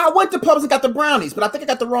 times. I went to Publix and got the brownies, but I think I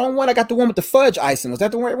got the wrong one. I got the one with the fudge icing. Was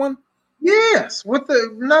that the right one? Yes, with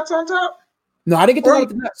the nuts on top. No, I didn't get the one with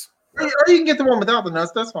the nuts. Or you can get the one without the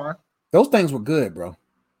nuts. That's fine. Those things were good, bro.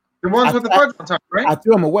 The ones with the fudge on top, right? I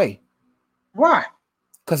threw them away. Why?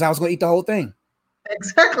 Because I was going to eat the whole thing.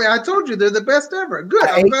 Exactly. I told you they're the best ever. Good.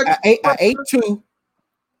 I ate 2.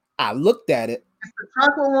 I looked at it. It's the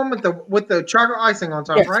chocolate one with the chocolate icing on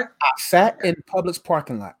top, yes. Right? I sat in Publix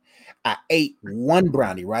parking lot. I ate 1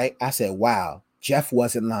 brownie, right? I said, wow, Jeff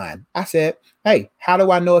wasn't lying. I said, hey, how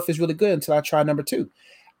do I know if it's really good until I try number 2?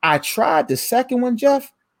 I tried the second one,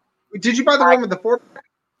 Jeff. Did you buy the one with the 4-pack?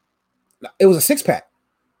 It was a 6-pack.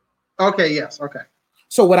 Okay, yes, okay.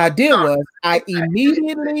 So what I did was I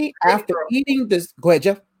immediately, after eating this, go ahead,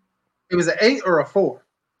 Jeff. It was an 8 or a 4?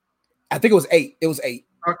 I think it was 8. It was 8.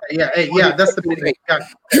 Okay, yeah, 8. Yeah, that's the big 8.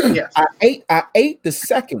 Yes. I ate the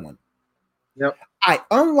second one. Yep. I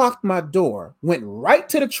unlocked my door, went right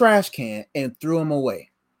to the trash can, and threw them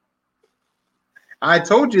away. I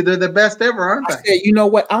told you they're the best ever, aren't they? I said, you know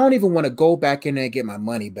what? I don't even want to go back in there and get my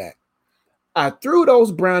money back. I threw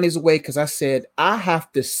those brownies away because I said, I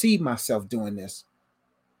have to see myself doing this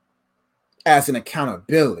as an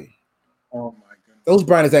accountability. Oh, my goodness. Those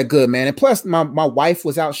brownies are good, man. And plus, my wife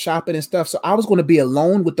was out shopping and stuff, so I was going to be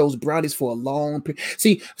alone with those brownies for a long period.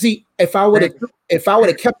 See, if I would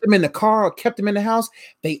have kept them in the car or kept them in the house,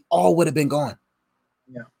 they all would have been gone.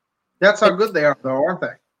 Yeah. That's how good they are, though, aren't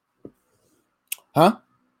they? Huh?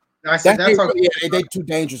 I said that's how good they're too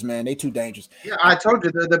dangerous, man. They're too dangerous. Yeah, I told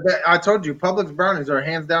you they're the best. I told you Publix brownies are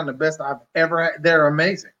hands down the best I've ever had. They're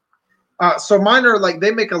amazing. So mine are like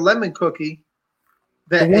they make a lemon cookie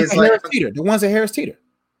that is like the ones at Harris Teeter.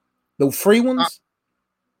 The free ones?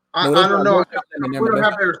 I don't know. We don't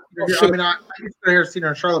have Harris Teeter. I mean, I used to go to Harris Teeter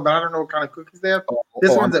in Charlotte, but I don't know what kind of cookies they have.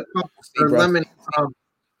 This one's at Publix. They're lemon.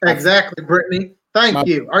 Exactly, Brittany. Thank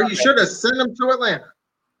you. Are you sure to send them to Atlanta?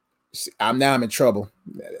 I'm in trouble.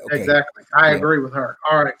 Okay. Exactly. I agree with her.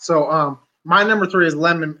 All right. So my number 3 is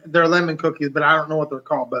lemon. They're lemon cookies, but I don't know what they're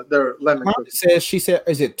called, but they're lemon cookies. She said,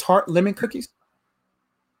 is it tart lemon cookies?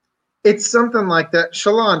 It's something like that.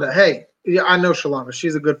 Shalonda, hey, yeah, I know Shalonda.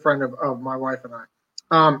 She's a good friend of my wife and I.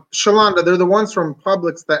 Shalonda, they're the ones from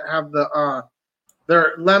Publix that have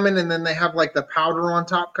they're lemon and then they have like the powder on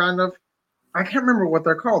top, kind of. I can't remember what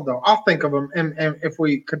they're called though. I'll think of them and if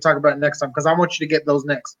we could talk about it next time, because I want you to get those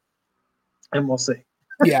next, and we'll see.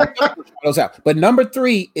 Yeah, those out. But number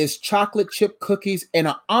 3 is chocolate chip cookies, and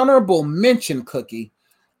an honorable mention cookie,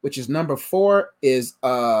 which is number 4, is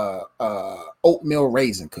oatmeal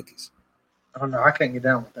raisin cookies. Oh no, I can't get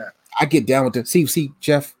down with that. I get down with it. See,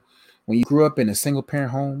 Jeff, when you grew up in a single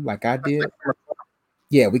parent home like I did,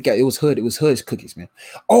 yeah, it was hood cookies, man.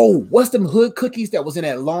 Oh, what's them hood cookies that was in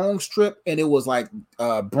that long strip and it was like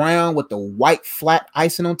brown with the white flat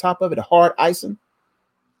icing on top of it, a hard icing?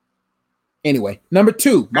 Anyway, number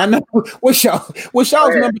 2, what's y'all's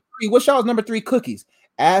number 3? What's y'all's number 3 cookies?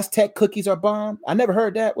 Aztec cookies are bomb. I never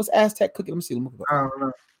heard that. What's Aztec cookie? Let me see. I don't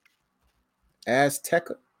know. Aztec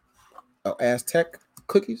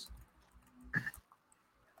cookies.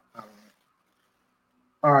 I don't know.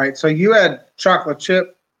 All right, so you had chocolate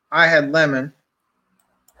chip. I had lemon.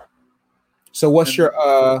 So what's your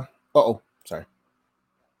sorry.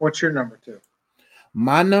 What's your number 2?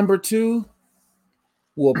 My number 2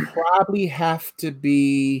 will probably have to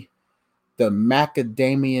be the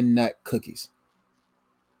macadamia nut cookies.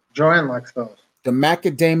 Joanne likes those. The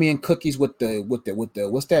macadamia cookies with the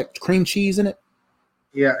what's that, cream cheese in it?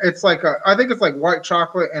 Yeah, it's like I think it's like white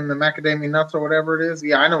chocolate and the macadamia nuts or whatever it is.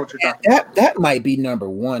 Yeah, I know what you're talking about. That might be number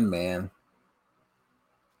 1, man.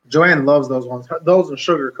 Joanne loves those ones. Those and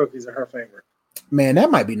sugar cookies are her favorite. Man,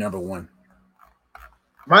 that might be number 1.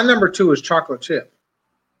 My number 2 is chocolate chip.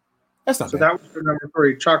 That's not so bad. That was your number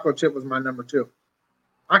 3. Chocolate chip was my number 2.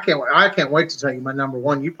 I can't wait to tell you my number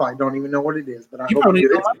 1. You probably don't even know what it is, but I hope you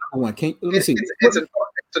do. Let me see. It's a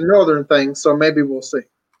northern thing, so maybe we'll see.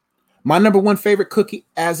 My number 1 favorite cookie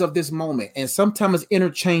as of this moment, and sometimes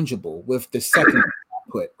interchangeable with the second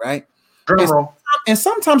put, right? And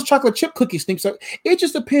sometimes chocolate chip cookies sneaks up. It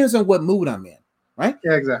just depends on what mood I'm in, right?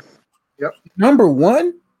 Yeah, exactly. Yep. Number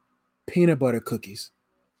 1, peanut butter cookies.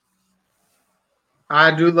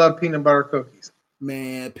 I do love peanut butter cookies.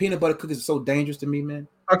 Man, peanut butter cookies are so dangerous to me, man.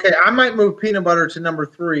 Okay, I might move peanut butter to number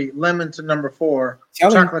 3, lemon to number 4,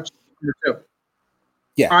 chocolate chip number 2.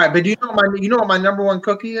 Yeah. All right, but you know what my number 1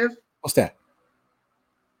 cookie is? What's that?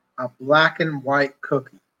 A black and white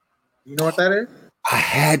cookie. You know what that is?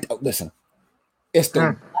 Listen. It's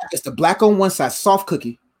the black on one side, soft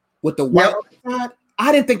cookie with the white side.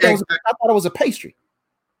 I didn't think that was. I thought it was a pastry.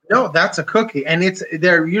 No, that's a cookie, and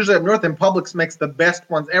they're usually up north. And Publix makes the best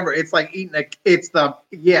ones ever. It's like eating it's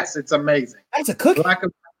amazing. That's a cookie. Black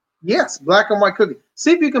and white cookie.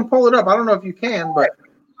 See if you can pull it up. I don't know if you can, but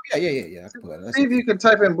yeah. See if you can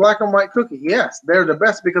type in black and white cookie. Yes, they're the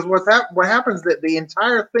best because what happens is that the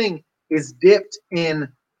entire thing is dipped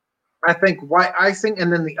in, I think, white icing,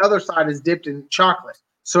 and then the other side is dipped in chocolate.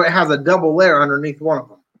 So it has a double layer underneath one of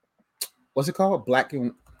them. What's it called? Black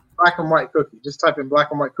and white cookie. Just type in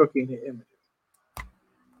black and white cookie in the images.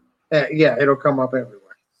 Yeah, it'll come up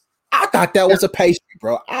everywhere. I thought that was a pastry,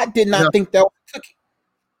 bro. I did not think that was a cookie.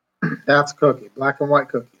 That's cookie. Black and white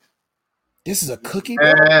cookies. This is a cookie,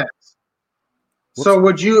 bro? Yes. So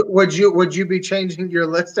would you be changing your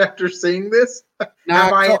list after seeing this?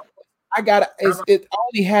 I got it.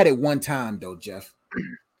 Only had it one time though, Jeff.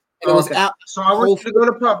 And it was out. So I want you to go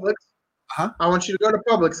to Publix. I want you to go to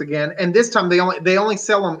Publix again, and this time they only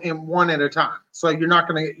sell them in one at a time. So you're not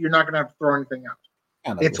gonna have to throw anything out.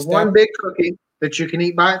 It's one big cookie that you can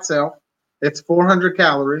eat by itself. It's 400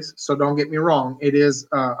 calories, so don't get me wrong. It is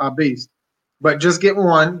a beast. But just get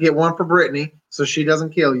one. Get one for Brittany so she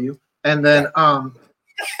doesn't kill you. And then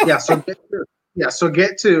so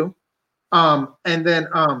get two. And then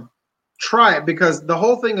try it because the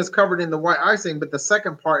whole thing is covered in the white icing, but the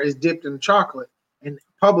second part is dipped in chocolate. And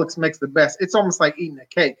Publix makes the best. It's almost like eating a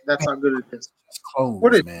cake. That's how good it is. It's cold,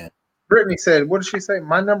 man. Brittany said, what did she say?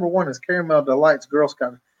 My number 1 is Caramel Delights Girl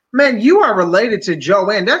Scout. Man, you are related to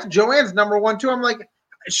Joanne. That's Joanne's number 1 too. I'm like,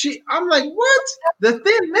 what? The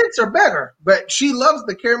Thin Mints are better, but she loves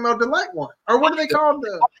the Caramel Delight one. Or what are they called?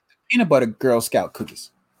 The peanut butter Girl Scout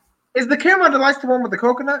cookies. Is the Caramel Delights the one with the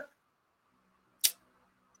coconut?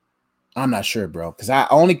 I'm not sure, bro. Because I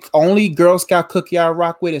only Girl Scout cookie I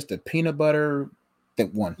rock with is the peanut butter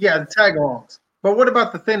that one. Yeah, the tag-alongs. But what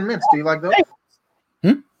about the Thin Mints? Do you like those?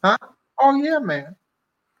 Huh? Oh yeah, man.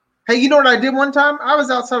 Hey, you know what I did one time? I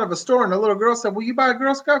was outside of a store and a little girl said, "Will you buy a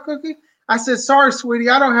Girl Scout cookie?" I said, "Sorry, sweetie,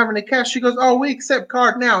 I don't have any cash." She goes, "Oh, we accept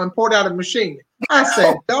card now," and pulled out a machine. I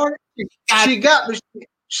said, "Darn it!" She got me.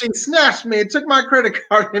 She snatched me and took my credit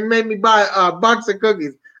card and made me buy a box of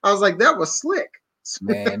cookies. I was like, "That was slick."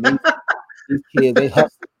 Man, these kids, they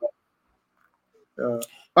hustle.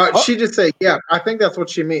 She just said, "Yeah, I think that's what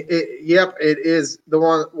she means." Yep, it is the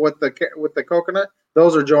one with the coconut.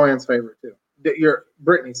 Those are Joanne's favorite too.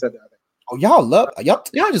 Brittany said that. I think. Oh,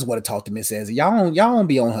 y'all just want to talk to Miss Ezzy. Y'all don't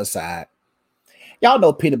be on her side. Y'all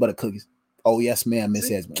know peanut butter cookies. Oh yes, ma'am,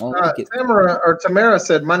 Miss Ezzy. Tamara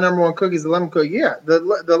said my number one cookie is the lemon cookie. Yeah,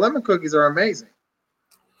 the lemon cookies are amazing.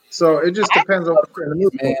 So it just depends on what you're in the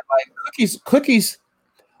mood. Man, like cookies.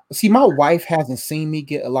 See, my wife hasn't seen me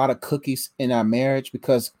get a lot of cookies in our marriage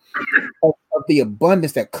because of the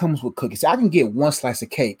abundance that comes with cookies. I can get one slice of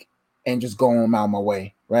cake and just go on out my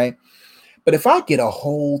way, right? But if I get a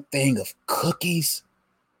whole thing of cookies,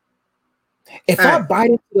 if I bite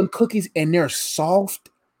into them cookies and they're soft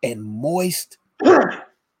and moist,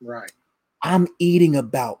 right, I'm eating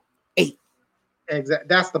about 8. Exactly.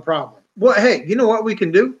 That's the problem. Well, hey, you know what we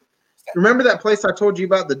can do? Remember that place I told you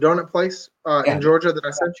about, the donut place in Georgia that I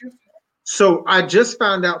sent you? So I just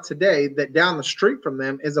found out today that down the street from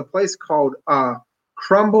them is a place called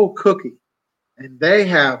Crumble Cookie. And they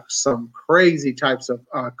have some crazy types of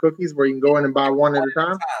cookies where you can go in and buy one at a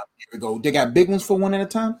time. Here we go. They got big ones for one at a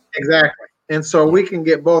time? Exactly. And so we can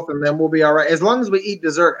get both and then we'll be all right. As long as we eat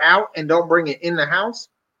dessert out and don't bring it in the house,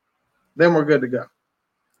 then we're good to go.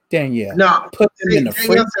 Danielle. No, put them in the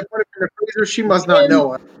freezer. Put it in the freezer. She must not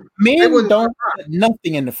know it. Men don't put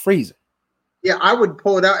nothing in the freezer. Yeah, I would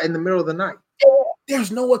pull it out in the middle of the night.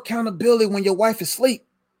 There's no accountability when your wife is asleep.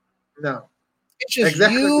 No. It's just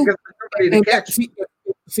you. And God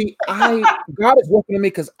is working on me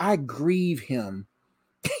because I grieve him.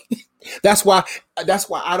 That's why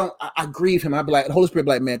I grieve him. I'd be like, the Holy Spirit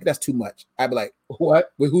be like, man, that's too much. I'd be like,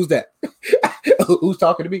 what? Wait, who's that? Who's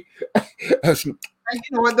talking to me? You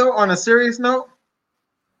know what though? On a serious note,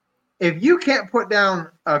 if you can't put down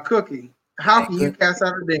a cookie, how can you cast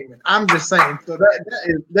out a demon? I'm just saying. So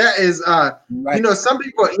that is right. You know, some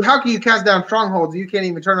people. How can you cast down strongholds? You can't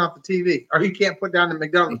even turn off the TV, or you can't put down the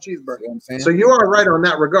McDonald's cheeseburger. So you are right on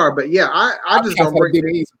that regard. But yeah, I just don't bring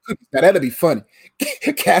cookies. Now that'd be funny.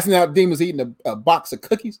 Casting out demons, eating a box of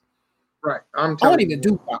cookies. Right. I don't even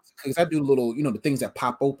do box of cookies. I do little, the things that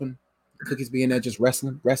pop open. Cookies being there, just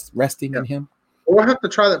resting in him. We'll have to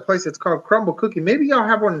try that place. It's called Crumble Cookie. Maybe y'all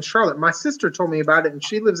have one in Charlotte. My sister told me about it, and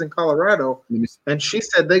she lives in Colorado. And she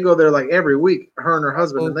said they go there like every week, her and her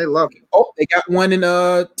husband, and they love it. Oh, they got one in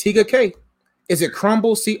Tega K. Is it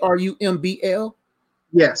Crumble, Crumbl?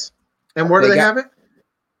 Yes. And where do they have it?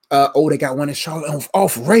 They got one in Charlotte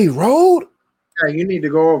off Ray Road. Yeah, you need to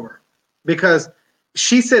go over because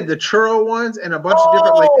she said the churro ones and a bunch of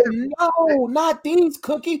different. No, not these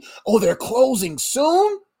cookies. Oh, they're closing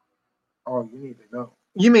soon. Oh, you need to go.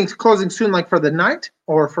 You mean closing soon, like for the night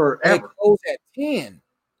or forever? They close at 10.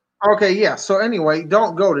 Okay, yeah. So anyway,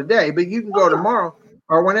 don't go today, but you can go tomorrow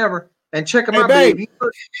or whenever and check them out. Babe. If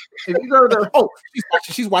you go to the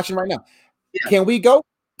she's watching right now. Yeah. Can we go?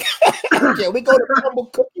 Can we go to Crumble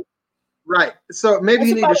Cookie? Right. So maybe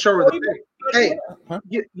you need to show her the thing. Hey,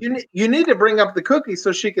 you need to bring up the cookies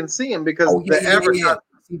so she can see them because the advertising.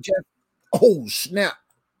 Oh snap!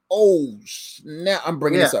 Oh snap! I'm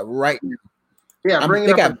bringing this up right now. Yeah,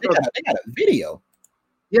 they got a video.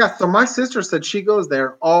 Yeah, so my sister said she goes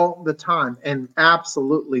there all the time and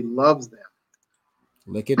absolutely loves them.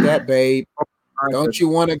 Look at that, babe. Don't you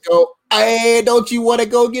want to go? Hey, don't you want to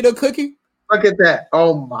go get a cookie? Look at that.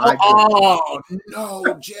 Oh my God.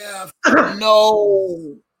 No, Jeff.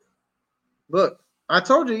 No. Look, I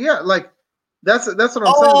told you, yeah, like that's what I'm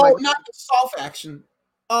saying. Like, not the soft action.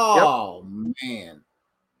 Oh man.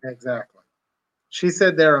 Exactly. She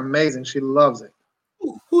said they're amazing. She loves it.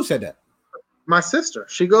 Who said that? My sister.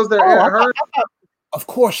 She goes there. Of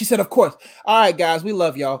course. She said, of course. All right, guys, we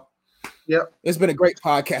love y'all. Yep. It's been a great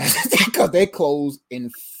podcast because they close in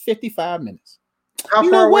 55 minutes. How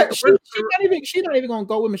far away? She's not even gonna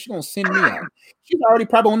go with me. She's gonna send me out. She's already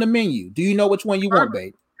probably on the menu. Do you know which one you want,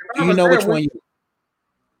 babe? Do you know which one you want?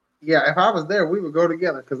 Yeah, if I was there, we would go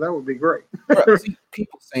together because that would be great. See,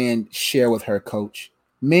 people saying share with her, coach.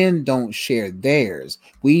 Men don't share theirs.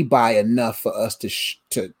 We buy enough for us to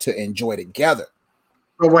enjoy together.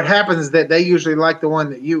 But what happens is that they usually like the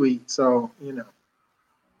one that you eat. So,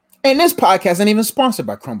 And this podcast ain't even sponsored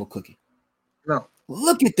by Crumble Cookie. No.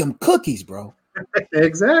 Look at them cookies, bro.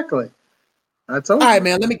 Exactly. I told you. All right,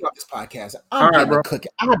 man. Let me go off this podcast. I'm getting a cookie.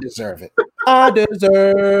 I deserve it. I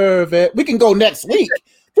deserve it. We can go next week.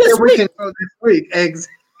 This we week. can go this week. Eggs.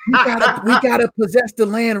 We gotta possess the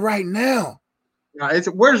land right now.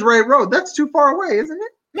 Where's Ray Road? That's too far away, isn't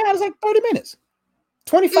it? No, it's like 30 minutes.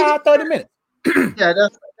 25, 30 minutes. Yeah,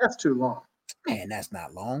 that's too long. Man, that's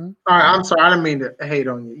not long. All right, I'm sorry. I didn't mean to hate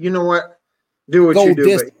on you. You know what? Do what Go you do.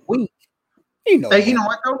 this But week. hey, you know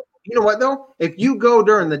what though? You know what though? If you go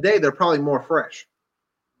during the day, they're probably more fresh.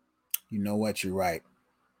 You know what? You're right.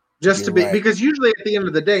 Because usually at the end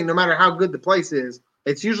of the day, no matter how good the place is,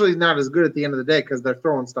 it's usually not as good at the end of the day because they're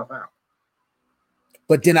throwing stuff out.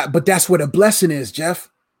 But that's where the blessing is,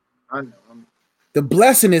 Jeff. I know. The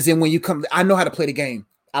blessing is in when you come. I know how to play the game.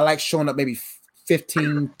 I like showing up maybe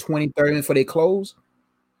 15, 20, 30 minutes before they close.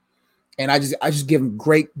 And I just give them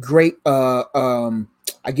great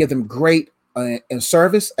I give them great in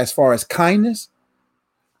service as far as kindness.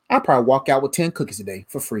 I probably walk out with 10 cookies a day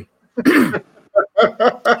for free.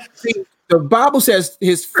 See, the Bible says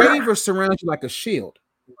his favor surrounds you like a shield.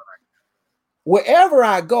 Wherever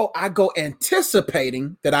I go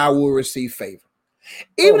anticipating that I will receive favor.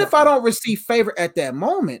 Even if I don't receive favor at that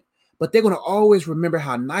moment, but they're going to always remember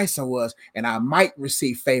how nice I was, and I might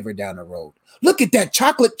receive favor down the road. Look at that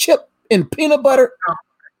chocolate chip and peanut butter.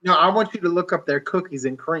 No, I want you to look up their cookies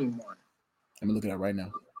and cream one. Let me look at that right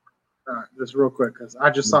now. All right, just real quick, because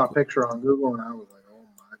I just saw a picture on Google, and I was like, oh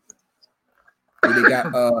my goodness. They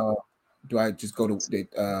got, do I just go to the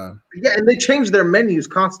yeah, and they change their menus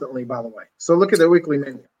constantly, by the way. So look at their weekly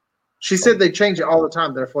menu. She said they change it all the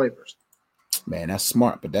time, their flavors. Man, that's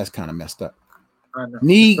smart, but that's kind of messed up. I know.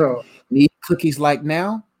 Need cookies like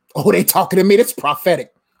now? Oh, they talking to me. That's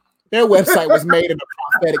prophetic. Their website was made in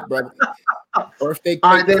a prophetic, brother. Birthday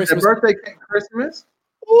cake, Christmas. The birthday cake Christmas.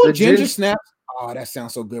 Ooh, the ginger snaps. Oh, that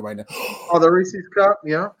sounds so good right now. Oh, the Reese's cup,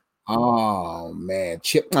 yeah. Oh man,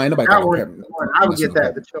 chip. Ain't nobody got I would get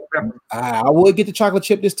that. The chip pepper. I would get the chocolate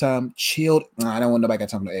chip this time. Chilled. I don't want nobody got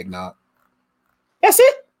time for eggnog. That's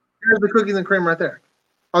it. There's the cookies and cream right there.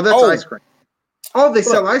 Oh, that's ice cream. Oh, they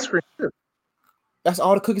sell ice cream too. That's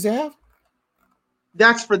all the cookies they have?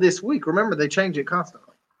 That's for this week. Remember, they change it constantly.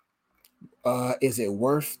 Is it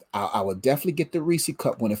worth? I would definitely get the Reese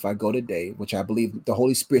cup one if I go today, which I believe the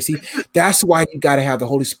Holy Spirit. See, that's why you got to have the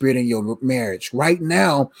Holy Spirit in your marriage. Right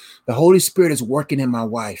now, the Holy Spirit is working in my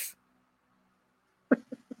wife.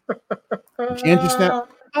 Ginger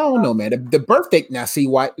snap. I don't know, man. The birthday. Now, see,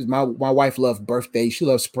 why my wife loves birthdays. She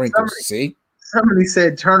loves sprinkles. Somebody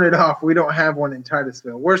said, "Turn it off. We don't have one in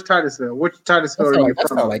Titusville." Where's Titusville? Which Titusville are you from?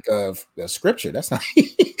 That's not like a scripture. That's not.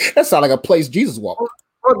 That's not like a place Jesus walked.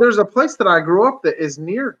 Well, there's a place that I grew up that is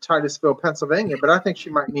near Titusville, Pennsylvania, but I think she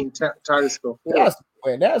might mean Titusville.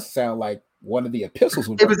 That sounds like one of the epistles.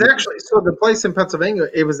 It was actually the place in Pennsylvania.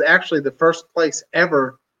 It was actually the first place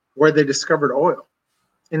ever where they discovered oil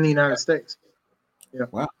in the United States. Yeah.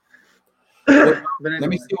 Wow. Anyway. Let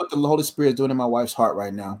me see what the Holy Spirit is doing in my wife's heart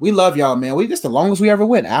right now. We love y'all, man. We just the longest we ever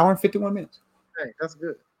went, 1 hour and 51 minutes. Hey, that's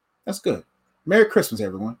good. That's good. Merry Christmas,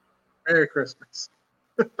 everyone. Merry Christmas.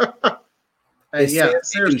 Hey, yeah,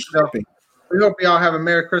 seriously, we hope y'all have a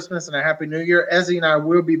Merry Christmas and a Happy New Year. Ezzy and I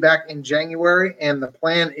will be back in January, and the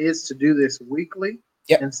plan is to do this weekly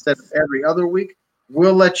instead of every other week.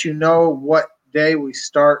 We'll let you know what day we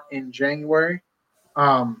start in January.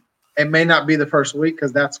 It may not be the first week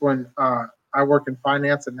because that's when I work in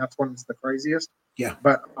finance, and that's when it's the craziest. Yeah.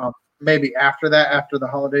 But maybe after that, after the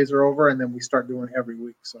holidays are over, and then we start doing every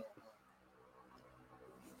week. So,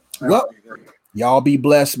 well, y'all be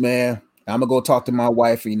blessed, man. I'm gonna go talk to my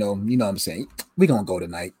wife. You know what I'm saying. We're gonna go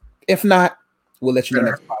tonight. If not, we'll let you know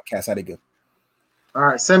next podcast how they go. All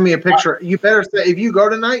right, send me a picture. You better say if you go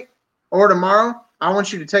tonight or tomorrow, I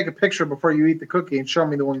want you to take a picture before you eat the cookie and show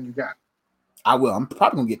me the one you got. I will. I'm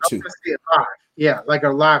probably gonna get two. I'm gonna see it live. Yeah, like a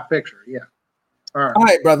live picture. Yeah. All right. All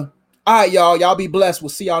right, brother. All right, y'all. Y'all be blessed. We'll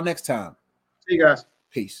see y'all next time. See you guys.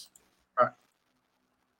 Peace.